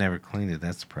 I never cleaned it.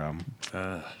 That's the problem.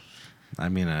 Uh, I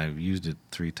mean, I used it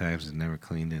 3 times and never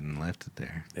cleaned it and left it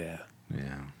there. yeah.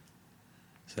 Yeah.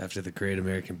 So after the Great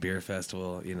American Beer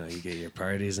Festival, you get your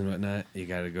parties and whatnot you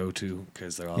got to go to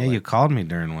because they're all Yeah, you called me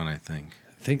during one, I think.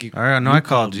 I think you. Or, no, you I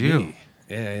called you. me.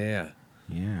 Yeah.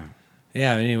 Yeah.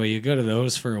 Yeah. Anyway, you go to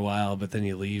those for a while, but then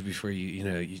you leave before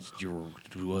you're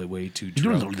way too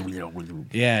drunk.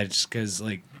 Yeah, just because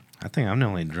I think I'm the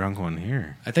only drunk one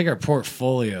here. I think our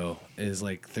portfolio is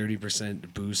like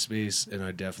 30% booze space, and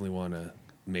I definitely want to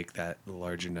make that a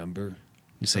larger number.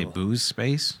 You say So- booze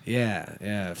space?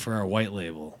 Yeah. For our white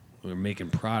label, we're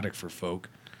making product for folk.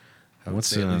 I would What's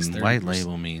say at least white 30%.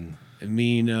 label mean? I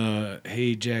mean,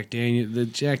 hey, the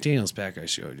Jack Daniels pack I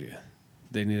showed you.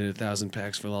 They needed 1,000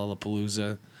 packs for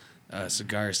Lollapalooza,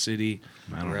 Cigar City,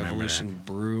 I don't remember Revolution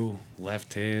Brew,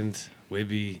 Left Hand,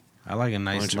 Wibby. I like a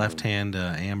nice Bunch of left hand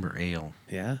amber ale.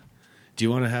 Yeah. Do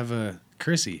you want to have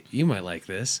Chrissy? You might like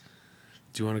this.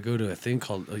 Do you want to go to a thing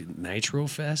called Nitro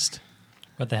Fest?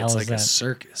 What the hell It's is like that? a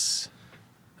circus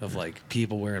of like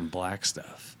people wearing black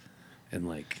stuff and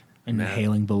like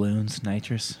Inhaling balloons,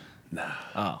 nitrous. Nah.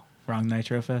 Oh, wrong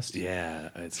Nitro Fest. Yeah,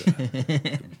 it's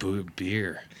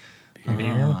beer.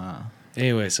 Ah.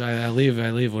 Anyway, so I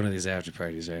leave one of these after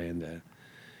parties, right? And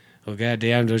well,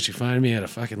 goddamn, don't you find me at a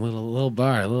fucking little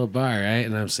bar, right?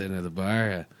 And I'm sitting at the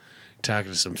bar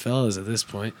talking to some fellas at this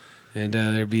point, and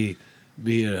there'd be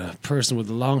a person with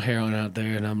the long hair on out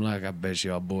there, and I'm like, I bet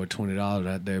you I'll board $20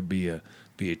 out there be a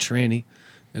tranny.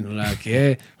 And they're like,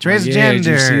 yeah, Transgender. Did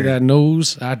you see that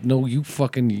nose? I know you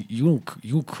fucking you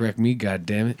don't correct me,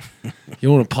 goddammit. You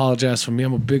don't apologize for me.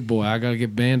 I'm a big boy. I gotta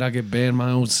get banned. I get banned my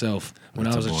own self. When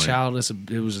That's I was a a boy. child,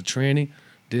 it was a tranny.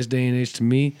 This day and age to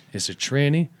me, it's a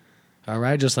tranny. All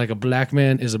right, just like a black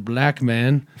man is a black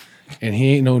man, and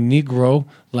he ain't no Negro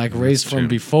like raised from true.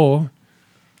 before.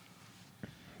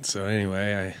 So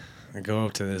anyway, I go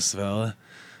up to this fella,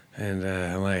 and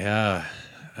I'm like, oh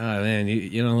man,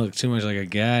 you don't look too much like a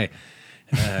guy.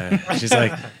 She's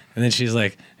like, and then she's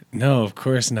like, no, of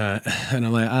course not. And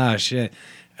I'm like, shit.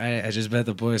 I just bet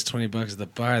the boys $20 at the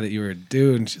bar that you were a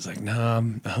dude. And she's like, no,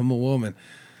 I'm a woman.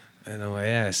 And I'm like,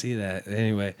 yeah, I see that.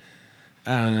 Anyway,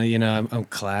 I don't know. I'm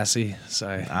classy,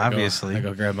 so Obviously. I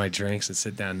go grab my drinks and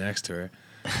sit down next to her,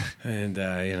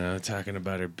 and talking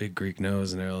about her big Greek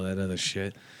nose and all that other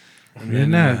shit. And You're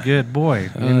then, not a good boy.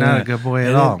 You're not a good boy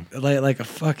at all. Like a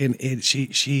fucking idiot.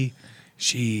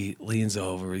 She leans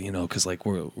over, because like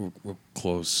we're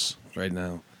close right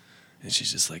now, and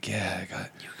she's just like, yeah, you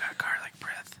got garlic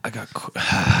breath. I got.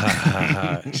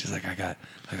 She's like, I got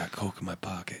coke in my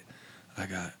pocket.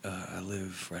 I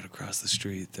live right across the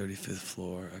street, 35th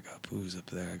floor. I got booze up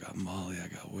there. I got Molly. I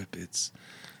got Whippets.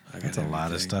 I got That's a lot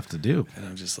of everything." stuff to do. And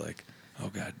I'm just like, oh,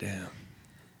 goddamn.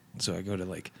 So I go to,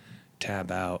 like,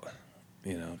 tab out,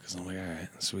 you know, because I'm like, all right,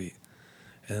 sweet.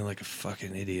 And then, like a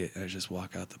fucking idiot, I just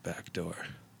walk out the back door.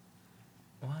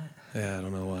 What? Yeah, I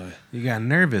don't know why. You got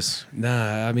nervous.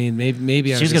 Nah, I mean,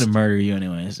 maybe I She's was gonna murder you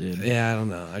anyways, dude. Yeah, I don't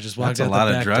know. I just walked That's out a lot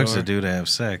the of back drugs door. to do to have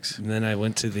sex. And then I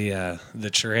went to the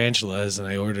Tarantulas and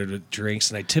I ordered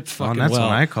drinks and I tipped Oh, fucking that's well.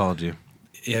 when I called you.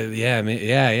 Yeah,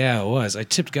 it was. I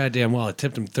tipped goddamn well. I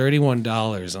tipped him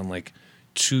 $31 on like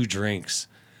 2 drinks.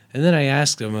 And then I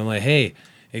asked him, I'm like, hey,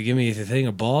 give me a thing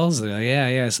of balls? They're like,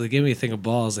 yeah. So they gave me a thing of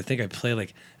balls. I think I played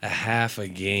like a half a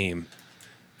game.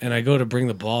 And I go to bring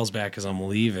the balls back because I'm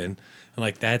leaving. I'm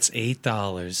like, that's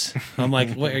 $8. I'm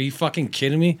like, what? Are you fucking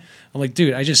kidding me? I'm like,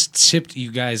 dude, I just tipped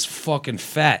you guys fucking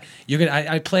fat. You're gonna.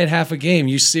 I played half a game.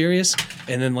 You serious?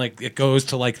 And then like it goes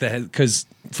to like the because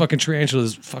fucking Tarantula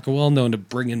is fucking well known to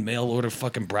bring in mail order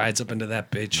fucking brides up into that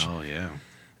bitch. Oh, yeah.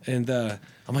 And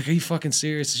I'm like, are you fucking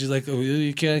serious? And she's like, oh,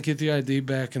 you can't get the ID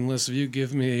back unless you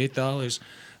give me $8.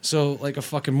 So, like a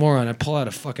fucking moron, I pull out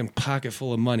a fucking pocket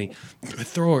full of money, I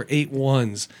throw her 8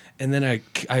 ones, and then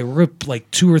I rip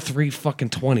like 2 or 3 fucking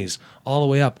 20s all the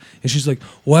way up. And she's like,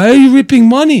 why are you ripping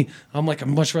money? I'm like, I'd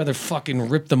much rather fucking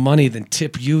rip the money than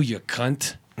tip you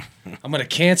cunt. I'm going to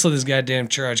cancel this goddamn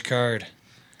charge card.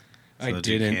 I So did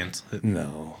you didn't. cancel it?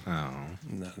 No. Oh.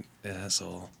 No,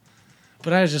 asshole.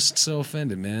 But I was just so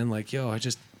offended, man. Like, yo, I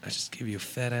just gave you a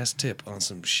fat ass tip on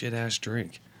some shit ass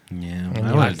drink. Yeah, And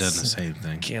I you would have had done the s- same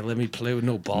thing. Can't let me play with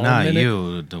no ball. Not in it.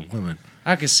 you, the woman.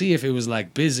 I could see if it was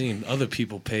like busy and other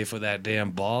people pay for that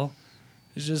damn ball.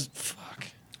 It's just fuck.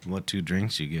 What 2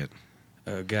 drinks you get?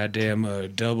 A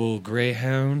goddamn double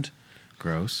Greyhound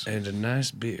Gross. and a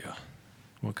nice beer.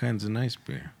 What kinds of nice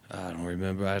beer? I don't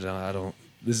remember. I don't.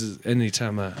 This is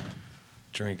anytime I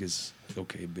drink is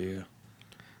okay beer.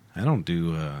 I don't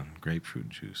do grapefruit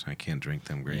juice. I can't drink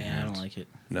them grapefruits. Yeah, I don't like it.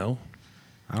 No.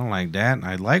 I don't like that.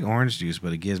 I like orange juice,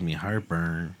 but it gives me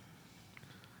heartburn.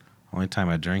 Only time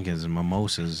I drink is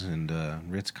mimosas and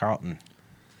Ritz-Carlton.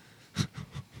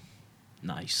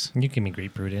 Nice. You give me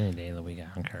grapefruit any day of the week. I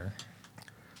don't care.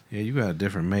 Yeah, you got a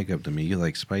different makeup than me. You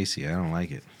like spicy. I don't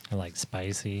like it. I like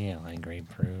spicy. I like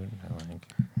grapefruit.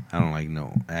 I don't like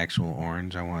no actual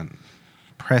orange. I want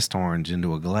pressed orange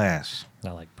into a glass.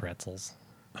 I like pretzels.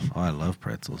 Oh, I love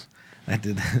pretzels. I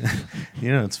did.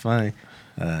 You know, it's funny.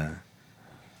 The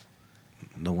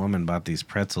woman bought these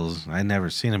pretzels. I never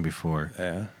seen them before.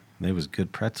 Yeah. They was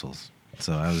good pretzels.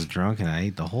 So I was drunk and I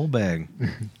ate the whole bag.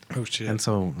 Oh shit. And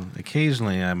so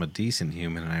occasionally I'm a decent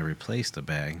human and I replace the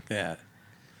bag. Yeah.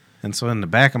 And so in the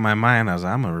back of my mind, I was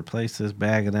I'm going to replace this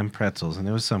bag of them pretzels. And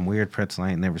it was some weird pretzel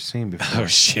I ain't never seen before. Oh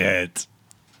shit.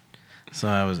 So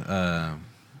I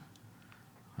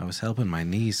was helping my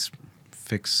niece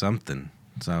fix something.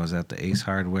 So I was at the Ace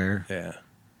Hardware. Yeah.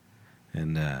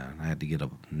 And I had to get a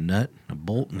nut, a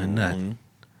bolt and a nut. Mhm.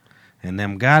 And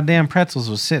them goddamn pretzels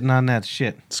was sitting on that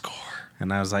shit. Score.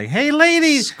 And I was like, hey,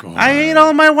 lady, Score. I ate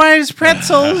all my wife's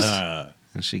pretzels.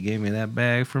 And she gave me that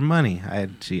bag for money. I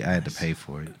had to pay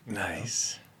for it.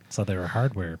 Nice. So they were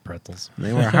hardware pretzels.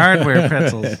 They were hardware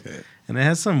pretzels. And it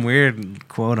has some weird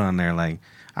quote on there like,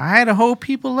 Idaho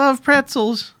people love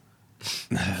pretzels.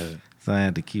 So I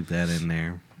had to keep that in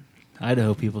there.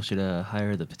 Idaho people should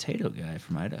hire the potato guy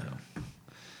from Idaho.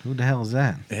 Who the hell is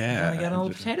that? Yeah. I got all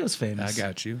the potatoes famous. I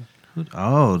got you.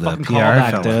 Oh, the Fucking PR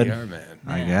callback, fella. dude. PR man.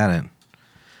 I got it.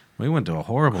 We went to a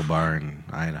horrible bar in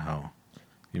Idaho.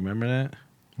 You remember that?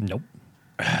 Nope.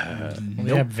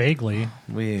 Yeah, vaguely.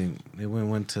 We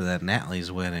went to that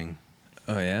Natalie's wedding.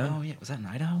 Oh yeah. Oh yeah, was that in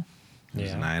Idaho? It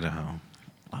was in Idaho.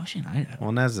 Why was she in Idaho? Well,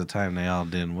 and that's the time they all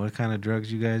did. What kind of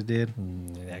drugs you guys did?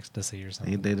 Ecstasy or They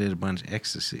something. did a bunch of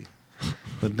ecstasy.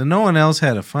 But no one else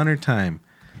had a funner time.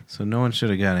 So no one should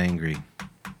have got angry.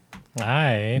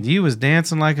 You was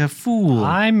dancing like a fool.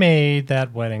 I made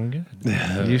that wedding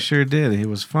good. You sure did. It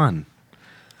was fun.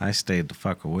 I stayed the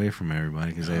fuck away from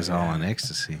everybody because they was all on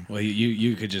ecstasy. Well,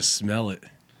 you could just smell it.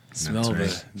 Smell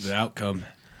right. the outcome.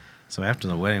 So after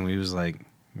the wedding, we was like,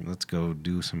 let's go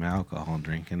do some alcohol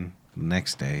drinking the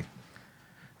next day.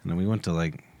 And then we went to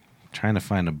like trying to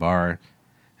find a bar.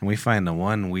 And we find the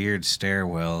one weird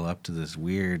stairwell up to this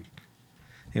weird...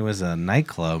 It was a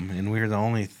nightclub, and we were the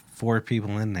only 4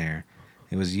 people in there.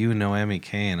 It was you, Noemi,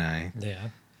 Kay, and I. Yeah.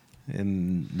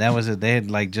 And that was it. They had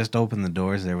like just opened the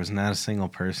doors. There was not a single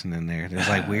person in there. There's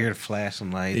like weird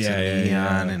flashing lights and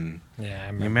neon. And Yeah,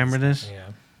 I you remember this? Yeah.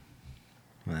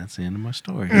 Well, that's the end of my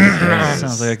story.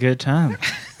 Sounds like a good time.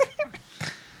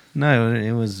 No,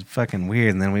 it was fucking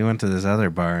weird. And then we went to this other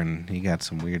bar, and he got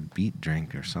some weird beet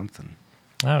drink or something.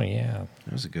 Oh, yeah.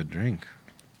 It was a good drink.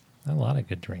 A lot of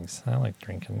good drinks. I like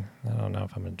drinking. I don't know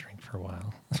if I'm going to drink for a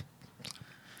while.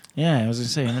 Yeah, I was going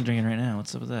to say, I'm not drinking right now.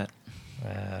 What's up with that?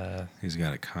 He's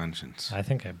got a conscience. I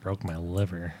think I broke my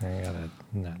liver. I got to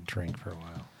not drink for a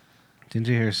while. Didn't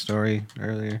you hear a story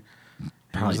earlier? I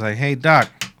Probably. was like, hey, Doc,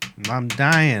 I'm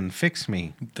dying. Fix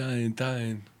me.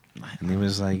 Dying. And he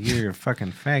was like, you're a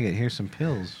fucking faggot. Here's some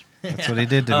pills. That's what he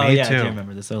did to Oh, me, yeah, too. I do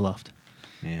remember this. Olaf.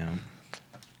 Yeah.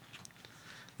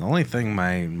 The only thing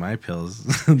my pills,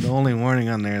 the only warning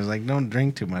on there is like, don't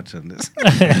drink too much of this.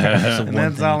 And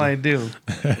that's all I do.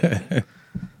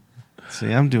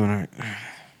 See, I'm doing all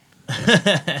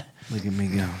right. Look at me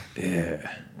go. Yeah.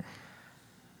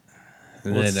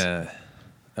 And then,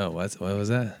 what was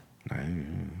that?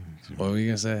 What were you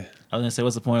gonna say? I was going to say,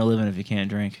 what's the point of living if you can't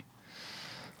drink?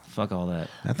 Fuck all that.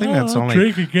 I think that's only.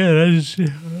 Drink again. I just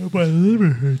my liver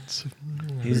hurts.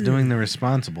 He's doing the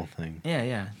responsible thing.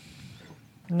 Yeah.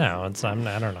 No, it's I don't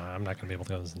know. I'm not gonna be able to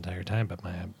go this entire time, but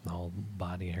my whole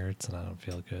body hurts and I don't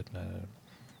feel good.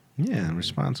 Yeah,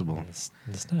 responsible.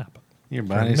 Stop. Your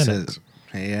For a body minute. says,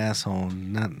 "Hey, asshole,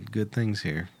 not good things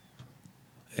here."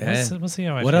 Yeah. We'll see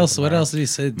how I What feel else? What tomorrow. else did he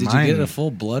say? Did you Mine- get a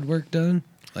full blood work done?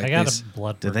 I got this- a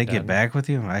blood. Did work they get done. back with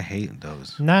you? I hate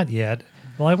those. Not yet.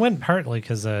 Well, I went partly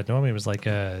because Naomi was like,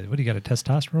 "What do you got, a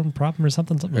testosterone problem or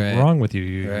something? Something's Right. wrong with you?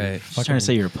 You Right. Just trying to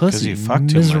say you're a pussy. you fuck too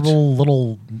much. miserable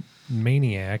little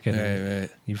maniac, and Right.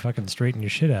 you fucking straighten your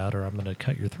shit out, or I'm gonna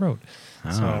cut your throat."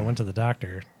 So I Oh. went to the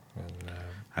doctor. And,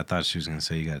 I thought she was gonna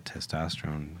say you got a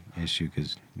testosterone issue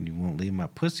because you won't leave my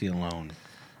pussy alone.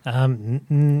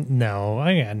 no,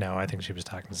 I think she was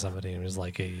talking to somebody, and it was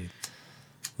like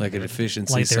like a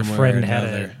deficiency like their somewhere friend or had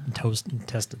another.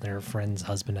 tested their friend's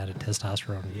husband had a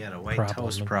testosterone. You had a white problem.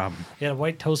 toast problem. He had a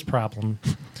white toast problem,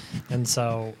 and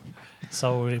so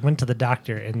we went to the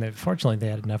doctor, and fortunately they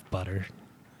had enough butter.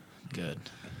 Good.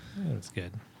 It was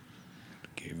good.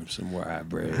 Gave him some rye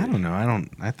bread. I don't know.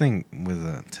 I think with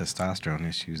testosterone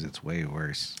issues, it's way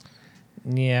worse.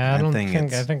 Yeah, I I don't think think.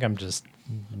 it's- I think I'm just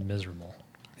miserable.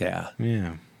 Yeah.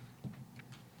 Yeah.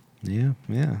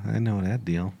 Yeah. I know that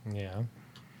deal. Yeah.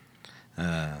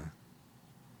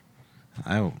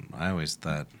 I always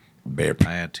thought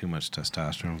I had too much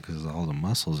testosterone because of all the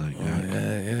muscles I got.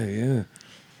 Yeah.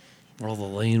 All the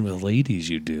laying with ladies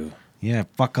you do. Yeah,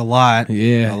 fuck a lot.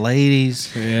 Yeah. The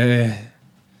ladies, Yeah.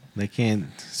 they can't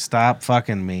stop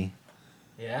fucking me.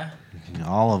 Yeah?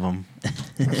 All of them.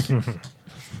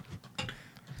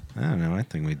 I don't know. I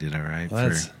think we did all right. Well,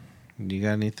 that's- You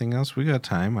got anything else? We got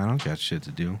time. I don't got shit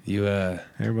to do. You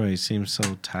Everybody seems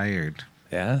so tired.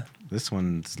 yeah. This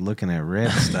one's looking at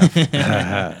red stuff.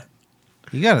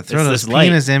 You got to throw It's those this light.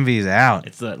 penis envies out.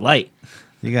 That light.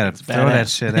 You got to throw that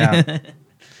badass. shit out.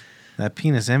 That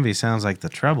penis envy sounds like the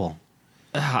trouble.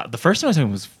 The first time I saw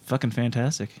him was fucking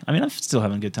fantastic. I mean, I'm still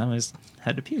having a good time. I just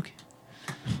had to puke.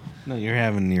 No, you're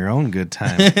having your own good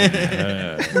time.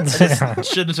 Shouldn't have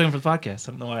taken him for the podcast.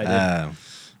 I don't know why I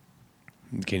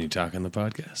did. Can you talk on the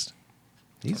podcast?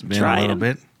 He's been Trying. a little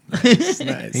bit.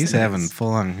 Nice. He's having full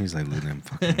on. He's like, look at them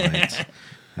fucking lights.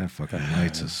 That fucking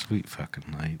light's a sweet fucking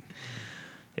light.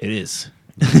 It is.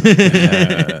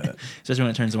 Especially when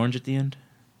it turns orange at the end.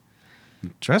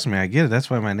 Trust me, I get it. That's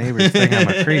why my neighbors think I'm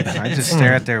a creep. I just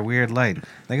stare at their weird light.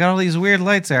 They got all these weird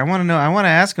lights there. I want to know. I want to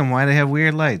ask them why they have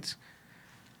weird lights.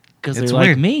 Because It's they're like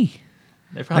weird. me.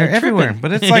 They're probably They're everywhere, tripping.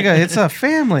 but it's like it's a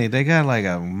family. They got like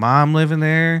a mom living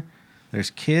there.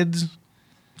 There's kids.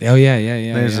 Oh yeah.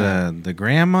 There's the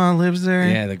grandma lives there.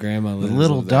 yeah. The grandma the lives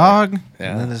little over there. dog.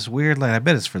 Yeah. And then this weird light. I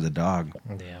bet it's for the dog.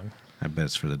 Yeah. I bet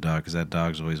it's for the dog because that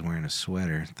dog's always wearing a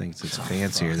sweater. Thinks it's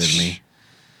fancier than me.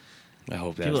 I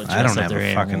hope People that. that I dress don't up have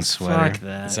their a fucking animals. sweater. Fuck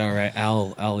that. It's all right.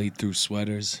 I'll eat through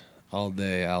sweaters all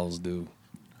day. Owls do.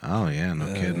 Oh yeah,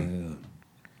 no kidding.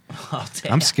 Oh,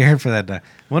 damn. I'm scared for that dog.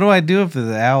 What do I do if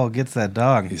the owl gets that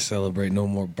dog? You celebrate no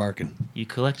more barking. You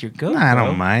collect your GoPro. Nah, I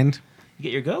don't mind. You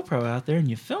get your GoPro out there and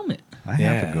you film it. I have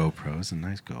Yeah. a GoPro. It's a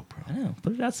nice I GoPro. know.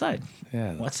 Put it outside.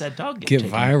 Yeah. Watch that dog get Get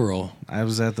taken. viral. I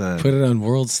was at the. Put it on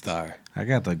World Star. I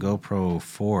got the GoPro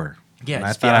 4. Yeah, And I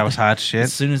just be thought I out was there. hot As shit.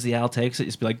 soon as the owl takes it,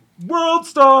 just be like, World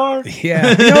Star!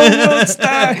 Yeah. Yo, World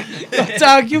Star.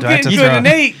 Dog, you Do I have getting to good throw- and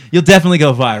eight. You'll definitely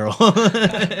go viral.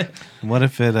 What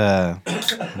if it?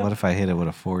 What if I hit it with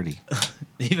a 40?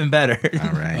 Even better.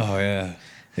 All right. Oh yeah.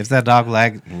 If that dog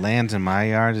lands in my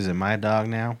yard, is it my dog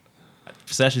now?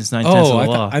 Possession's 9/10 Oh, of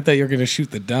the law. I thought you were gonna shoot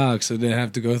the dog, so they didn't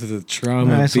have to go through the trauma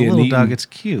No, of it's a being little eaten. dog. It's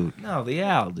cute. No, the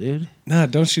owl, dude. No,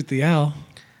 don't shoot the owl.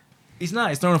 He's not.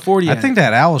 He's throwing a 40 I at think it.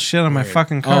 that owl shit on my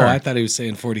fucking car. Oh, I thought he was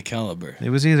saying 40 caliber. It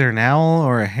was either an owl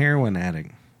or a heroin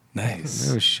addict. Nice.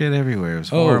 There was shit everywhere. It was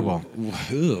horrible.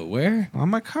 Ew, where? On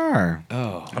my car.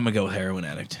 Oh, I'm gonna go with heroin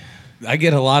addict. I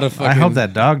get a lot of fucking. I hope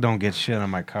that dog don't get shit on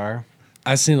my car.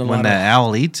 I've seen a When lot that of.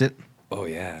 owl eats it, Oh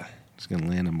yeah, it's gonna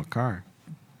land in my car.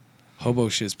 hobo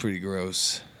shit's pretty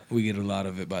gross. We get a lot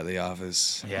of it by the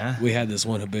office. Yeah? We had this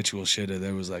one habitual shitter.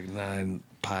 There was like 9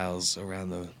 piles around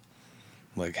the,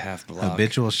 like half block.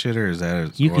 Habitual shitter, is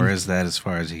that as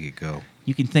far as he could go?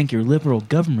 You can thank your liberal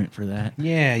government for that.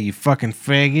 Yeah, you fucking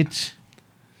faggots.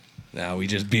 Now we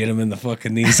just beat him in the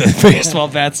fucking knees with baseball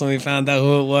bats when we found out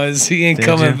who it was. He ain't Did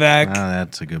coming you? back. Oh,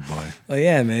 that's a good boy. Oh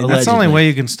yeah, man. Allegedly. That's the only way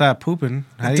you can stop pooping.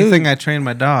 How do you Dude. think I trained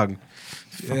my dog?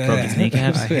 Broke his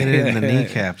kneecaps. I hit it in the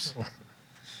kneecaps.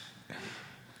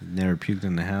 Never puked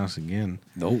in the house again.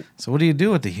 Nope. So what do you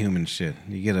do with the human shit?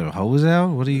 You get a hose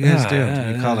out? What do you guys do?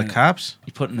 You call the cops?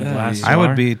 You put in a Yeah, glass I would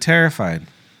jar. be terrified.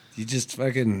 You just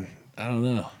fucking, I don't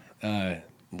know.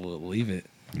 We'll leave it,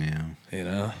 Yeah. you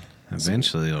know?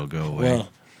 Eventually it'll go away. Well,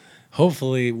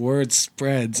 hopefully word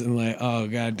spreads and like, oh,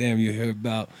 goddamn, you heard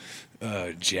about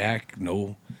Jack?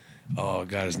 No. Oh,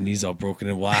 got his knees all broken.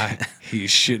 And why?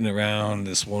 He's shitting around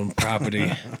this one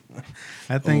property.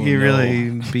 I think oh, you no.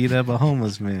 really beat up a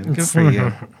homeless man. Good for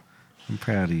you. I'm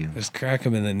proud of you. Just crack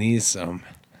him in the knees some.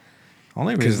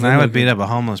 Only 'Cause reason then I they would beat could- up a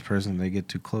homeless person, they get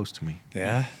too close to me.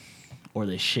 Yeah? Or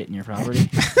they shit in your property.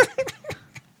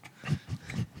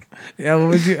 Yeah,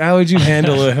 how would you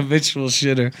handle a habitual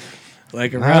shitter?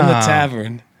 Like around the Ah.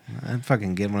 tavern. I'd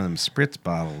fucking get one of them spritz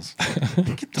bottles.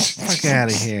 Get the fuck out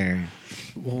of here.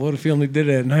 Well, what if he only did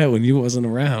it at night when you wasn't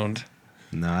around?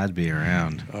 No, I'd be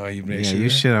around. Oh, you make Yeah, sure? you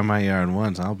shit on my yard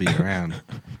once, I'll be around.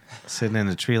 Sitting in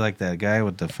a tree like that guy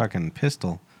with the fucking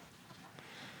pistol,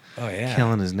 Oh, yeah.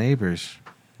 killing his neighbors.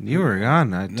 You were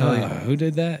gone, I tell No, you. who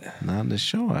did that? Not the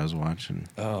show I was watching.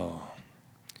 Oh.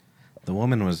 The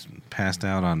woman was passed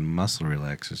out on muscle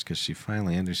relaxers because she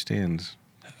finally understands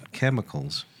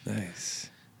chemicals. Nice.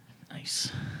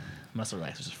 Nice. Muscle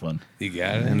relaxers are fun. You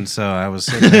got it? And so I was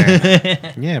sitting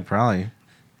there. Yeah, probably.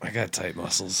 I got tight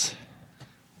muscles.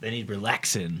 They need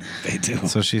relaxing. They do.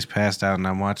 So she's passed out, and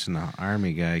I'm watching the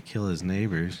army guy kill his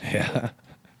neighbors. Yeah.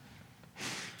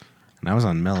 And I was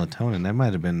on melatonin. That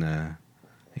might have been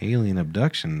alien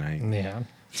abduction night. Yeah.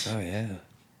 Oh, yeah.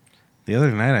 The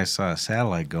other night I saw a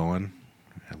satellite going.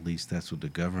 At least that's what the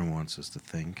government wants us to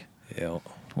think. Yeah.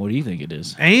 What do you think it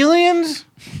is? Aliens?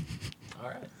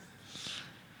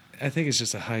 I think it's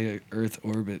just a high Earth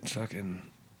orbit fucking.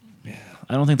 Yeah.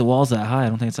 I don't think the wall's that high. I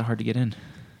don't think it's that hard to get in.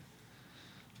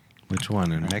 Which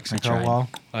one? In I Mexico tried. wall?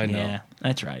 I know. Yeah,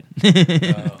 that's right.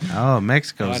 Oh, Oh,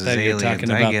 Mexico's I is thought you were aliens.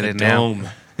 talking I about get the it now. dome.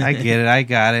 I get it. I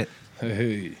got it.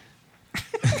 Hey.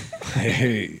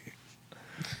 Hey.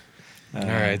 All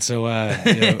right, so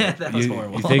you, know, That was you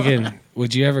horrible. thinking?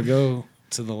 Would you ever go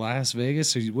to the Las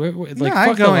Vegas? Or where like, No, fuck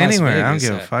I the go Las anywhere. I don't Vegas,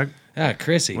 give a fuck. Ah,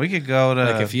 Chrissy. We could go to.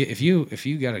 Like if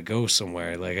you gotta go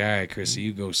somewhere, like all right, Chrissy,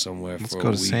 you go somewhere let's for go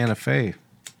a to week. Santa Fe.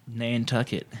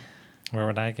 Nantucket. Where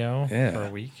would I go Yeah. for a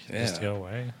week? Just to Yeah. go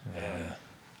away? Yeah.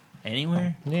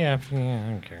 Anywhere? Yeah, I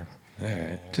don't care. All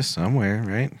right. Just somewhere,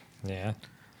 right? Yeah.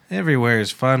 Everywhere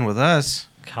is fun with us.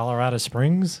 Colorado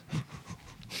Springs?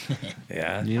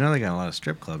 Yeah. You know they got a lot of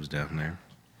strip clubs down there.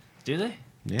 Do they?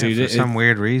 Yeah, Dude, for it- some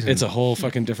weird reason. It's a whole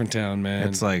fucking different town, man.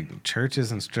 It's like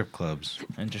churches and strip clubs.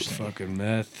 Interesting. fucking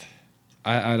meth.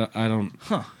 I don't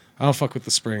Huh. I don't fuck with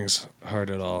the Springs hard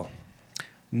at all.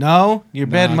 No, your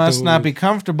bed Nah, must not dude. be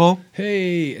comfortable.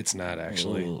 Hey, it's not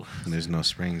actually. Ooh. There's no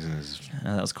springs in his.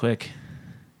 That was quick.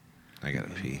 I gotta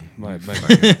pee. My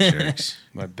Fucking jerks.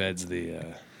 my bed's the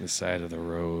side of the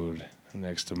road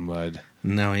next to mud.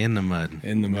 No, in the mud.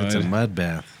 In the It's a mud. mud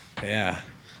bath. Yeah.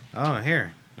 Oh,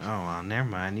 here. Oh, well, never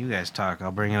mind. You guys talk.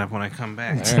 I'll bring it up when I come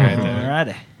back. All right. Then.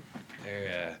 Alrighty.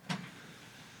 There,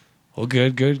 well,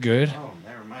 good. Oh,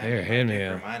 never mind. Here, hand me Dick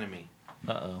a- reminded me.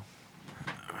 Uh-oh.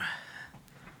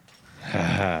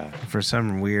 For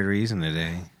some weird reason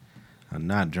today, I'm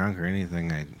not drunk or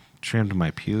anything. I trimmed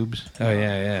my pubes. Oh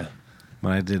yeah.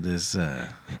 But I did this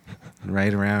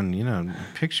right around,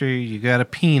 picture you got a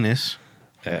penis.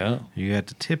 Yeah. You got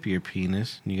the tip of your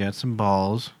penis. And you got some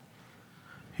balls.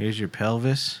 Here's your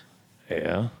pelvis.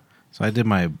 Yeah. So I did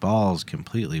my balls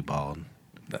completely bald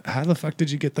How the fuck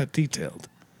did you get that detailed?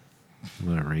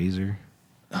 with a razor.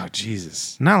 Oh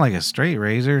Jesus. Not like a straight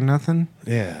razor, nothing.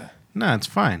 Yeah. No, it's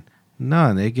fine.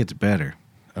 No, it gets better.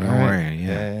 Don't All right. worry.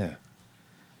 Yeah. Yeah.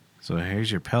 So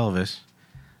here's your pelvis.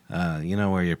 You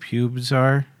know where your pubes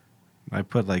are? I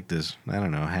put like this, I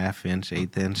don't know, 1/2 inch,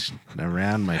 1/8 inch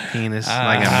around my penis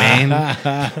like a mane.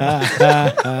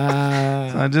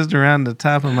 So just around the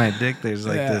top of my dick, there's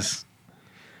like this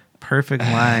perfect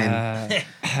line.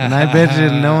 And I bet you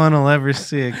no one will ever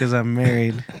see it because I'm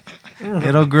married.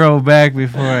 It'll grow back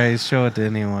before I show it to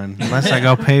anyone, unless I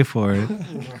go pay for it.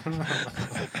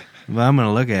 But I'm going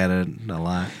to look at it a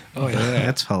lot. Oh, yeah.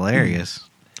 That's hilarious.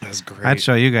 That's great. I'd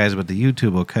show you guys, but the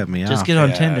YouTube will cut me off. Just get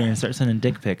on Tinder and start sending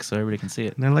dick pics so everybody can see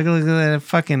it. Now look at that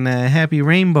fucking happy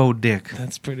rainbow dick.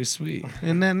 That's pretty sweet.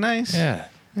 Isn't that nice? Yeah.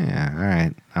 Yeah, all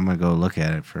right. I'm going to go look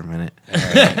at it for a minute.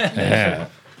 Yeah.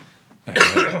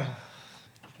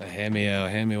 Hand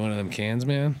me one of them cans,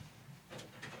 man.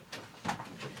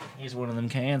 Here's one of them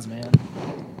cans, man.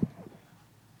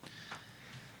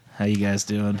 How you guys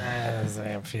doing?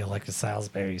 I feel like a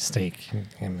Salisbury steak.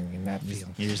 In that feel.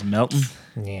 You're just melting?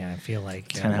 Yeah, I feel like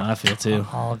That's kind of how I feel, too.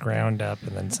 all ground up,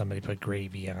 and then somebody put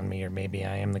gravy on me, or maybe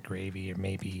I am the gravy, or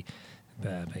maybe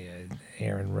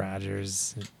Aaron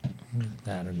Rodgers.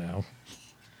 I don't know.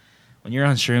 When you're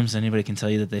on shrooms, anybody can tell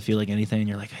you that they feel like anything, and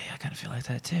you're like, hey, I kind of feel like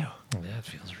that, too. Yeah, it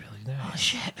feels really nice. Oh,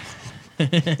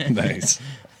 shit. Nice.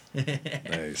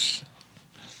 Nice.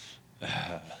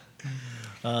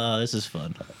 This is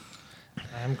fun.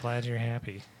 I'm glad you're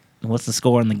happy. What's the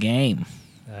score in the game?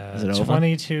 Is it over?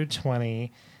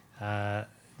 22-20.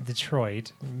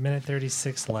 Detroit, minute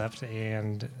 36 left,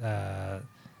 and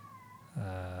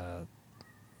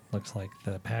looks like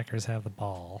the Packers have the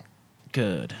ball.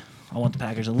 Good. I want the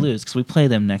Packers to lose because we play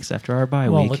them next after our bye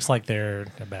Well, week. it looks like they're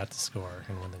about to score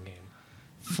and win the game.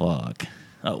 Fuck.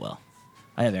 Oh, well.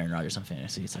 I have Aaron Rodgers on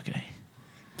fantasy. It's okay.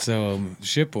 So,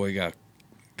 Shitboy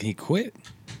he quit.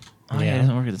 Oh, yeah, he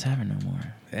doesn't work at the tavern no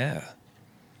more. Yeah.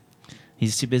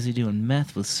 He's too busy doing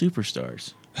meth with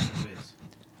superstars.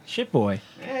 Shit boy.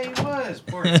 Yeah, he was.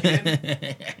 Poor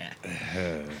kid.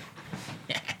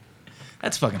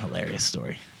 That's a fucking hilarious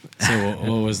story. So,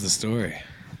 what was the story?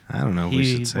 I don't know if we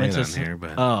should say went it to on here,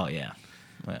 but Oh, yeah.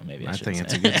 Well, maybe I I should think say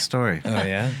it's a good story. Oh,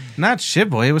 yeah? Not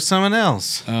Shitboy, it was someone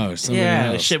else. Oh, somebody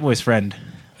Yeah, else. shit boy's friend.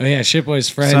 Oh, yeah, Shitboy's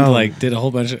friend, So- did a whole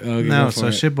bunch of... Oh, No, go so for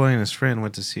it. Shitboy and his friend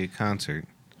went to see a concert.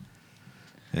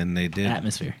 And they did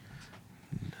Atmosphere.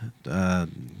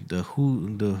 the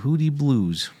Hootie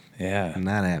Blues, Yeah.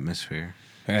 not Atmosphere.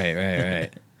 Right.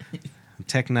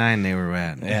 Tech 9 they were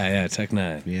at. Yeah, Tech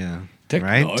 9. Yeah. Tech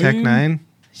right? 9? Tech 9?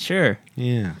 Sure.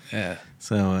 Yeah. Yeah.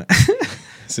 So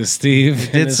So Steve he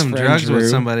and did his some friend drugs with Drew-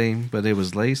 somebody, but it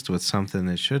was laced with something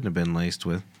that shouldn't have been laced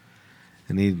with.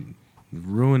 And he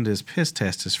ruined his piss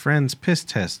test, his friend's piss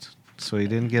test. So he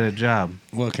didn't get a job.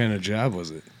 What kind of job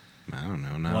was it? I don't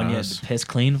know. Not One you had us. to piss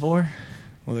clean for?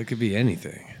 Well, it could be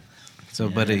anything. So,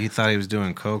 but he thought he was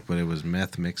doing coke, but it was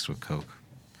meth mixed with coke.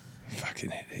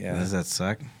 Fucking yeah. Does that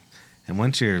suck? And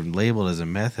once you're labeled as a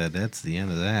meth head, that's the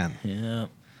end of that. Yeah.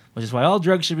 Which is why all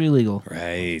drugs should be legal.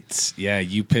 Right. Yeah,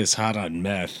 you piss hot on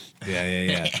meth.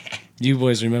 Yeah. You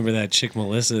boys remember that chick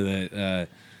Melissa that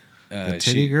The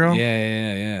titty girl?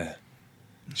 Yeah.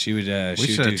 She would We she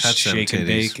should would have do touched them shake and titties.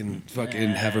 bake and fucking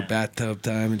have her bathtub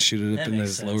time and shoot it up That in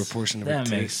makes this lower sense. portion of her That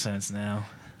makes tits. sense now.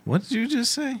 What did you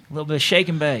just say? A little bit of shake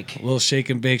and bake. A little shake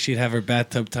and bake. She'd have her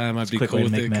bathtub time. I'd It's a be quick cool way to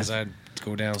with make it because meth. I'd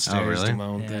go downstairs Oh, really? do my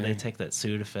own Yeah, thing. they take that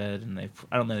Sudafed and I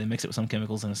don't know, they mix it with some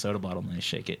chemicals in a soda bottle and they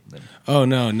shake it. Then Oh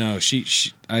no!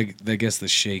 I guess the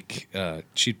shake.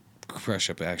 She'd crush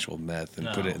up actual meth and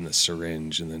put No. it in the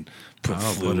syringe and then put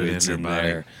Oh, put it in fluids her in body.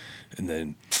 there, and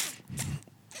then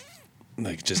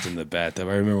like just in the bathtub.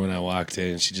 I remember when I walked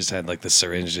in, she just had like the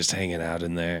syringe just hanging out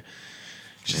in there.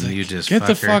 She's And like, you just get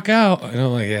the fuck her? fuck out. And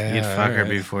I'm like, yeah. You'd fuck her alright.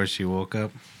 before she woke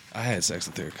up. I had sex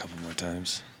with her a couple more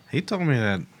times. He told me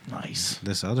that nice.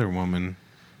 this other woman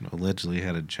allegedly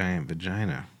had a giant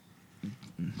vagina.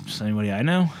 Is anybody I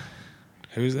know?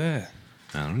 Who's that?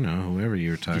 I don't know, whoever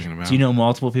you were talking about. Do you know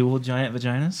multiple people with giant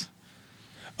vaginas?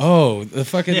 Oh, the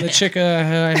chick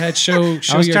I had show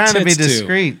I was your trying to be tits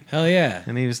discreet. Hell yeah.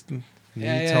 And he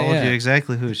Yeah, told yeah. you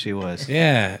exactly who she was.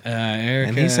 Yeah, Erica.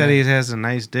 And he said he has a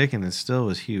nice dick and it still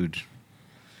was huge.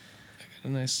 a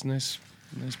nice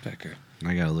pecker.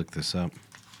 I gotta look this up.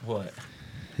 What?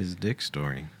 His dick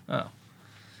story. Oh.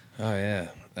 Oh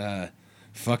yeah,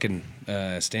 fucking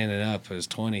standing up. I was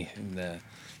 20 and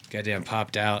goddamn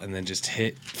popped out and then just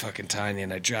hit fucking Tiny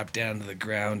and I dropped down to the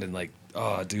ground and like,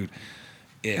 oh dude,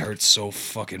 it hurt so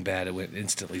fucking bad. It went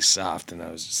instantly soft and I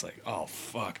was just like, oh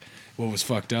fuck. What was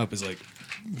fucked up is like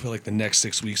for like the next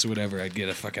 6 weeks or whatever, I'd get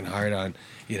a fucking hard on,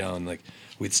 and like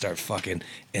we'd start fucking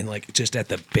and like just at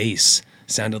the base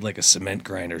sounded like a cement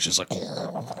grinder. It's just like,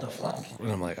 what the fuck?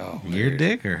 And I'm like, oh, Your weird.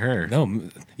 dick or her? No,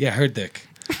 yeah, her dick.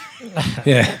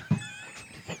 Yeah.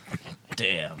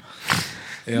 Damn.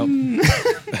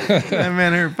 Yep. I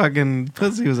meant her fucking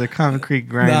pussy was a concrete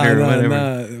grinder or whatever.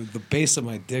 Nah. The base of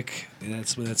my dick.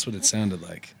 That's what it sounded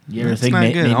like. You ever That's think not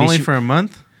good. maybe Only she- for a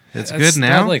month? It's That's good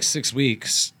now? not like 6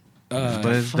 weeks. but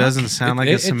it doesn't sound like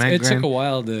a cement It grind. took a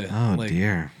while to. Oh, like,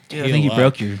 dear. Dude, I think you heal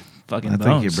broke up. your fucking I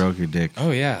bones. think you broke your dick.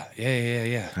 Oh yeah.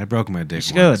 I broke my dick You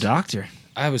should go to once. a doctor.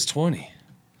 I was 20.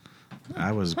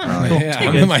 I was probably Yeah,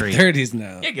 I'm in my 23. 30s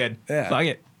now. You're good. Yeah. Fuck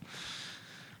it.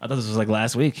 I thought this was like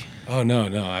last week. Oh no,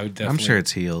 I would definitely. I'm sure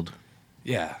it's healed.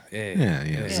 Yeah. So it Yeah,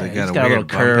 got it's a got a weird little bump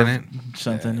curve, in it.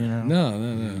 something, you know.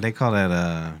 No. They call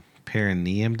that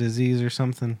perineum disease or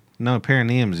something. No,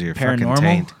 perineum's your fucking Paranormal?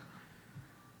 taint.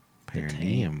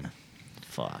 Perineum.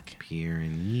 Fuck.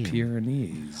 Perineum.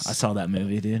 Pyrenees. I saw that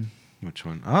movie, dude. Which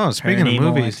one? Oh, speaking of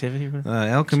Paranormal movies, Activity.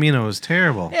 El Camino was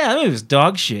terrible. Yeah, that movie was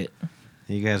dog shit.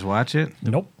 You guys watch it?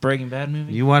 Nope. Breaking Bad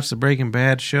movie. You watch the Breaking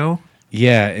Bad show?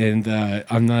 Yeah, and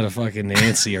I'm not a fucking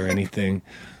Nancy or anything,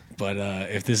 but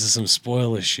if this is some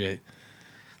spoiler shit,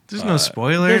 There's no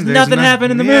spoiler. there's nothing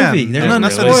happened in the movie. There's nothing to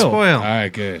nothing to spoil. spoil. all right,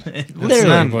 good. Literally.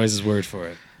 Not boys' word for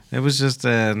it. It was just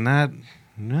not.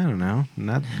 I don't know.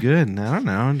 Not good. I don't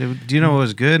know. Do you know what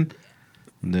was good?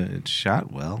 It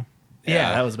shot well.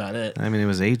 Yeah, that was about it. I mean, it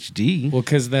was HD. Well,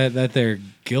 because that there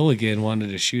Gilligan wanted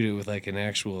to shoot it with like an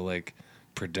actual like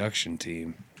production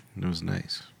team. It was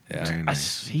nice. Yeah. Very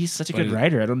nice. He's such a But good it-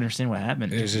 writer. I don't understand what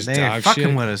happened. It was just They are dog fucking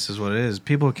shit. with us, is what it is.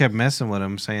 People kept messing with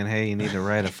him, saying, "Hey, you need to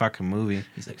write a fucking movie."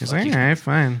 He's like, He's "Fuck like, you." "All right,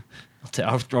 fine."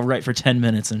 I'll write for 10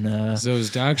 minutes and So it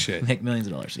was dog shit. make millions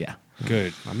of dollars. Yeah.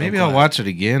 Good. Maybe I'm I'll glad. watch it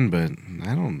again, but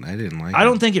I didn't like it. I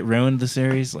don't think it ruined the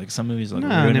series. Like some movies, like No,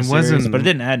 ruin and a it series, wasn't- but it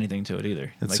didn't add anything to it either.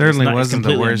 It Like, certainly it's wasn't the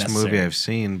completely worst movie unnecessary. I've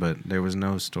seen, but there was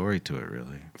no story to it,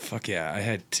 really. Fuck yeah! I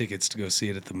had tickets to go see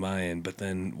it at the Mayan, but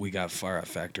then we got Far Out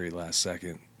Factory last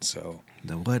second. So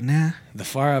The what now? the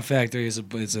Far Out Factory it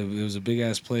was a big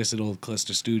ass place at Old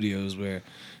Cluster Studios where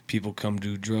people come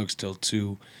do drugs till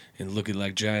 2 and look at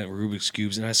like giant Rubik's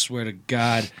cubes. And I swear to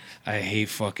God, I hate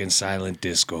fucking silent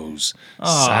discos.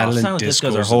 Oh, silent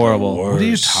discos are horrible. the What are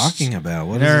you worst. talking about?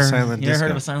 What You is never, a silent you never disco?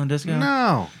 heard of a silent disco?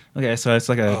 No. Okay, so it's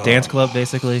like a dance club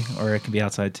basically, or it can be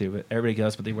outside too. But everybody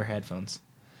goes, but they wear headphones.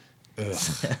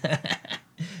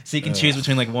 So you can choose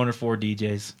between like 1 or 4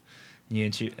 DJs. You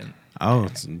can choose. And, Oh,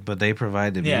 but they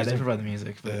provide the yeah, music. they provide the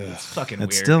music, but it's fucking weird.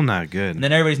 It's still not good. And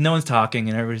then no one's talking,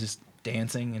 and everybody's just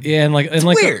dancing. And Yeah, and like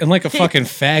weird. a fucking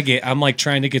faggot, I'm like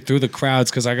trying to get through the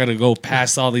crowds because I got to go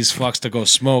past all these fucks to go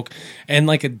smoke, and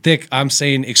like a dick, I'm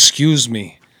saying excuse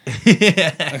me, like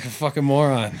a fucking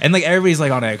moron. And like everybody's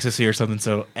like on ecstasy or something,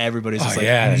 so everybody's just like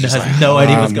it's just has like, no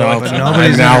idea what's I'm going melting. on. But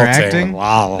nobody's I'm interacting? melting.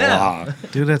 La, la, la.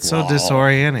 Dude, that's so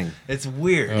disorienting. It's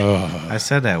weird. I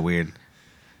said that weird.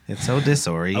 It's so I've only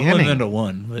been disorienting. to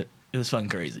one, but it was fucking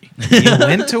crazy. You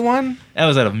went to one? That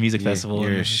was at a music festival.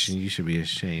 You're and you should be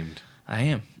ashamed. I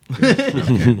am.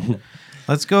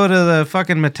 Let's go to the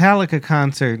fucking Metallica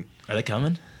concert Are they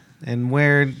coming? and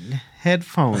wear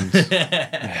headphones.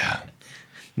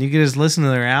 You can just listen to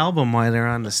their album while they're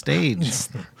on the stage.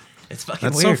 It's fucking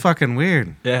That's weird. so fucking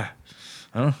weird. Yeah.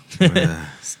 I don't know.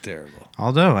 It's terrible.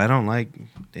 Although I don't like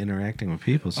interacting with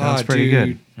people, so that's Oh, pretty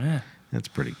dude. good. Yeah. That's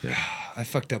pretty good. I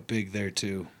fucked up big there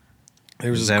too.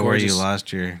 There was Is this that where you gorgeous-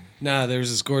 lost your? Nah, there was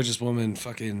this gorgeous woman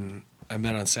fucking I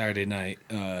met on Saturday night.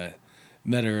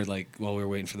 Met her like while we were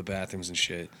waiting for the bathrooms and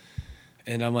shit.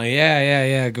 And I'm like,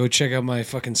 yeah, go check out my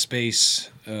fucking space.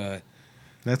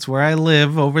 That's where I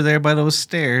live, over there by those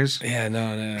stairs. Yeah,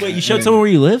 no. Wait, you showed someone where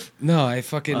you live? No, I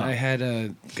had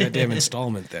a goddamn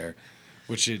installment there,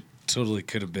 which it totally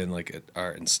could have been like an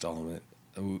art installment.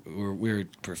 We're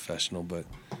professional, but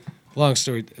long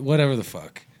story, whatever the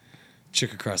fuck.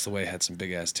 Chick across the way had some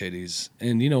big ass titties,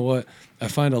 and you know what? I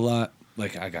find a lot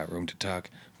like I got room to talk,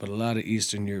 but a lot of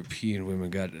Eastern European women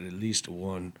got at least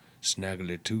one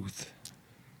snaggly tooth.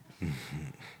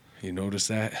 You notice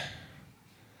that?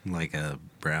 Like a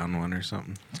brown one or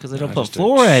something. It's because they don't No, put just a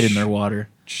fluoride in their water.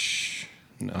 Shh.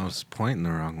 No. I was pointing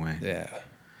the wrong way. Yeah.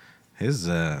 His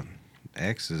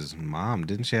ex's mom,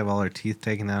 didn't she have all her teeth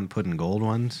taken out and put in gold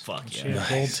ones? Fuck She yeah. had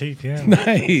gold teeth, yeah.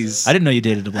 Nice. I didn't know you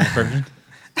dated a black person.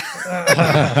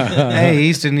 Hey,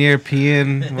 Eastern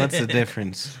European, what's the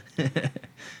difference?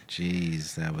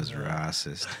 Jeez, that was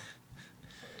racist.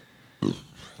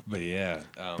 But yeah.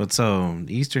 But so,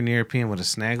 Eastern European with a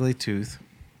snaggly tooth,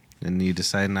 and you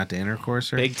decide not to intercourse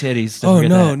her? Big titties. Don't oh forget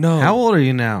no, that. no. How old are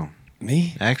you now?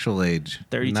 Me? Actual age.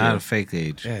 32. Not a fake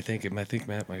age. Yeah, I think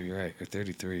Matt might be right. Or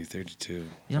 33, 32. You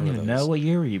don't One of even those. know what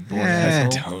year were you born? Yeah,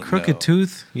 asshole? don't crooked know.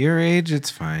 tooth, your age, it's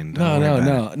fine. Don't worry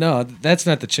about it. No. That's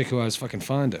not the chick who I was fucking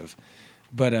fond of.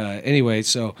 But anyway,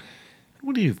 so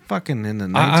What are you fucking in the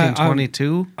I-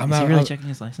 1922? I'm Is he out. really checking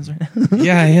his license right now?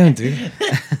 Yeah, I am, dude.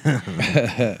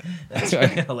 That's Are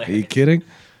hilarious. you kidding?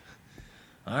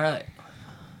 All right.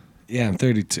 Yeah, I'm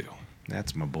 32.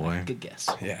 That's my boy. Good guess.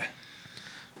 Yeah.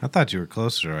 I thought you were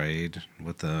closer to our age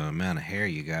with the amount of hair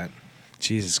you got.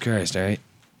 Jesus Christ! All right.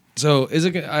 So is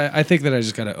it? I think that I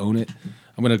just gotta own it.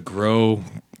 I'm gonna grow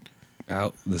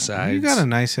out the sides. You got a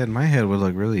nice head. My head would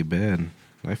look really bad.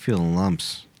 I feel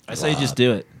lumps. I say just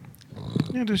do it.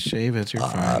 Yeah, just shave it. You're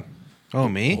fine. Oh,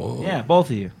 me? Yeah, both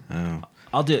of you. Oh.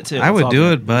 I'll do it too. I It's would all do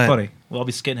good. it, but- Funny. We'll all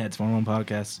be skinheads for our own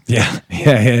podcast. Yeah.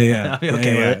 Yeah. I'll be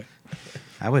okay with it.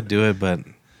 I would do it, but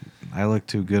I look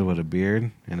too good with a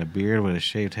beard, and a beard with a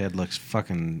shaved head looks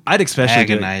fucking I'd especially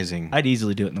do it. agonizing. I'd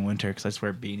easily do it in the winter because I just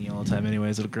wear a beanie all the time.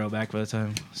 Anyways, it'll grow back by the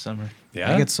time summer.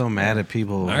 Yeah. I get so mad at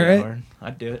people. All right.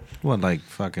 I'd do it. What, like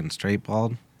fucking straight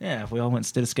bald? Yeah, if we all went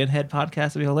and did a skinhead podcast,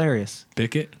 it'd be hilarious.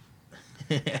 Pick it.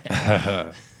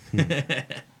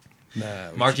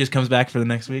 Mark just comes back for the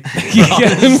next week.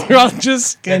 We're all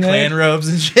just Got clan robes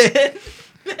and shit.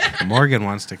 Morgan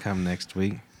wants to come next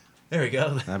week. There we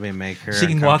go. That may make her. She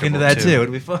can walk into that too.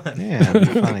 It'd be fun. Yeah,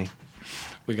 it'd be funny.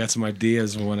 We got some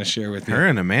ideas we want to share with you. Her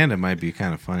and Amanda might be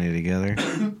kind of funny together.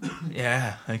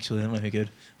 Yeah, actually, that might be good.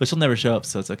 But she'll never show up,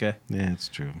 so it's okay. Yeah, it's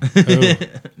true.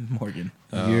 Morgan.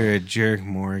 You're a jerk,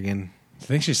 Morgan.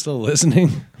 Think she's still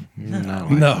listening? No.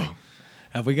 No.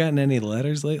 Have we gotten any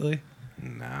letters lately?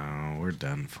 No, we're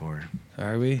done for.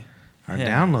 Are we? Our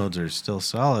Yeah. downloads are still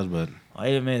solid, but I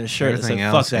even made a shirt that said, Everything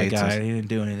fuck else that hates guy. us. And he didn't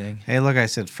do anything. hey, look, I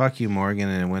said fuck you, Morgan,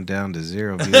 and it went down to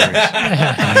 0 viewers.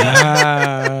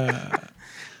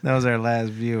 That was our last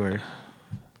viewer.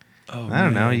 Oh, I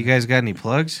don't know. man. You guys got any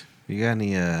plugs? You got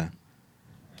any shirt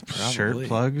Probably.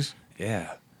 plugs?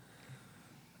 Yeah.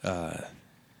 You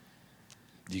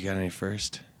got any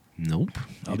first? Nope.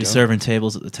 I'll You be don't? serving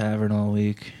tables at the tavern all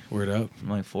week Word up. from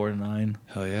like 4 to 9.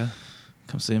 Hell yeah.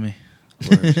 Come see me.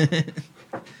 Word.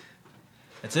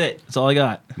 That's it. That's all I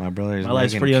got. My brother's My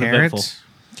life's making pretty uneventful. carrots.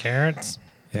 Carrots.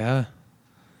 Yeah.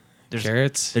 There's,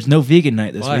 Carrots. there's no vegan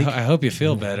night this Well, week. I hope you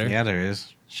feel better. Yeah, there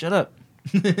is. Shut up.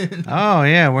 Oh,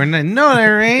 yeah. We're not. No,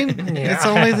 there ain't. It's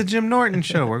only the Jim Norton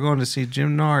show. We're going to see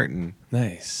Jim Norton.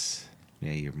 Nice.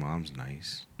 Yeah, your mom's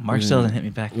nice. Mark still hasn't hit me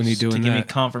back When you to doing give me that?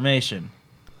 confirmation.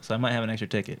 So I might have an extra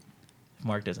ticket. If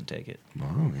Mark doesn't take it,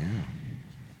 Oh, yeah.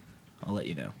 I'll let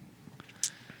you know.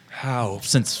 How?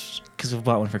 Because we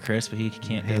bought one for Chris, but he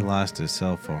can't He do it. lost his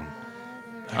cell phone.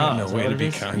 I have Oh, no is way that to what be it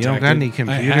is? contacted. You don't got any I had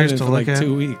computers it to for look like at?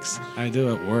 2 weeks. I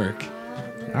do at work.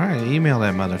 All right, email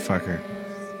that motherfucker.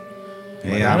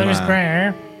 Hey, Mother's I'm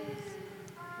prayer.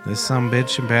 this some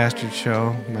bitch and bastard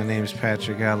show. My name's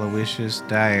Patrick Aloysius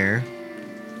Dyer.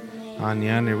 On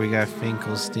yonder we got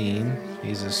Finkelstein.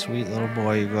 He's a sweet little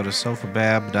boy. You go to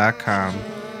sofabab.com.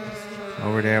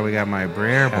 Over there we got my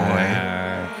Brer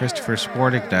boy, Christopher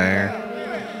Sportic Dyer.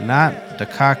 Not the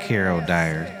cock hero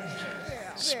Dyer.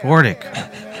 Sportic.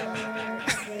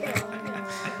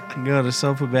 Go to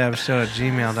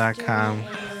sofababshow@gmail.com.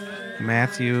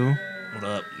 Matthew. What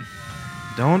up?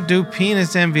 Don't do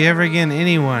penis envy ever again,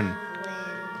 anyone.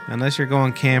 Unless you're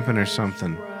going camping or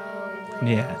something.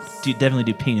 Yeah, definitely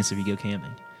do penis if you go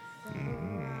camping.